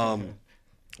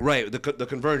 Right, the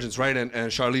convergence, right? And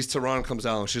Charlize Theron comes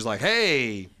out and she's like,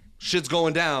 hey, shit's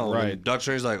going down. Right. And Doctor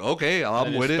Strange's like, okay,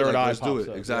 I'm with it. Like, let's do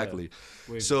it. Exactly.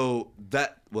 Yeah. So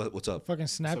that what's up? Fucking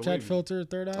Snapchat filter,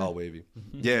 third eye. Oh, wavy.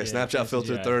 Yeah, Snapchat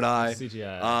filter, third eye.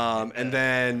 CGI. And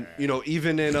then,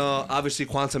 even in obviously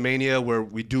Quantumania, where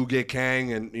we do get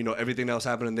Kang and, everything else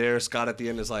happening there, Scott at the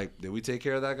end is like, did we take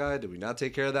care of that guy? Did we not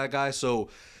take care of that guy? So,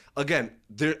 again,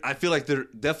 I feel like there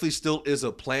definitely still is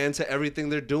a plan to everything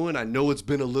they're doing. I know it's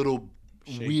been a little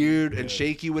weird and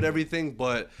shaky with everything,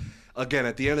 but again,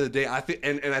 at the end of the day, I think,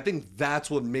 and I think that's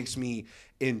what makes me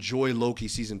enjoy Loki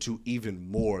season 2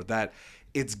 even more. That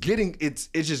it's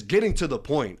just getting to the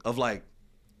point of like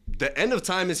the end of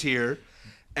time is here,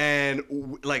 and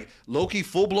like Loki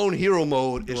full blown hero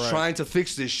mode is trying to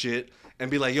fix this shit and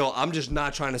be like, yo, I'm just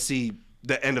not trying to see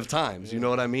the end of times. You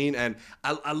know what I mean? And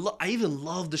I even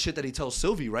love the shit that he tells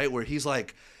Sylvie, right? Where he's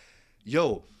like,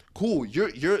 yo, cool,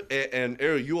 you're and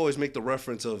Ariel, you always make the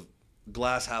reference of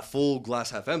glass half full,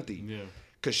 glass half empty. Yeah.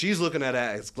 Cause she's looking at it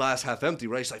as glass half empty,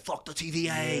 right? She's like, fuck the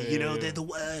TVA, they're the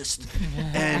worst.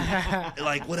 And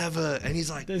like whatever. And he's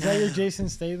like, is that your Jason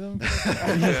Statham?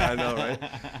 Yeah, I know,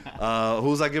 right? Who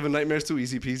was I giving nightmares to?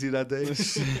 Easy peasy that day.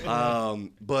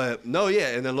 But no,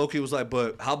 yeah. And then Loki was like,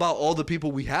 but how about all the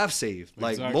people we have saved?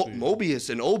 Like Mobius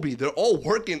and Obi, they're all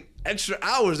working extra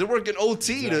hours. They're working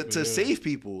OT to save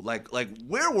people. Like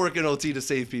we're working OT to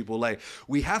save people. Like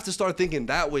we have to start thinking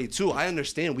that way too. I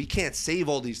understand we can't save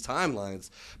all these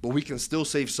timelines, but we can still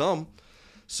save some.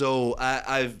 So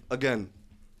I've again,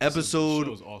 episode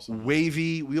awesome.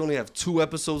 Wavy. We only have 2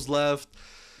 episodes left.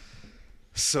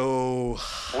 So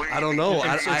I don't know.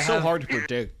 It's so hard to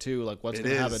predict too, like what's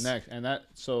gonna happen next. And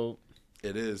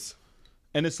it is.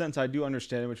 In a sense, I do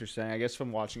understand what you're saying. I guess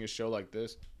from watching a show like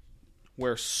this,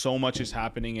 where so much is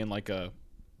happening in like a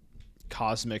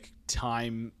cosmic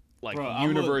time, like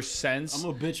universe sense. I'm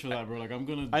a bitch for that, bro. Like I'm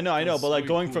gonna. I know, but like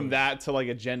going from that to like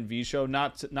a Gen V show,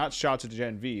 not shout to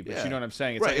Gen V, but you know what I'm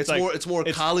saying. It's like, it's more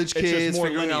college kids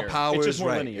figuring out powers. It's just more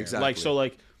right, linear. Exactly. Like so,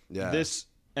 this,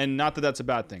 and not that that's a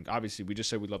bad thing. Obviously, we just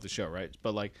said we love the show, right?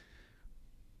 But like,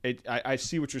 I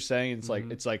see what you're saying.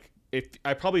 It's like. It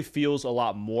probably feels a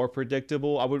lot more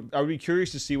predictable. I would be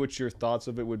curious to see what your thoughts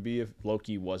of it would be if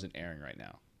Loki wasn't airing right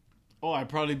now. Oh, I'd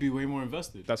probably be way more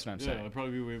invested. That's what I'm saying. Yeah, I'd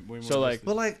probably be way more so invested.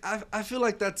 But like I feel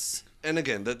like that's, and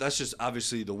again that's just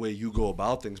obviously the way you go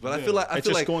about things. But I feel like it's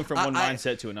just going from one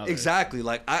mindset to another. Exactly.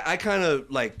 Like I kind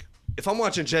of like, if I'm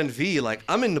watching Gen V, like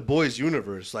I'm in the boys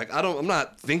universe. Like I'm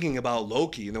not thinking about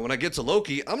Loki, and then when I get to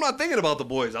Loki, I'm not thinking about the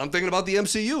boys. I'm thinking about the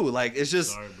MCU. Like it's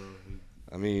just. Sorry, bro.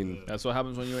 I mean, that's what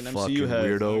happens when you're an MCU head.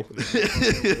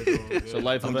 Weirdo. So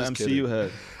life of an MCU head.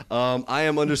 I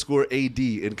am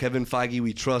 _AD and Kevin Feige.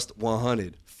 We trust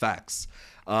 100 facts.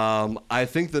 I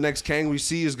think the next Kang we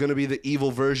see is going to be the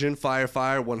evil version, Fire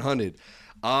 100.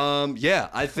 Yeah,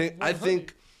 I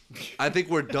think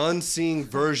we're done seeing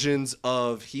versions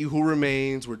of He Who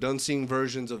Remains. We're done seeing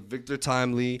versions of Victor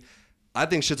Timely. I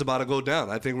think shit's about to go down.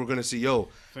 I think we're going to see,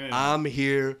 I'm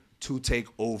here to take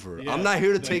over. Yeah, I'm not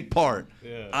here to take part.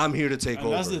 Yeah. I'm here to take over.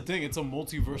 That's the thing. It's a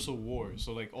multiversal war.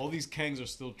 So like all these Kangs are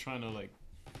still trying to like.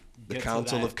 The get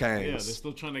Council to that. of Kangs. Yeah, they're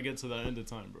still trying to get to that end of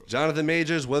time, bro. Jonathan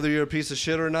Majors, whether you're a piece of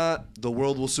shit or not, the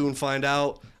world will soon find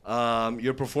out.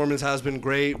 Your performance has been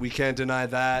great. We can't deny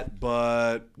that,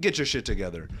 but get your shit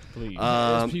together. Please.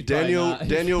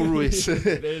 Daniel Ruiz.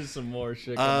 There's some more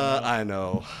shit coming out. I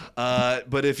know.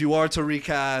 But if you are to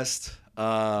recast,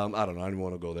 I don't know. I don't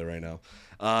want to go there right now.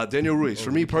 Daniel Ruiz. For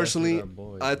me personally,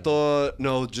 I thought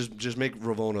just make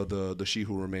Ravonna the She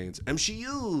Who Remains.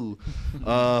 MCU.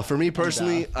 For me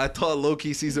personally, I thought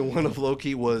Loki season 1 of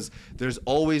Loki was there's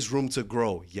always room to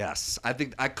grow. Yes, I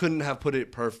think I couldn't have put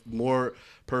it more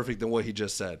perfect than what he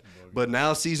just said. But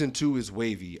now season 2 is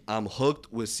wavy. I'm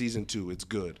hooked with season 2. It's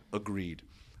good. Agreed.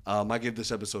 I give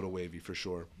this episode a wavy for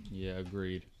sure. Yeah,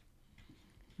 agreed.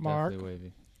 Mark.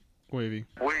 Definitely Wavy.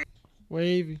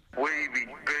 Wavy. Wavy,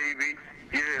 baby.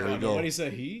 Yeah. There you go. Nobody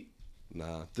said heat.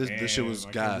 Nah, this shit was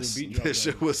I can't gas. do beat drop This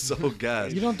shit then. was so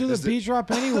gas. You don't do the beat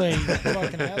drop anyway, you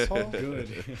fucking asshole.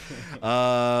 Good.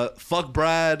 Fuck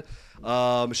Brad.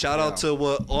 Shout out to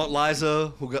Aunt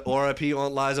Liza, who got R.I.P.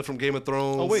 Aunt Liza from Game of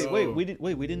Thrones. Oh wait, we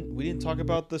didn't talk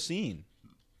about the scene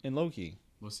in Loki.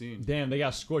 What scene? Damn, they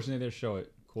got scorched and they didn't show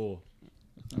it. Cool.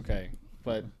 Okay,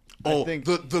 but Oh, I think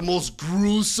the most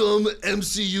gruesome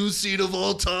MCU scene of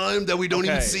all time that we don't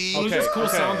even see. It was just cool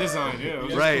sound design. Yeah. It was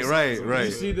just Right, cool right, sound right.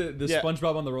 You see the Yeah.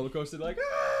 SpongeBob on the roller coaster, like.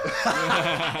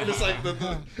 And it's like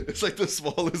it's like the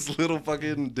smallest little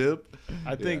fucking dip.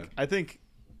 I think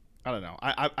I don't know.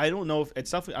 I don't know if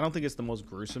it's definitely. I don't think it's the most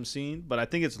gruesome scene, but I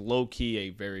think it's low key a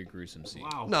very gruesome scene.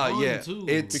 Wow. No, fun, yeah, too.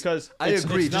 it's Because I it's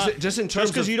agree. not- Just in terms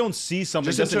because of you don't see something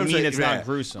just in doesn't terms mean of- it's yeah. not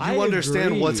gruesome. You understand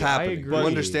agree. what's I happening. You agree.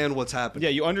 understand what's happening. Yeah,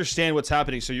 you understand what's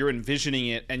happening, so you're envisioning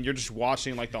it, and you're just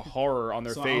watching like the horror on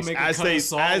their So I'll face make a as cut of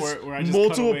Saw where I just cut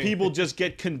multiple away. people just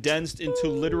get condensed into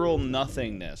literal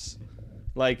nothingness.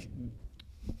 Like,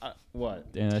 what?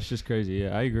 Yeah, that's just crazy.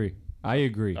 Yeah, I agree.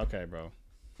 Okay, bro.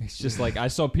 It's just like I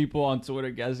saw people on Twitter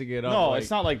gassing it up. No, like,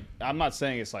 it's not like I'm not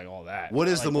saying it's like all that. What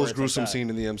is Like, the where most it's like gruesome that. scene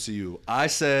in the MCU? I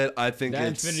said I think that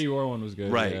it's Infinity War one was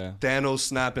good. right. Yeah. Thanos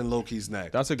snapping Loki's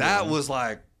neck. That's a good that one. was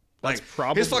like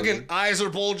probably- his fucking eyes are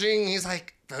bulging. He's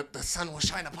like the sun will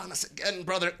shine upon us again,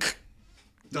 brother.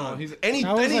 No, Done. he's And he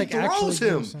That was, like, throws actually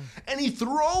him. gruesome. And he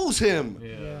throws him.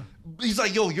 yeah. He's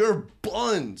like, yo, you're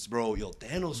buns, bro. Yo,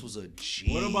 Thanos was a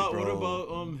G. What about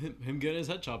bro. him getting his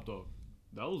head chopped off?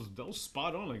 That was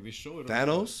spot on. Like they showed it.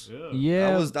 Thanos?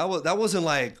 Yeah. Yeah. That wasn't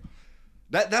like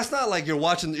that's not like you're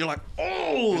watching. You're like,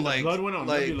 oh, And like blood went on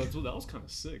like Nebula too. That was kind of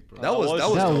sick, bro. that was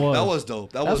dope. That was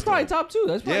dope. That That's was probably dope. top two.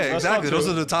 That's probably Yeah, top exactly. two. Those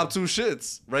are the top two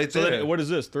shits right So there. then, what is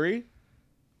this? 3?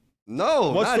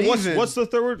 No, What's not the even. what's the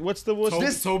third? What's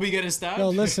Toby getting stabbed. Yo,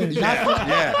 listen,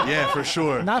 yeah, for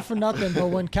sure. not for nothing, but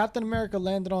when Captain America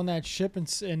landed on that ship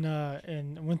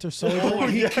in Winter Soldier,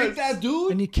 He kicked that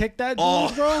dude. and he kicked that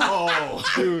dude, bro. Oh,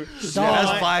 dude? yeah,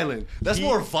 that's violent. That's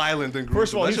more violent than gruesome.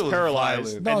 First of all, That he's shit was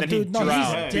paralyzed, violent. No, and then dude, he no, he's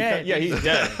drowned. dead. Yeah, he's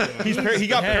dead. He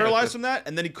got dead. paralyzed from that,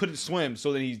 and then he couldn't swim,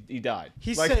 so then he died.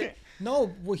 He Like, said no.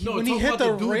 When he, No, when he talk hit about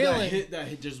the dude railing,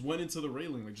 that just went into the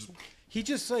railing, like just he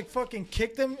just like fucking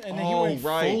kicked him, and then he Oh, went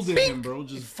right. folded bink, him, bro. he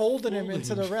Just folded him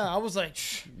into the railing. I was like,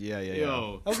 yeah.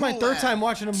 yo. that was my third time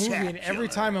watching a movie, and every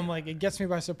time I'm like, it gets me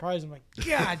by surprise. I'm like, God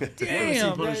I haven't seen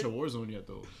damn. Punisher that- Warzone yet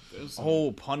though. There's some-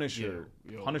 Oh, Punisher.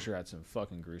 Yeah, yo. Punisher had some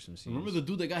fucking gruesome scenes. Remember the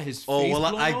dude that got his Oh face well,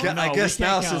 blown I off? guess, No, I we guess can't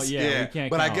now count. since Yeah, we yeah, can't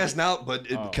but I count. guess now,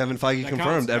 Kevin Feige That confirmed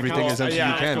counts. That everything counts. is MCU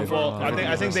yeah, canon. well,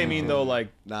 I think they mean though like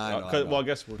Nah, I know, I know. well, I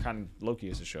guess we're kind of Loki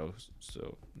is a show,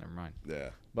 so never mind.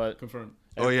 Yeah. But Confirmed.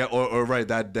 Oh yeah, or right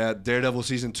that Daredevil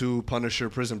season 2 Punisher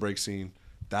prison break scene.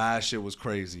 That shit was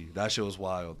crazy. That shit was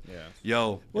wild. Yeah.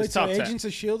 Yo, Wait, It's so top 10. Agents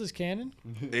of Shield is canon?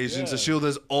 Agents of Shield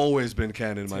has always been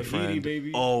canon, my Tahiti, friend.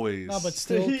 baby. Always. No, but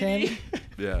still canon.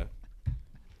 Yeah.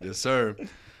 Yes, sir.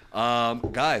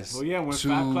 Guys. Well, yeah, when to-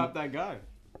 Fab clapped that guy.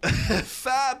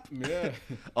 Fap. Yeah.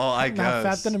 Oh, I Not guess.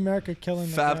 Fapped in America killing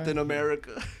the Fapped guy. in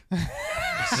America.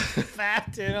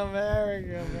 Fapped in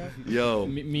America, bro. Yo.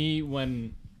 Me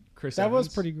when Chris. That was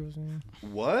Evans- pretty gruesome.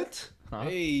 What? Huh?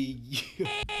 Hey.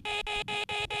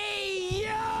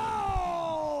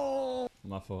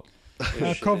 My fault.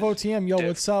 Kovo TM, yo,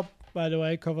 what's up? By the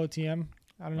way, Kovo TM.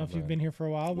 I don't know if you've been here for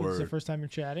a while, but it's the Word. first time you're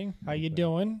chatting. How you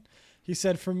doing? He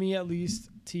said, for me at least,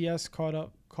 TS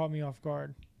caught me off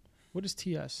guard. What is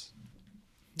TS?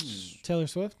 Taylor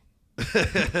Swift?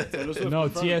 No,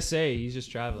 TSA. He's just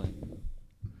traveling.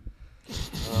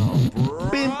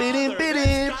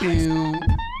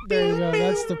 There you go.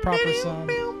 That's the proper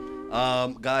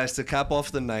song. Guys, to cap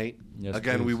off the night, Yes,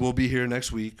 again, please. we will be here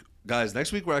next week. Guys,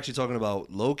 next week we're actually talking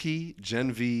about Loki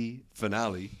Gen V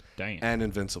finale. and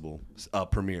Invincible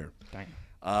premiere.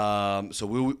 Dang. So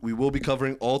we will be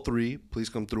covering all three. Please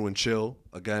come through and chill.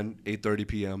 Again, 8:30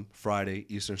 p.m. Friday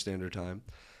Eastern Standard Time.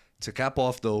 To cap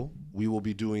off, though, we will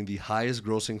be doing the highest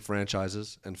grossing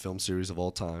franchises and film series of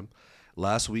all time.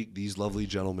 Last week, these lovely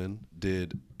gentlemen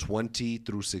did 20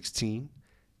 through 16.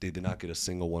 They did not get a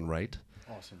single one right.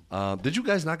 Awesome. Did you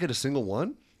guys not get a single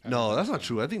one? No, that's not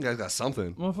true. I think you guys got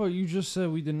something. Motherfucker, you just said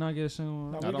we did not get a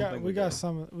single one. No, we got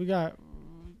some. We got,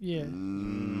 yeah.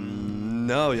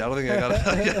 No, I don't think I got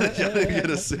get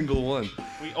a single one.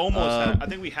 We almost had, I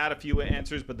think we had a few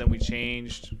answers, but then we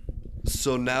changed.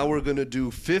 So now we're going to do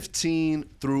 15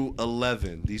 through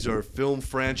 11. These are film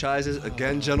franchises.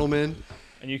 Again, gentlemen.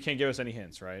 And you can't give us any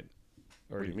hints, right?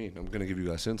 Or what do you mean? I'm going to give you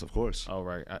guys hints, of course. Oh,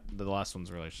 right. The last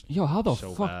one's really Yo, how the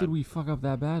so fuck bad. did we fuck up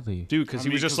that badly? Dude, because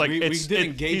he was just like,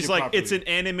 he's like, properly. it's an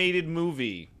animated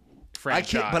movie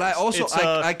franchise. I can't, but I also,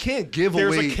 I can't give away.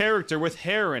 There's a character with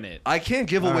hair in it. I can't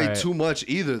give away right. too much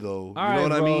either, though. All you know right, what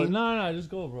bro. I mean? No, just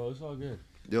go, bro. It's all good.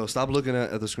 Yo, stop looking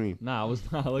at the screen. Nah, I was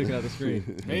not looking at the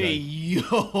screen. Hey,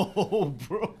 yo,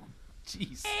 bro.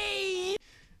 Jeez.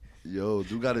 Yo,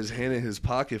 dude got his hand in his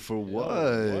pocket for what?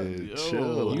 Yo.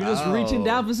 Chill. You just reaching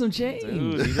down for some change.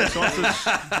 Dude, he just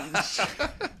wants to...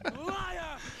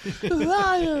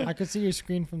 Liar. I could see your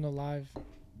screen from the live.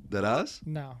 That us?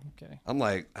 No, okay. I'm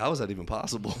like, how is that even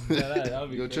possible? that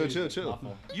would be Yo, crazy. chill.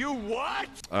 You what?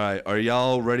 All right, are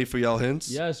y'all ready for y'all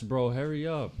hints? Yes, bro. Hurry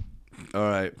up. All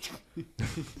right.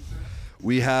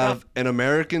 We have an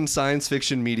American science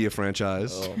fiction media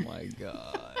franchise. Oh my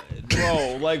god.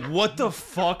 Bro, like, what the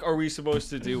fuck are we supposed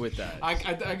to do with that? I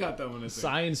got that one. I think.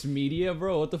 Science media,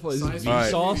 bro. What the fuck is Science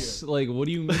Vsauce? Like, what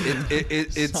do you mean?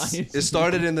 It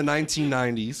started in the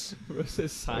 1990s. Bro, it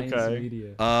says science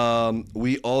media.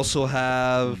 We also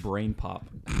have Brain pop.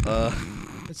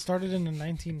 It started in the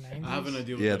 1990s. I have an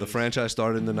idea. Yeah, the franchise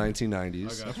started in the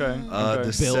 1990s. Okay.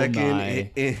 The Bill second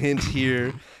Nye. hint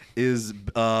here is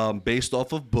based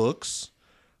off of books.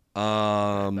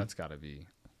 That's gotta be.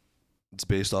 It's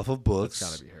based off of books.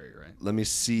 That's gotta be Harry, right? Let me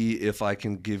see if I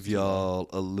can give y'all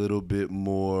a little bit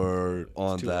more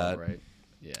on Too that. low, right?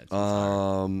 Yeah. It's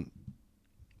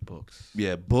Books.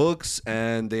 Yeah, books,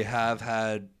 and they have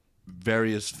had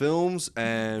various films,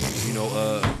 and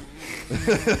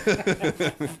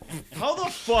How the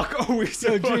fuck are we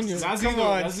supposed Junior, to? That's come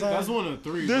on, son. that's one of the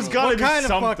three. There's bro. gotta What be kind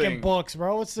something. of fucking books,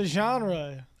 bro? What's the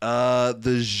genre?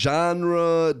 The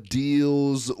genre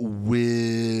deals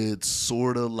with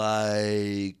sort of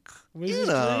like like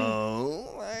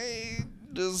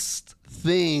just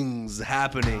things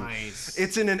happening. Nice.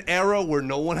 It's in an era where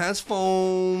no one has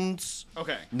phones.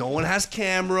 Okay. No one has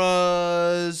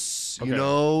cameras.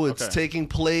 Okay. It's taking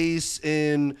place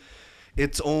in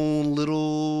its own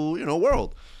little,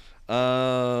 world.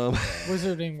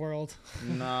 Wizarding World.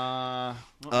 Nah.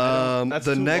 The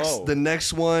too low.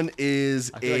 next one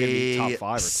is I feel like it'd be top a 5 or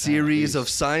 10 at series of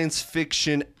least. science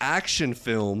fiction action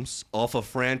films off a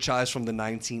franchise from the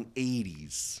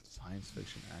 1980s. Science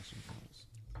fiction action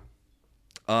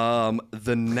films.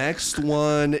 The next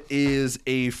one is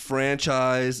a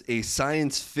franchise, a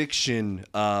science fiction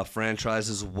franchise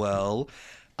as well,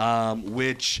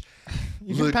 which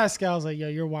Even Pascal's like, yo,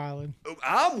 you're wildin'.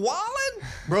 I'm wildin',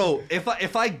 bro.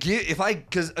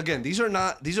 Because again, these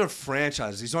are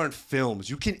franchises. These aren't films.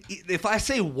 You can, if I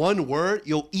say one word,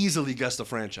 you'll easily guess the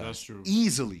franchise. That's true.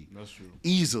 Easily. That's true.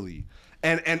 Easily.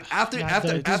 And after Nah,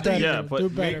 after do after better, yeah, but do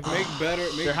better. Make better.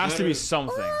 Make There has to be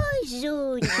something.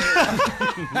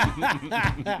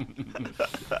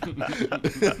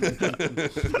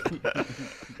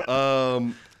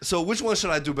 So which one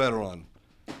should I do better on?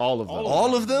 All of them.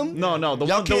 All of them? No, the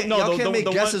Y'all one. can't- No, y'all the, can't the, make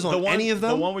the guesses one, on the one, any of them?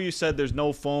 The one where you said there's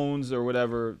no phones or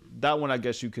whatever. That one, I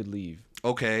guess you could leave.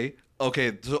 Okay.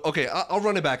 I'll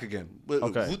run it back again.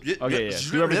 Okay. Okay. Yeah.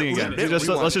 Do everything again. Let's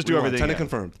just do everything. Tenant again.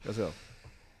 confirmed. Let's go.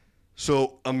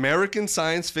 So, American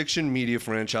science fiction media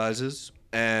franchises,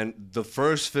 and the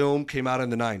first film came out in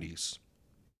the 90s.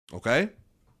 Okay?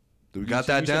 Do we got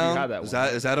that you said you down? had that Is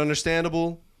one. that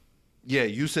understandable? Yeah,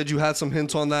 you said you had some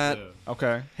hints on that. Yeah.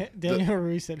 Okay. Daniel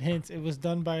Ruiz said hints. It was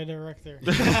done by a director.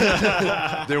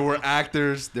 There were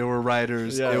actors, there were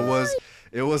writers. Yeah.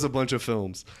 It was a bunch of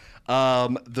films.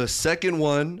 The second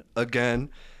one, again,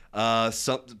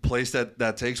 some place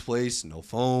that takes place, no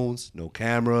phones, no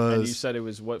cameras. And you said it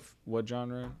was what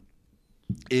genre?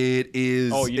 It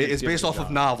is. Oh, you didn't it's give based it a off of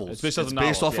genre. novels. It's based off of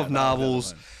based novels. off of Yeah,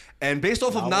 novels, and based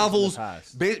off of novels,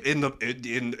 Novels in the past.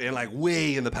 in like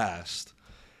way in the past.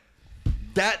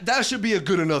 That should be a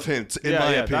good enough hint in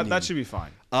my opinion. That should be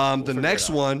fine. The next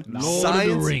one, Lord of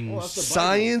the Rings.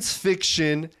 science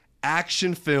fiction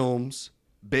action films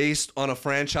based on a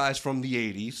franchise from the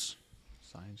 80s.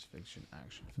 Science fiction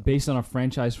action film. Based on a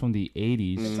franchise from the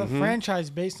 80s. It's a franchise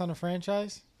based on a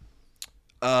franchise.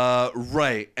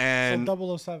 Right, and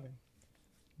So 007.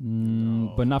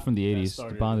 But not from the 80s.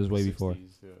 The Bond is way before.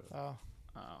 Oh.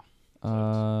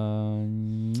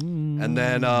 And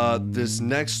then this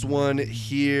next one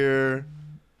here,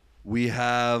 we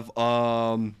have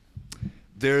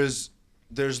there's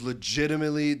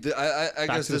legitimately I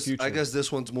guess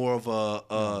this one's more of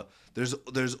a there's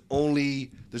only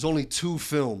 2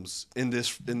 films in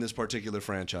this particular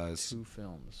franchise. 2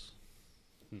 films.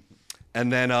 And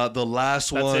then the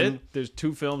last That's one. it? There's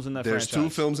 2 films in that franchise. There's 2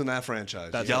 films in that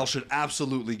franchise. That's Y'all it. should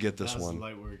absolutely get this That's one.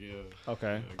 light work, yeah.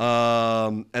 Okay.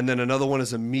 And then another one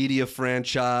is a media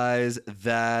franchise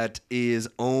that is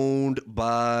owned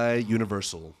by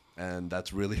Universal. And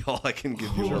that's really all I can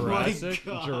give you. Jurassic?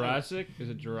 Jurassic? Is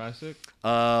it Jurassic?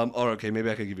 Or okay, maybe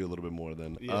I could give you a little bit more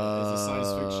then. Yeah, is it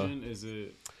science fiction? Is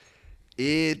it?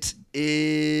 It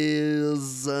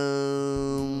is.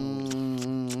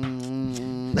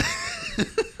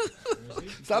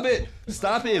 Stop it!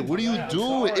 Stop it! What are you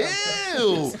doing?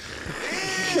 Ew!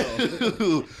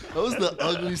 Ew! That was the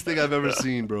ugliest thing I've ever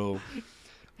seen, bro.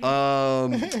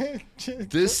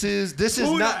 This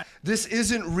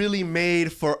isn't really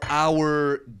made for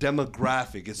our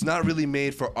demographic. It's not really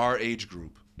made for our age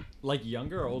group. Like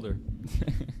younger or older?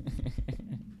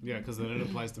 Yeah, because then it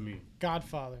applies to me.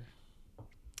 Godfather.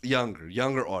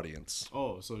 Younger audience.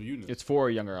 Oh, so Eunice. It's for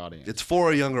a younger audience. It's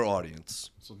for a younger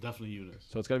audience. So definitely Eunice.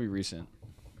 So it's got to be recent.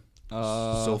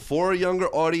 So for a younger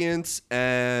audience,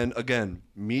 and again,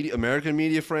 American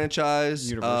media franchise,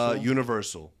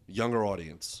 Universal, younger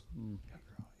audience.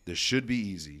 This should be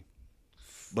easy,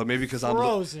 but maybe because I'm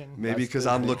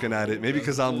looking at it. Maybe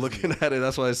because I'm looking at it.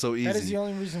 That's why it's so easy. That is the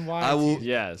only reason why. I will.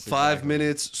 Yes. 5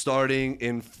 minutes starting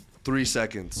in 3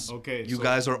 seconds. Okay. You so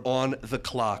guys are on the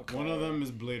clock. One of them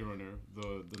is Blade Runner,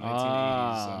 the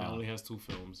 1980s, and it only has 2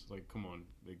 films. Like, come on.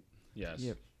 Yes.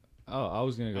 Yep. Oh, I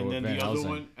was gonna go. And with then Van the other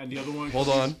Helsing. one. Hold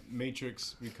on.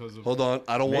 Matrix because of. Hold on.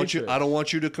 I don't Matrix.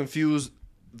 want you to confuse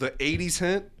the 80s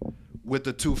hint with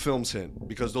the 2 films hint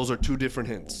because those are 2 different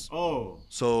hints. Oh.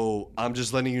 So I'm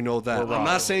just letting you know that. We're I'm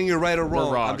not rocked. saying you're right or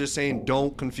wrong. rocked. I'm just saying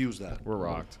don't confuse that. We're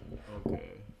rocked. Okay.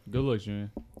 Good luck,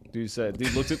 Junior.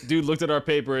 Dude looked at our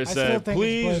paper and still said, think it's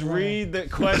 "Please Blade Runner." read the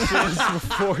questions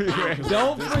before you answer."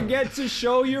 Don't forget to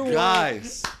show your work.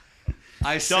 Guys,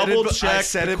 I said Double it, check I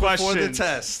said the it before the questions.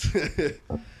 test.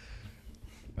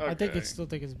 I still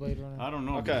think it's Blade Runner. I don't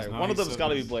know. Okay, because now one of he them's said got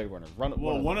to be this. Blade Runner.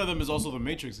 One of them is also The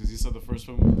Matrix, because he said the first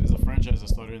film is a franchise that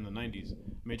started in the 90s.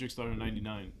 Matrix started in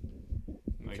 99.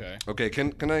 Okay. Okay,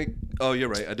 can I? Oh, you're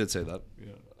right. I did say that.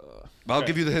 Yeah. But I'll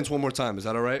give you the hints one more time. Is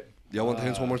that all right? Y'all want the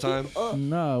hints one more time?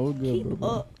 No, we're good. Keep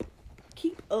up.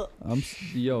 Keep up.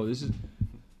 This is.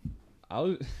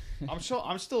 I'm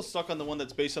still stuck on the one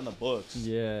that's based on the books.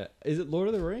 Yeah. Is it Lord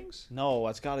of the Rings? No,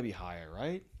 it's got to be higher,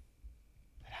 right?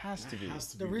 It has to be.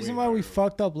 The reason why we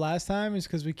fucked up last time is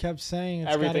because we kept saying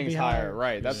it's Everything's gotta be higher,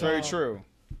 right? That's very true.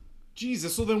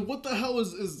 Jesus, so then what the hell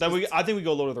is I think we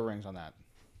go Lord of the Rings on that.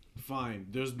 Fine.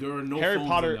 There are no Harry phones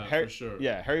Potter, in that for sure.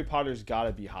 Yeah, Harry Potter's got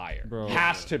to be higher. Bro.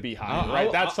 Has to be higher,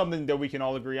 right? That's something that we can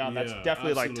all agree on. That's Yeah,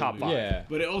 definitely like top 5. Yeah.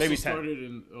 But it also Maybe 10. started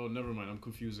in. Oh, never mind. I'm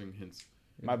confusing hints.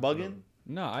 Am I bugging?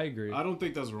 No, I agree. I don't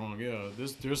think that's wrong. Yeah,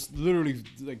 there's literally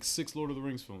like 6 Lord of the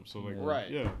Rings films. So like,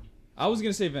 Right. Yeah. I was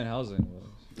gonna say Van Helsing.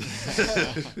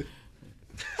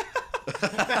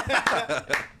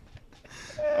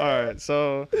 All right,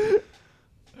 so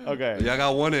okay. Y'all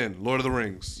got one in Lord of the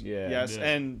Rings. Yeah. Yes, Yeah.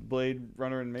 and Blade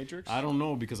Runner and Matrix. I don't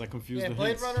know because I confused Yeah, the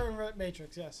Blade hints. Runner and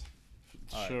Matrix, yes.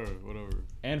 Sure, whatever.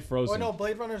 And Oh Frozen. no,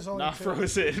 Blade Runner's only Not 2.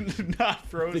 Frozen. Not The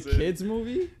Frozen. kids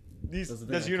movie?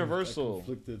 That's Universal.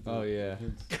 Oh yeah.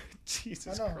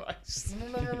 Jesus I know. Christ.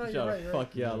 No, you're Shut right. up.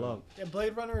 Fuck yeah, I love. Yeah,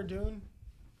 Blade Runner or Dune?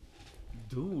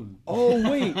 Dune. Oh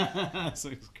wait. So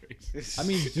it's crazy. I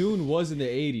mean, Dune was in the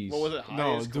 80s. What was it? No,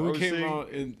 Highest Dune came grossing? out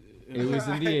in It was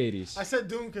in the 80s. I said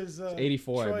Dune because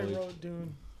 84, I Troy believe. wrote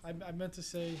Dune. I meant to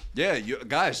say. Yeah,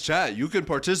 guys, chat. You can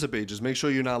participate. Just make sure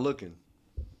you're not looking.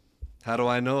 How do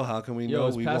I know? How can we know? Yo,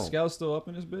 is We Pascal still up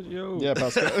in this bitch? Yo. Yeah,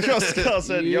 Pascal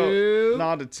said, "Yo,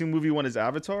 nah, the 2 movie one is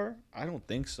Avatar." I don't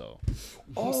think so.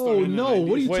 Oh no!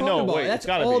 What are you Wait, talking no, about? wait, That's it's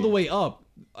gotta all be. the way up.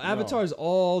 Avatar's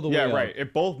all the way Yeah, up. right.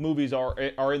 If both movies are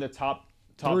in the top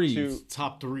 2,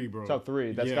 top 3, bro. top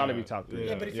 3, that's Yeah. got to be top 3.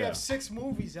 Yeah, but if you have 6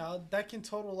 movies out, that can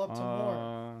total up to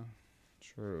more.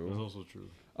 That's True. also true.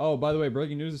 Oh, by the way,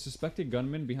 breaking news: the suspected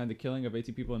gunman behind the killing of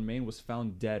 18 people in Maine was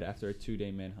found dead after a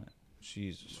 2-day manhunt.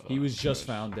 Jesus. He was just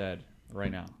found dead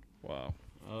right now. Wow.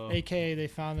 AKA, they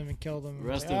found him and killed him.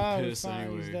 Rest Like, in we piss found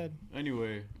him, he's anyway. dead.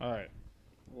 Anyway. All right.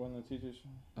 One of the teachers.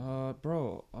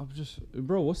 Bro,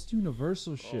 what's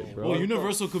Universal shit, bro? Well,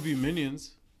 Universal could be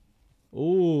Minions.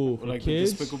 Ooh, for like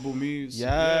kids? the Despicable Me.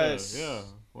 Yes. Yeah.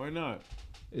 Why not?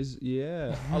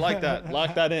 I like that.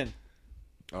 Lock that in.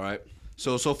 All right.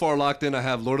 So far locked in, I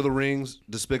have Lord of the Rings,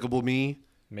 Despicable Me,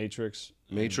 Matrix,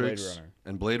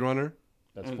 and Blade Runner.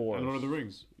 That's 4. And Lord of the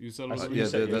Rings. You said Lord of the Yeah,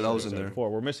 Rings. that was in there. 4.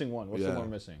 We're missing one. What's the one we're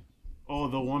missing? Oh,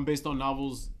 the one based on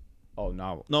novels. Oh,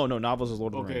 novel. No, novels is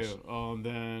Lord of the Rings. Okay,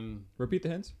 then... Repeat the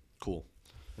hints. Cool.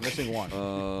 We're missing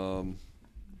one.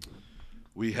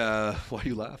 We have... Why are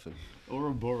you laughing?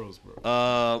 Ouroboros,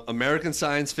 bro. American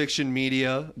Science Fiction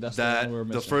Media. That's that the one we're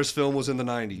the missing. first film was in the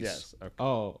 90s. Yes. Okay.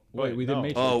 Oh, wait, we did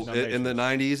Matrix. Oh, No, in the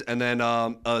 90s. And then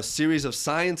a series of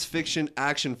science fiction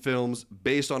action films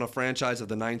based on a franchise of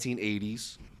the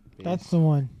 1980s. That's the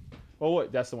one. Oh,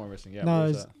 wait, that's the one we're missing. Yeah. No, what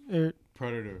it's is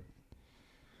Predator.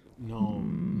 No,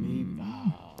 me.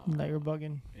 no, you're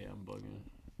bugging. Yeah, I'm bugging.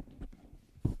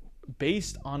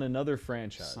 based on another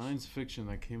franchise. Science fiction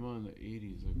that came out in the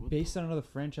 80s. Like, what based on another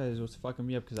franchise was fucking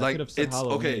me up because I like could have said it's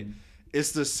Halloween. okay.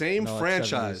 It's the same No, it's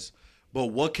franchise, but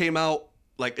what came out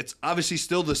like it's obviously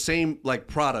still the same like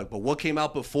product, but what came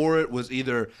out before it was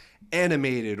either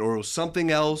animated or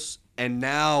something else. And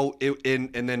now,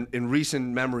 in recent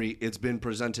memory, it's been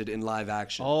presented in live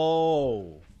action.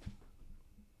 Oh,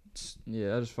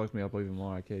 yeah, that just fucked me up even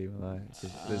more. I can't even lie.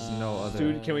 There's no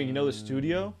other. Can we know the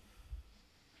studio?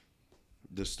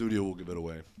 The studio will give it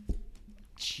away.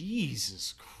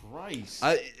 Jesus Christ!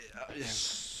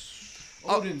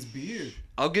 Odin's beard.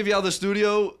 I'll give y'all the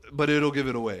studio, but it'll give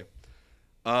it away.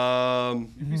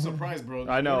 You'd be surprised, bro.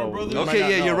 I know.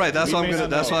 Okay, yeah, you're right. That's why I'm gonna.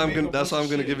 That's why I'm gonna. That's why I'm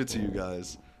gonna give it to you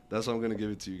guys. That's why I'm gonna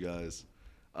give it to you guys.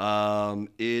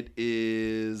 It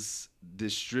is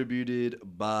distributed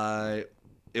by.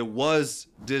 It was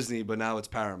Disney, but now it's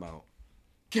Paramount.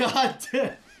 God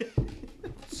damn.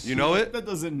 You know it? That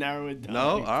doesn't narrow it down.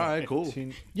 No? All right, cool.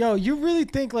 Yo, you really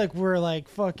think like we're like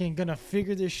fucking gonna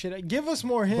figure this shit out? Give us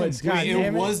more hints. Wait, God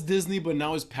damn it was Disney, but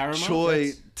now it's Paramount.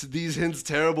 Choi, these hints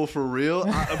terrible for real.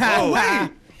 Bro,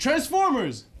 wait,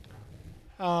 Transformers.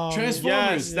 Transformers.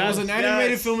 Yes, that was an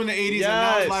animated yes, film in the 80s, and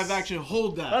now it's live action.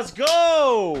 Hold that. Let's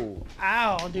go.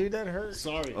 Ow, dude, that hurt.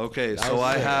 Sorry. Okay, so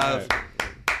I have.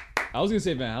 I was gonna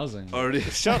say Van Helsing. Already.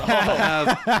 Shut up.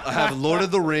 I have Lord of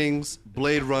the Rings,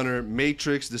 Blade Runner,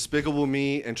 Matrix, Despicable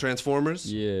Me, and Transformers.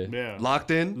 Yeah.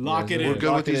 Locked in? Lock it in. We're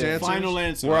good with these answers? Final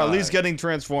answer. We're at least getting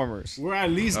Transformers. We're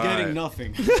at least All getting right.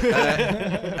 nothing.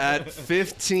 At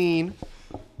 15,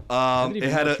 it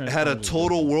had a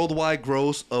total worldwide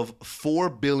gross of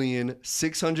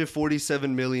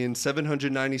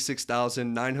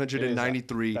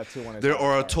 $4,647,796,993. There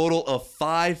are a total of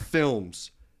 5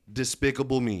 films.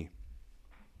 Despicable Me.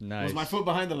 Nice. Was my foot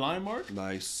behind the line, Mark?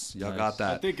 Nice. Y'all got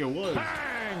that. I think it was.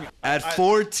 At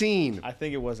 14, I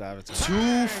think it was Avatar.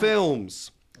 2 films.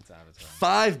 It's Avatar.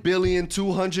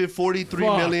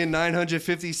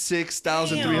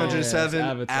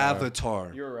 5,243,956,307.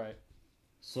 Avatar. You're right.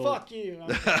 So, Fuck you.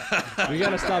 We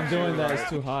gotta stop doing that. It's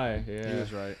too high. Yeah. He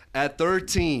was right. At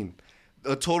 13,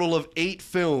 a total of 8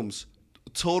 films.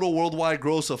 Total worldwide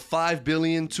gross of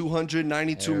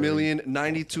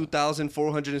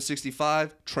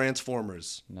 $5,292,092,465.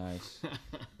 Transformers. Nice.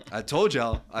 I told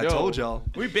y'all. I told y'all.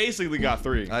 We basically got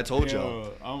 3. I told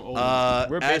y'all. I'm old.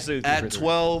 We're basically at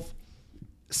 12,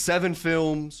 7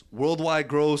 films. Worldwide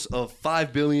gross of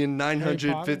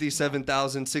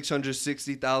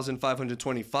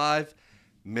 $5,957,660,525.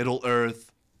 Middle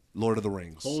Earth. Lord of the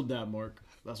Rings. Hold that, Mark.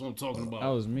 That's what I'm talking about. That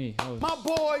was me. My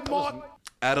boy, Mark.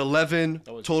 At 11,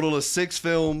 total of 6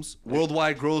 films,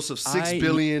 worldwide gross of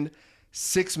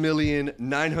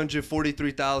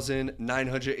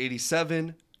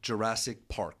 $6,943,987. Jurassic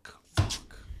Park.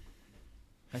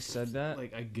 I said that.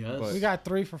 Like, I guess. We got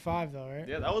 3 for 5 though, right?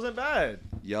 Yeah, that wasn't bad.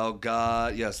 Y'all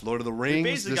got, yes, Lord of the Rings,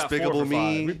 basically got Despicable 4 for 5.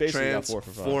 Me, We basically got 4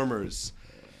 for 5. Transformers.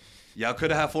 Y'all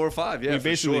could have had 4 or 5, yeah, We for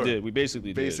basically sure. did. We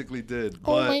basically did. Basically did.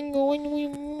 Oh But, my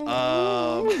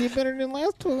god, we did better than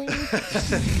last time.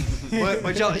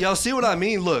 but y'all see what I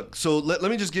mean? Look, so let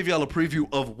me just give y'all a preview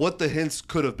of what the hints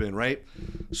could have been, right?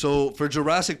 So for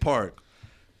Jurassic Park,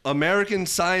 American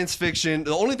science fiction,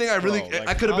 the only thing I really,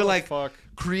 I could have been like,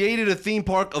 created a theme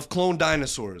park of clone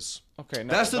dinosaurs. Okay,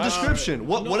 no, that's the description.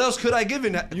 What else could I give?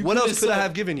 What else could I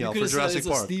have given y'all for Jurassic it's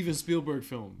Park? A Steven Spielberg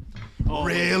film. Oh,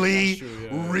 really? That's true,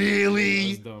 yeah.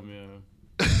 Really? That's dumb, yeah.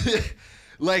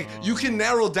 Like you can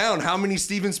narrow down how many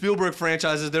Steven Spielberg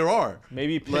franchises there are.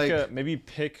 Maybe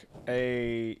pick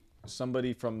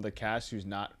somebody from the cast who's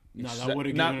not No, that would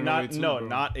have given it away too, bro.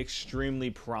 Not extremely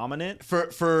prominent.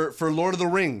 For Lord of the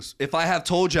Rings, if I have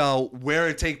told y'all where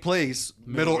it take place,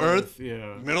 Middle Earth.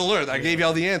 Yeah. Middle Earth. I gave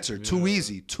y'all the answer. Yeah. Too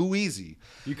easy.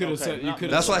 You could have said.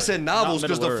 That's why I said novels,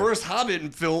 because the first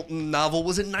Hobbit film novel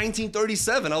was in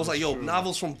 1937. I was like, yo,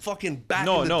 novels from fucking back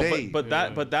in the day. But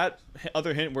that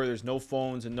other hint where there's no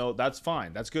phones and that's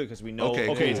fine. That's good because we know. Okay,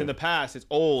 cool. It's in the past. It's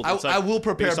old. I will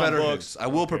prepare better hints. I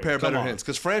will prepare better hints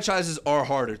because franchises are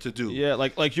harder to do. Yeah,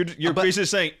 like you're basically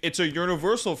saying it's a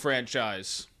Universal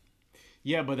franchise.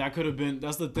 Yeah, but that could have been.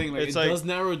 That's the thing. Like, it does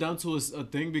narrow it down to a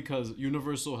thing because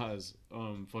Universal has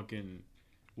fucking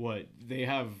what they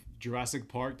have Jurassic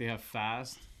Park, they have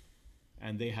Fast,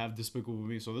 and they have Despicable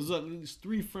Me. So there's at least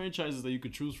 3 franchises that you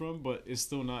could choose from, but it's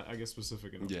still not, I guess,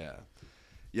 specific enough. Yeah.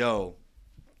 Yo,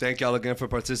 thank y'all again for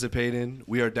participating.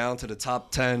 We are down to the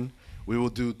top 10. We will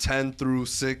do 10 through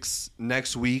 6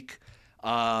 next week.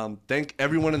 Thank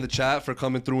everyone in the chat for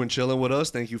coming through and chilling with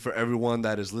us. Thank you for everyone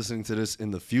that is listening to this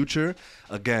in the future.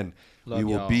 Again, we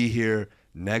will be here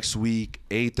next week,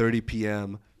 8:30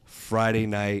 p.m. Friday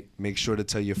night. Make sure to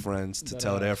tell your friends to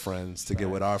tell their friends to get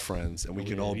with our friends, and we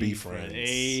can all be friends.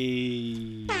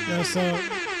 Hey. Yeah, so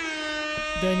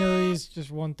Daniel Rees, just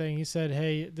one thing. He said,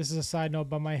 hey, this is a side note,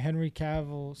 but my Henry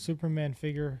Cavill Superman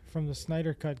figure from the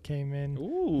Snyder Cut came in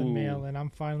the mail, and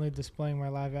I'm finally displaying my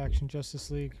live-action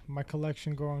Justice League. My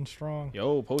collection growing strong.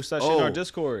 Yo, post that shit in our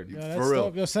Discord. Yeah, that's for real.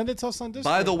 Dope. Yo, send it to us on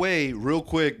Discord. By the way, real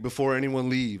quick, before anyone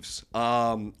leaves,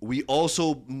 we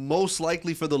also, most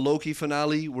likely for the Loki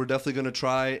finale, we're definitely going to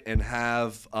try and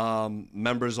have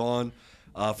members on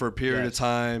for a period of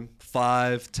time.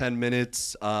 5-10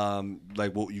 minutes.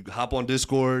 You hop on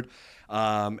Discord,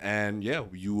 and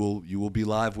you will be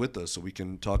live with us so we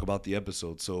can talk about the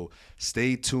episode. So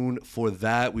stay tuned for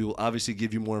that. We will obviously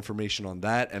give you more information on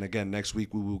that. And again, next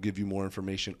week we will give you more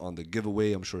information on the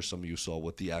giveaway. I'm sure some of you saw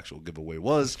what the actual giveaway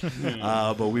was,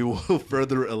 but we will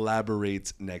further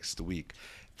elaborate next week.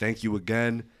 Thank you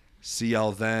again. See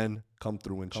y'all then. Come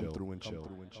through and chill.